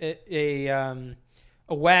that's a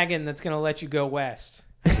wagon that's going to let you go west.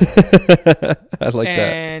 I like that.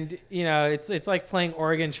 And it's like playing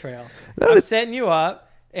Oregon Trail. I'm setting you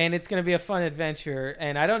up, and it's going to be a fun adventure.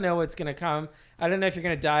 And I don't know what's going to come. I don't know if you're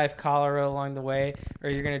going to die of cholera along the way, or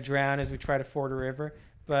you're going to drown as we try to ford a river.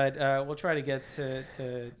 But we'll try to get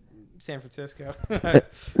to San Francisco.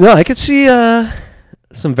 No, I could see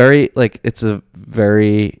some it's a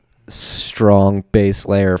very strong base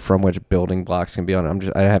layer from which building blocks can be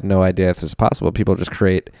on. I have no idea if this is possible. People just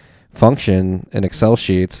create function in Excel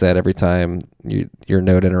sheets that every time your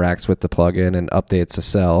node interacts with the plugin and updates a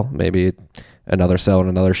cell, maybe another cell in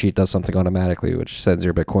another sheet does something automatically, which sends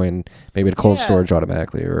your Bitcoin maybe to cold storage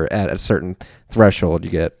automatically, or at a certain threshold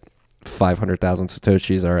you get 500,000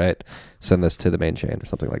 Satoshis. All right, send this to the main chain or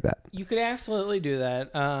something like that. You could absolutely do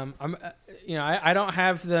that. I don't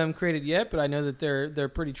have them created yet, but I know that they're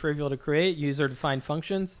pretty trivial to create, user-defined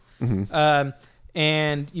functions. Mm-hmm.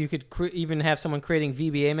 And you could even have someone creating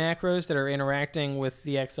VBA macros that are interacting with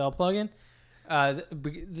the Excel plugin.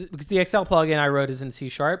 Because the Excel plugin I wrote is in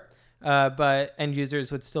C#, but end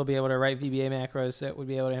users would still be able to write VBA macros that would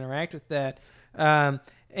be able to interact with that.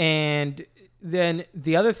 And then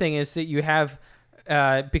the other thing is that you have,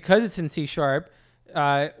 because it's in C#,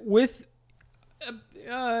 with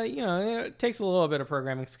it takes a little bit of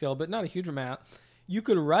programming skill, but not a huge amount. You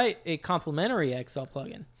could write a complementary Excel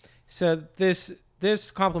plugin. So this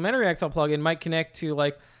complementary Excel plugin might connect to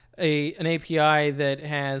like an API that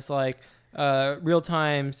has like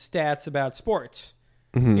real-time stats about sports.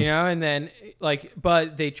 You know, and then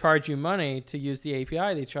but they charge you money to use the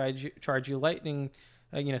API. They charge you Lightning,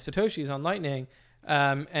 Satoshis on Lightning,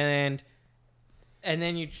 and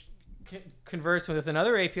then you converse with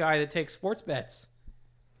another API that takes sports bets,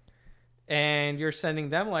 and you're sending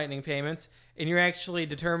them Lightning payments, and you're actually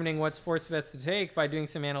determining what sports bets to take by doing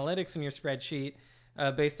some analytics in your spreadsheet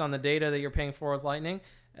based on the data that you're paying for with Lightning,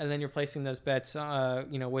 and then you're placing those bets,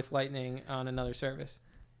 with Lightning on another service.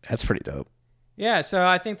 That's pretty dope. Yeah, so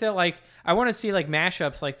I think that I want to see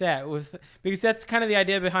mashups like that because that's kind of the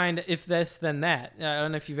idea behind If This Then That. I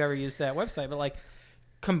don't know if you've ever used that website, but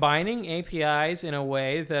combining APIs in a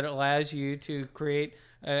way that allows you to create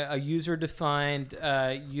a user-defined,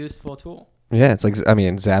 useful tool. Yeah, it's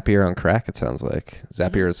Zapier on crack. It sounds like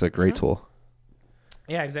Zapier is a great tool.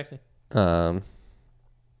 Yeah, exactly. Well,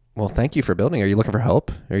 thank you for building. Are you looking for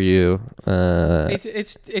help? Are you?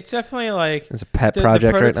 It's definitely it's a pet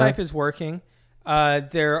project right now. The prototype is working.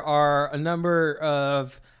 There are a number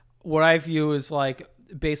of what I view as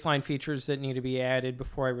baseline features that need to be added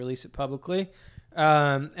before I release it publicly.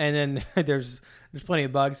 And then there's plenty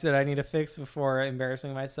of bugs that I need to fix before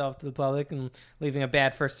embarrassing myself to the public and leaving a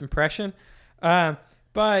bad first impression.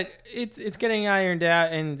 But it's getting ironed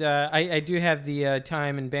out, and I do have the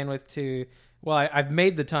time and bandwidth to. Well, I've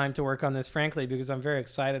made the time to work on this, frankly, because I'm very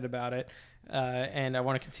excited about it, and I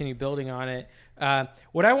want to continue building on it.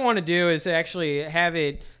 What I want to do is actually have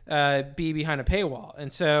it be behind a paywall,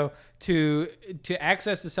 and so to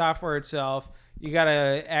access the software itself, you got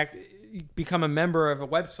to become a member of a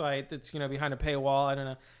website that's behind a paywall. I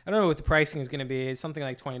don't know what the pricing is going to be. It's something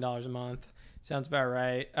like $20 a month. Sounds about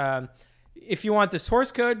right. If you want the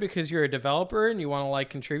source code because you're a developer and you want to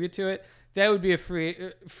contribute to it, that would be a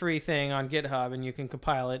free thing on GitHub, and you can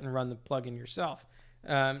compile it and run the plugin yourself.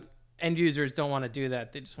 End users don't want to do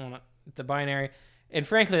that; they just want the binary. And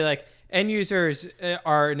frankly, end users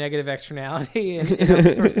are a negative externality in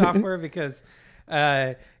open source software because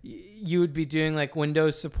you would be doing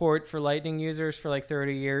Windows support for Lightning users for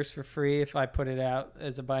 30 years for free if I put it out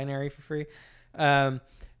as a binary for free. So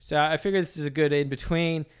I figure this is a good in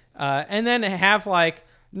between, and then have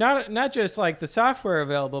not just the software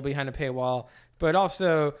available behind a paywall, but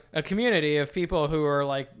also a community of people who are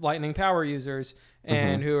Lightning Power users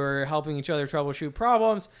and who are helping each other troubleshoot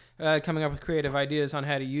problems, coming up with creative ideas on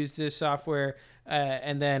how to use this software,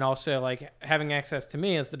 and then also having access to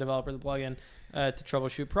me as the developer of the plugin to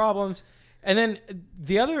troubleshoot problems. And then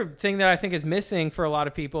the other thing that I think is missing for a lot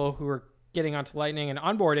of people who are getting onto Lightning and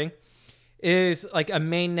onboarding is a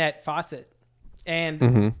mainnet faucet.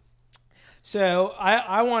 And so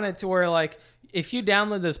I want it to where if you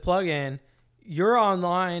download this plugin, you're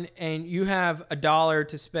online and you have $1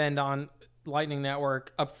 to spend on Lightning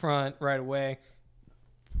Network up front right away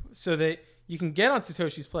so that you can get on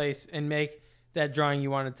Satoshi's Place and make that drawing you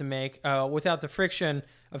wanted to make without the friction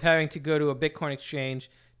of having to go to a Bitcoin exchange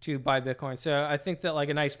to buy Bitcoin. So I think that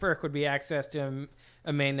a nice perk would be access to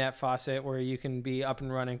a mainnet faucet where you can be up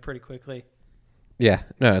and running pretty quickly. Yeah,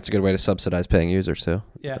 no, that's a good way to subsidize paying users too.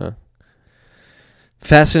 Yeah.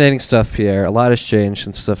 Fascinating stuff, Pierre. A lot has changed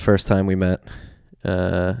since the first time we met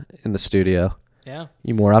in the studio. Yeah.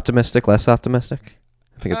 You more optimistic, less optimistic?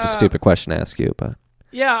 I think it's a stupid question to ask you, but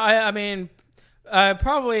yeah, I mean,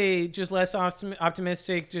 probably just less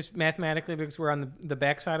optimistic, just mathematically, because we're on the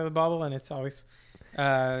back side of the bubble, and it's always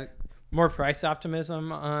more price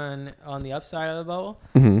optimism on the upside of the bubble.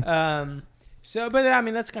 But I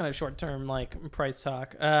mean, that's kind of short term, price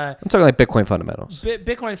talk. I'm talking Bitcoin fundamentals.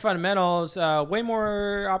 Bitcoin fundamentals, way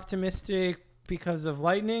more optimistic because of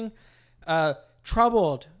Lightning.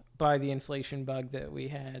 Troubled by the inflation bug that we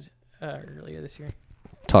had earlier this year.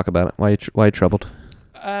 Talk about it. Why are you troubled?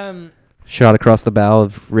 Shot across the bow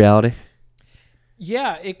of reality?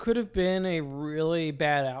 Yeah, it could have been a really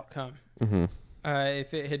bad outcome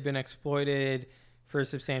if it had been exploited for a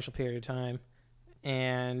substantial period of time.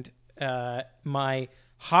 And my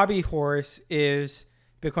hobby horse is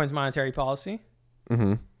Bitcoin's monetary policy.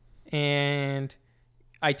 And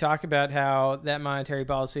I talk about how that monetary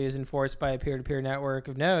policy is enforced by a peer-to-peer network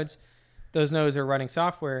of nodes. Those nodes are running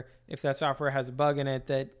software. If that software has a bug in it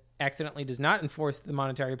that accidentally does not enforce the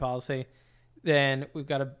monetary policy, then we've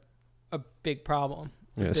got a big problem.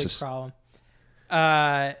 The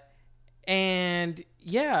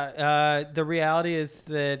reality is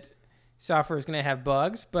that software is going to have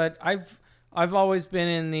bugs, but I've always been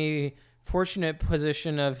in the fortunate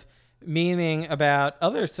position of memeing about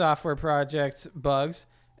other software projects' bugs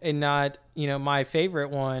and not, my favorite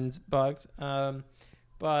ones' bugs.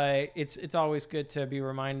 But it's always good to be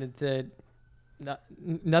reminded that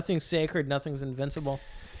nothing's sacred, nothing's invincible.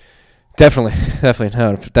 Definitely. No,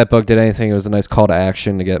 if that bug did anything, it was a nice call to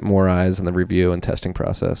action to get more eyes in the review and testing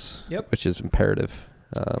process. Yep. Which is imperative.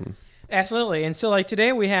 Absolutely. And so like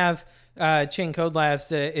today we have Chain Code Labs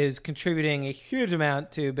that is contributing a huge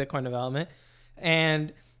amount to Bitcoin development.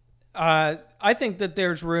 And I think that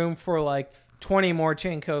there's room for like 20 more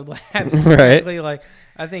Chain Code Labs. Right. Like,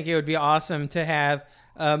 I think it would be awesome to have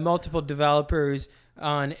multiple developers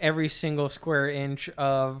on every single square inch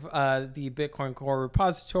of the Bitcoin Core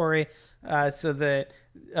repository, so that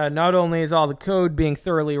not only is all the code being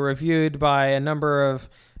thoroughly reviewed by a number of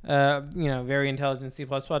very intelligent C++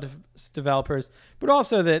 developers, but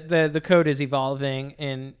also that the code is evolving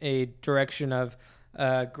in a direction of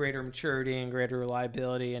greater maturity and greater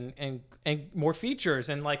reliability and more features,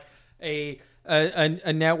 and like a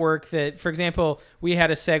network that, for example, we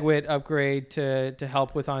had a SegWit upgrade to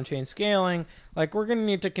help with on-chain scaling. Like, we're going to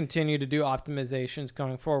need to continue to do optimizations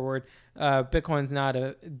going forward. Bitcoin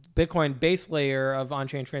base layer of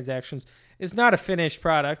on-chain transactions is not a finished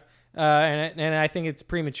product. And I think it's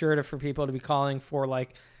premature for people to be calling for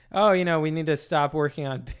like, oh, we need to stop working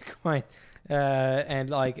on Bitcoin and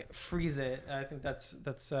like freeze it. I think that's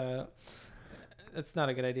not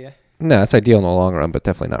a good idea. No, it's ideal in the long run, but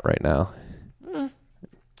definitely not right now.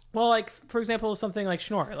 Well, like, for example, something like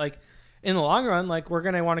Schnorr. Like, in the long run, like, we're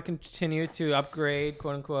going to want to continue to upgrade,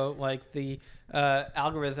 quote unquote, like the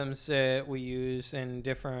algorithms that we use in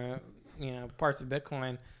different, parts of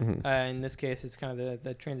Bitcoin. Mm-hmm. In this case, it's kind of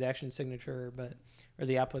the transaction signature, or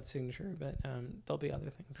the output signature, but there'll be other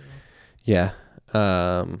things as well. Yeah.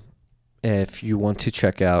 If you want to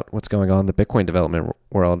check out what's going on in the Bitcoin development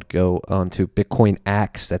world, go on to Bitcoin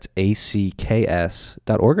Acks. That's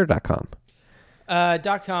ACKS.org or .com.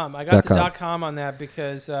 .com. I got the .com on that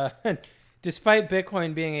because despite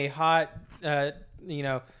Bitcoin being a hot,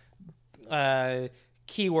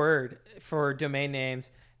 keyword for domain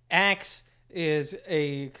names, Axe is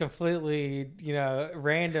a completely,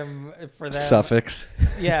 random for them suffix.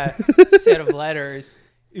 Yeah, set of letters.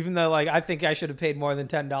 Even though, like, I think I should have paid more than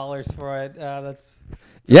 $10 for it. That's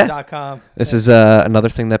 .com. This is another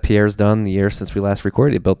thing that Pierre's done the year since we last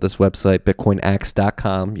recorded. He built this website,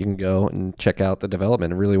 bitcoinaxe.com. You can go and check out the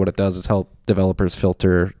development. And really what it does is help developers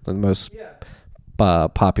filter the most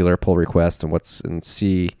popular pull requests and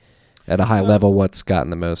see at a high level what's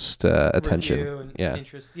gotten the most attention. And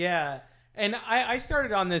interest. Yeah. And I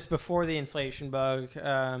started on this before the inflation bug.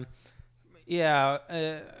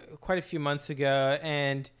 Quite a few months ago,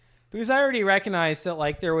 and because I already recognized that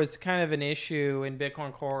like there was kind of an issue in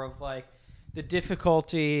Bitcoin Core of like the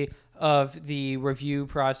difficulty of the review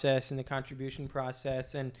process and the contribution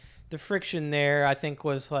process, and the friction there I think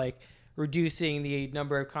was like reducing the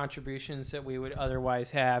number of contributions that we would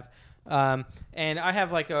otherwise have. And I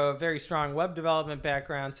have like a very strong web development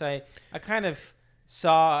background, so I kind of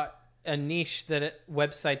saw a niche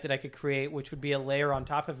website that I could create, which would be a layer on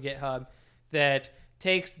top of GitHub that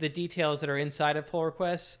takes the details that are inside of pull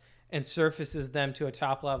requests and surfaces them to a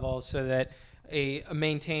top level so that a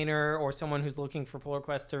maintainer or someone who's looking for pull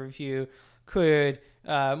requests to review could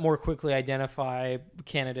more quickly identify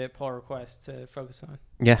candidate pull requests to focus on.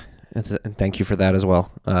 Yeah, and thank you for that as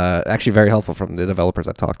well. Actually, very helpful from the developers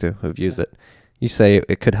I talked to who've used it. You say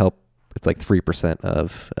it could help. It's like 3%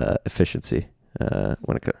 of efficiency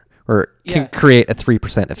when it can create a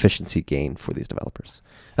 3% efficiency gain for these developers.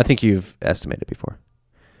 I think you've estimated before.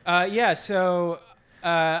 So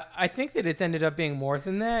I think that it's ended up being more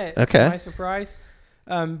than that. Okay. To my surprise.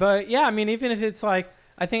 But yeah, I mean, even if it's like,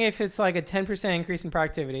 I think if it's like a 10% increase in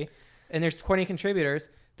productivity and there's 20 contributors,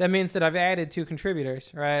 that means that I've added 2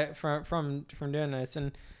 contributors, right? From doing this.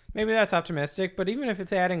 And maybe that's optimistic, but even if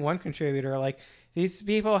it's adding 1 contributor, like these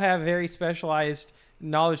people have very specialized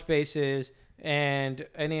knowledge bases, and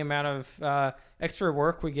any amount of extra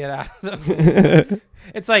work we get out of them,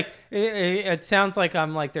 it's like it sounds like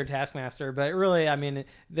I'm like their taskmaster, but really, I mean,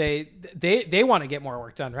 they want to get more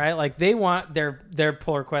work done, right? Like they want their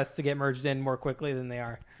pull requests to get merged in more quickly than they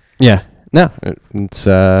are. Yeah, no, it's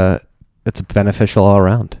beneficial all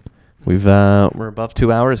around. We're above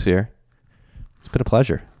 2 hours here. It's been a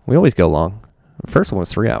pleasure. We always go long. The first one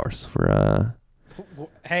was 3 hours.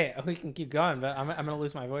 Hey, we can keep going, but I'm going to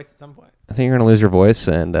lose my voice at some point. I think you're going to lose your voice,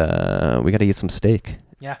 and we got to eat some steak.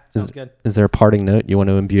 Yeah, sounds good. Is there a parting note you want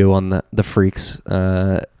to imbue on the freaks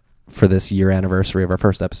for this year anniversary of our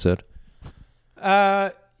first episode?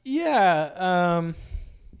 I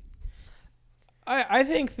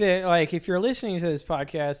think that like if you're listening to this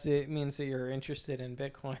podcast, it means that you're interested in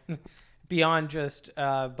Bitcoin beyond just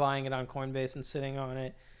buying it on Coinbase and sitting on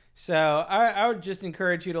it. So I would just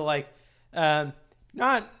encourage you to like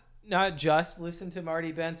not just listen to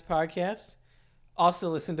Marty Bent's podcast.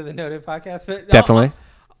 also listen to the Noted podcast, but Definitely.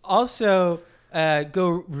 Also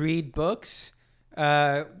go read books,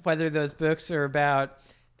 whether those books are about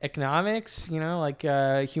economics, like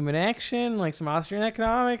Human Action, like some Austrian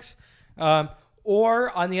economics,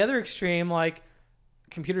 or on the other extreme, like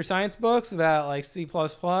computer science books about like C++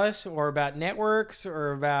 or about networks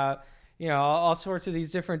or about all sorts of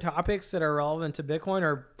these different topics that are relevant to Bitcoin,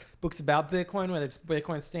 or books about Bitcoin, whether it's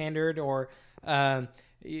Bitcoin Standard or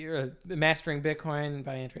Mastering Bitcoin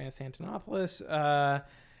by Andreas Antonopoulos.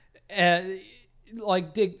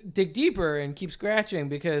 Like dig deeper and keep scratching,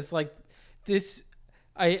 because like this,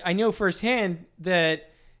 I know firsthand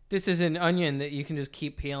that this is an onion that you can just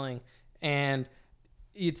keep peeling, and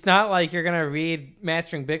it's not like you're gonna read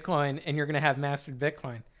Mastering Bitcoin and you're gonna have mastered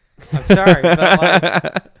Bitcoin. I'm sorry, but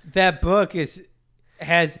like, that book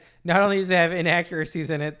has not only does it have inaccuracies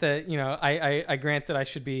in it that I grant that I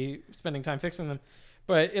should be spending time fixing them,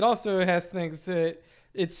 but it also has things that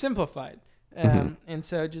it's simplified. And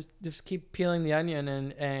so just keep peeling the onion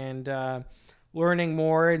and learning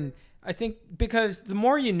more. And I think because the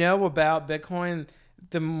more you know about Bitcoin,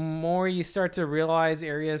 the more you start to realize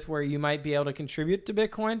areas where you might be able to contribute to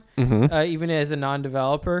Bitcoin, even as a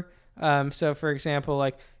non-developer. So for example,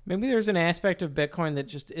 like maybe there's an aspect of Bitcoin that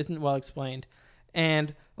just isn't well explained.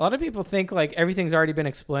 And a lot of people think like everything's already been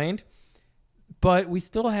explained, but we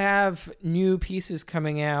still have new pieces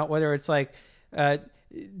coming out, whether it's like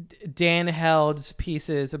Dan Held's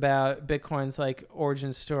pieces about Bitcoin's like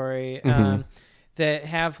origin story, that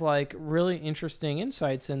have like really interesting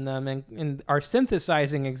insights in them and are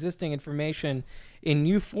synthesizing existing information in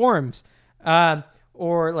new forms.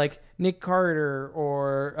 Or like Nick Carter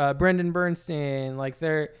or Brendan Bernstein, like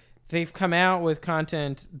they've come out with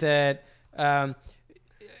content that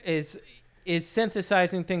is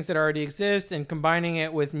synthesizing things that already exist and combining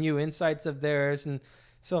it with new insights of theirs. And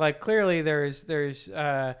so like clearly there's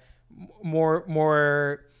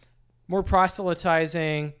more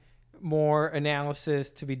proselytizing, more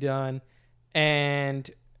analysis to be done. And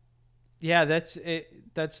yeah, that's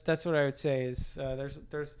it. That's what I would say is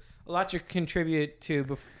there's a lot to contribute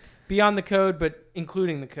to beyond the code, but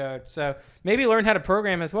including the code. So maybe learn how to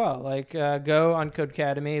program as well. Like go on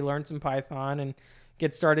Codecademy, learn some Python, and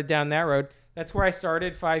get started down that road. That's where I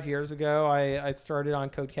started 5 years ago. I started on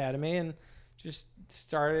Codecademy and just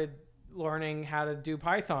started learning how to do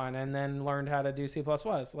Python, and then learned how to do C++.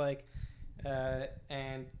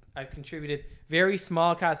 And I've contributed very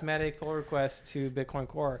small cosmetic pull requests to Bitcoin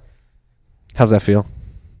Core. How's that feel?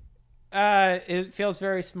 It feels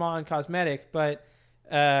very small and cosmetic, but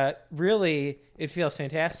really it feels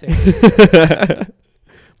fantastic.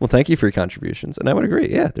 Well, thank you for your contributions. And I would agree.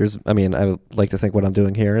 Yeah, I would like to think what I'm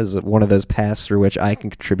doing here is one of those paths through which I can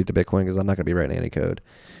contribute to Bitcoin, because I'm not going to be writing any code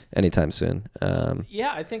anytime soon.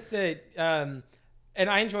 Yeah, I think that, and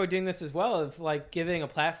I enjoy doing this as well, of like giving a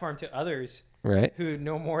platform to others, right, who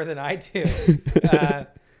know more than I do.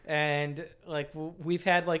 And like we've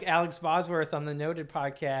had like Alex Bosworth on the Noted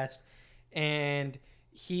podcast, and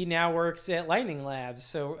he now works at Lightning Labs.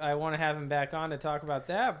 So I want to have him back on to talk about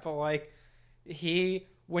that. But like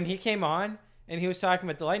when he came on and he was talking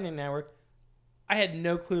about the Lightning Network, I had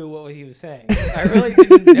no clue what he was saying. I really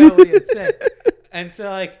didn't know what he was saying. And so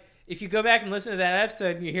like, if you go back and listen to that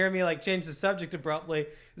episode and you hear me like change the subject abruptly,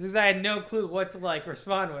 it's because I had no clue what to like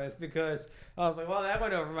respond with, because I was like, well, that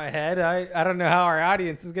went over my head. I don't know how our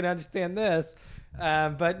audience is going to understand this.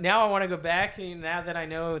 But now I want to go back, and now that I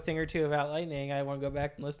know a thing or two about Lightning, I want to go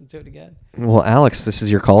back and listen to it again. Well, Alex, this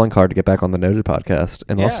is your calling card to get back on the Noted podcast,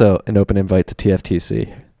 and also an open invite to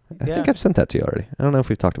TFTC. I think I've sent that to you already. I don't know if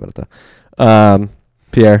we've talked about it though.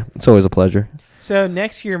 Pierre, it's always a pleasure. So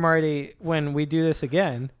next year, Marty, when we do this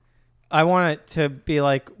again, I want it to be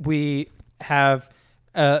like we have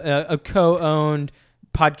a co-owned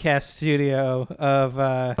podcast studio of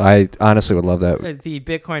I honestly would love that. The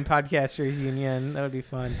Bitcoin Podcasters Union. That would be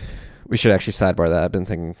fun. We should actually sidebar that. I've been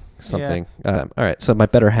thinking something. All right. So my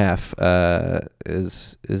better half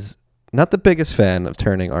is not the biggest fan of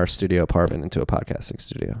turning our studio apartment into a podcasting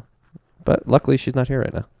studio, but luckily she's not here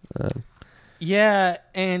right now. Yeah,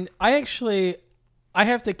 and I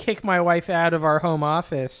have to kick my wife out of our home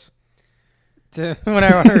office when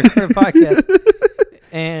I want to record a podcast.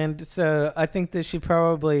 And so I think that she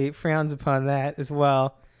probably frowns upon that as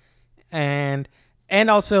well. And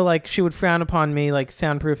also like she would frown upon me like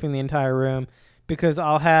soundproofing the entire room, because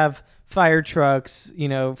I'll have fire trucks,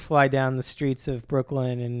 fly down the streets of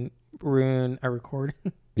Brooklyn and ruin a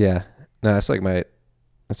recording. Yeah. No, that's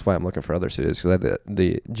why I'm looking for other studios, because I have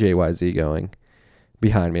the JYZ going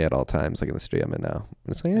behind me at all times, like in the studio I'm in now. And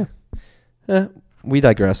it's like, we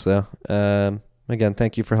digress though. again,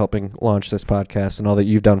 thank you for helping launch this podcast and all that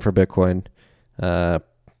you've done for Bitcoin,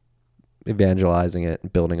 evangelizing it,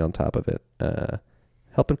 and building on top of it,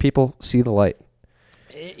 helping people see the light.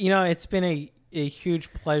 It's been a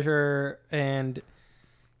huge pleasure. And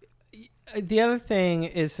the other thing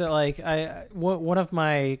is that, like, one of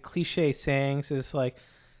my cliche sayings is, like,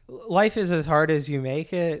 life is as hard as you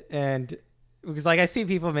make it. And because, like, I see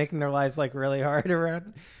people making their lives, like, really hard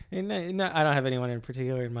around, and I don't have anyone in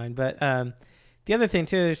particular in mind, but the other thing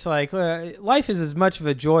too is, like, life is as much of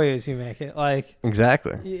a joy as you make it. Like,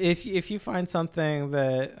 exactly. If you find something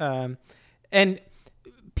that and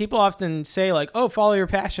people often say, like, oh, follow your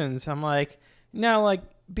passions. I'm like, no, like,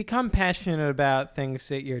 become passionate about things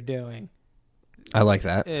that you're doing. I like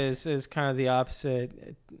that. Is kind of the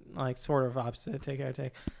opposite, like, sort of opposite. Take.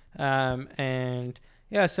 And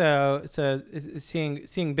yeah, so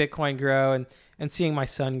seeing Bitcoin grow and seeing my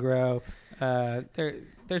son grow,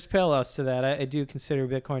 there's parallels to that. I do consider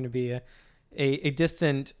Bitcoin to be a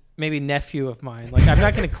distant, maybe, nephew of mine. Like, I'm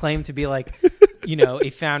not going to claim to be, like, a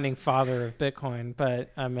founding father of Bitcoin,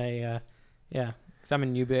 but I'm because I'm a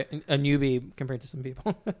newbie compared to some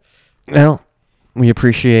people. Well, we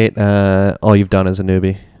appreciate all you've done as a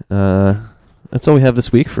newbie. That's all we have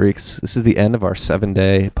this week, freaks. This is the end of our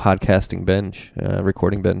 7-day podcasting binge,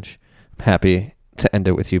 recording binge. I'm happy to end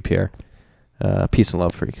it with you, Pierre. Peace and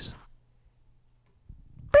love, freaks.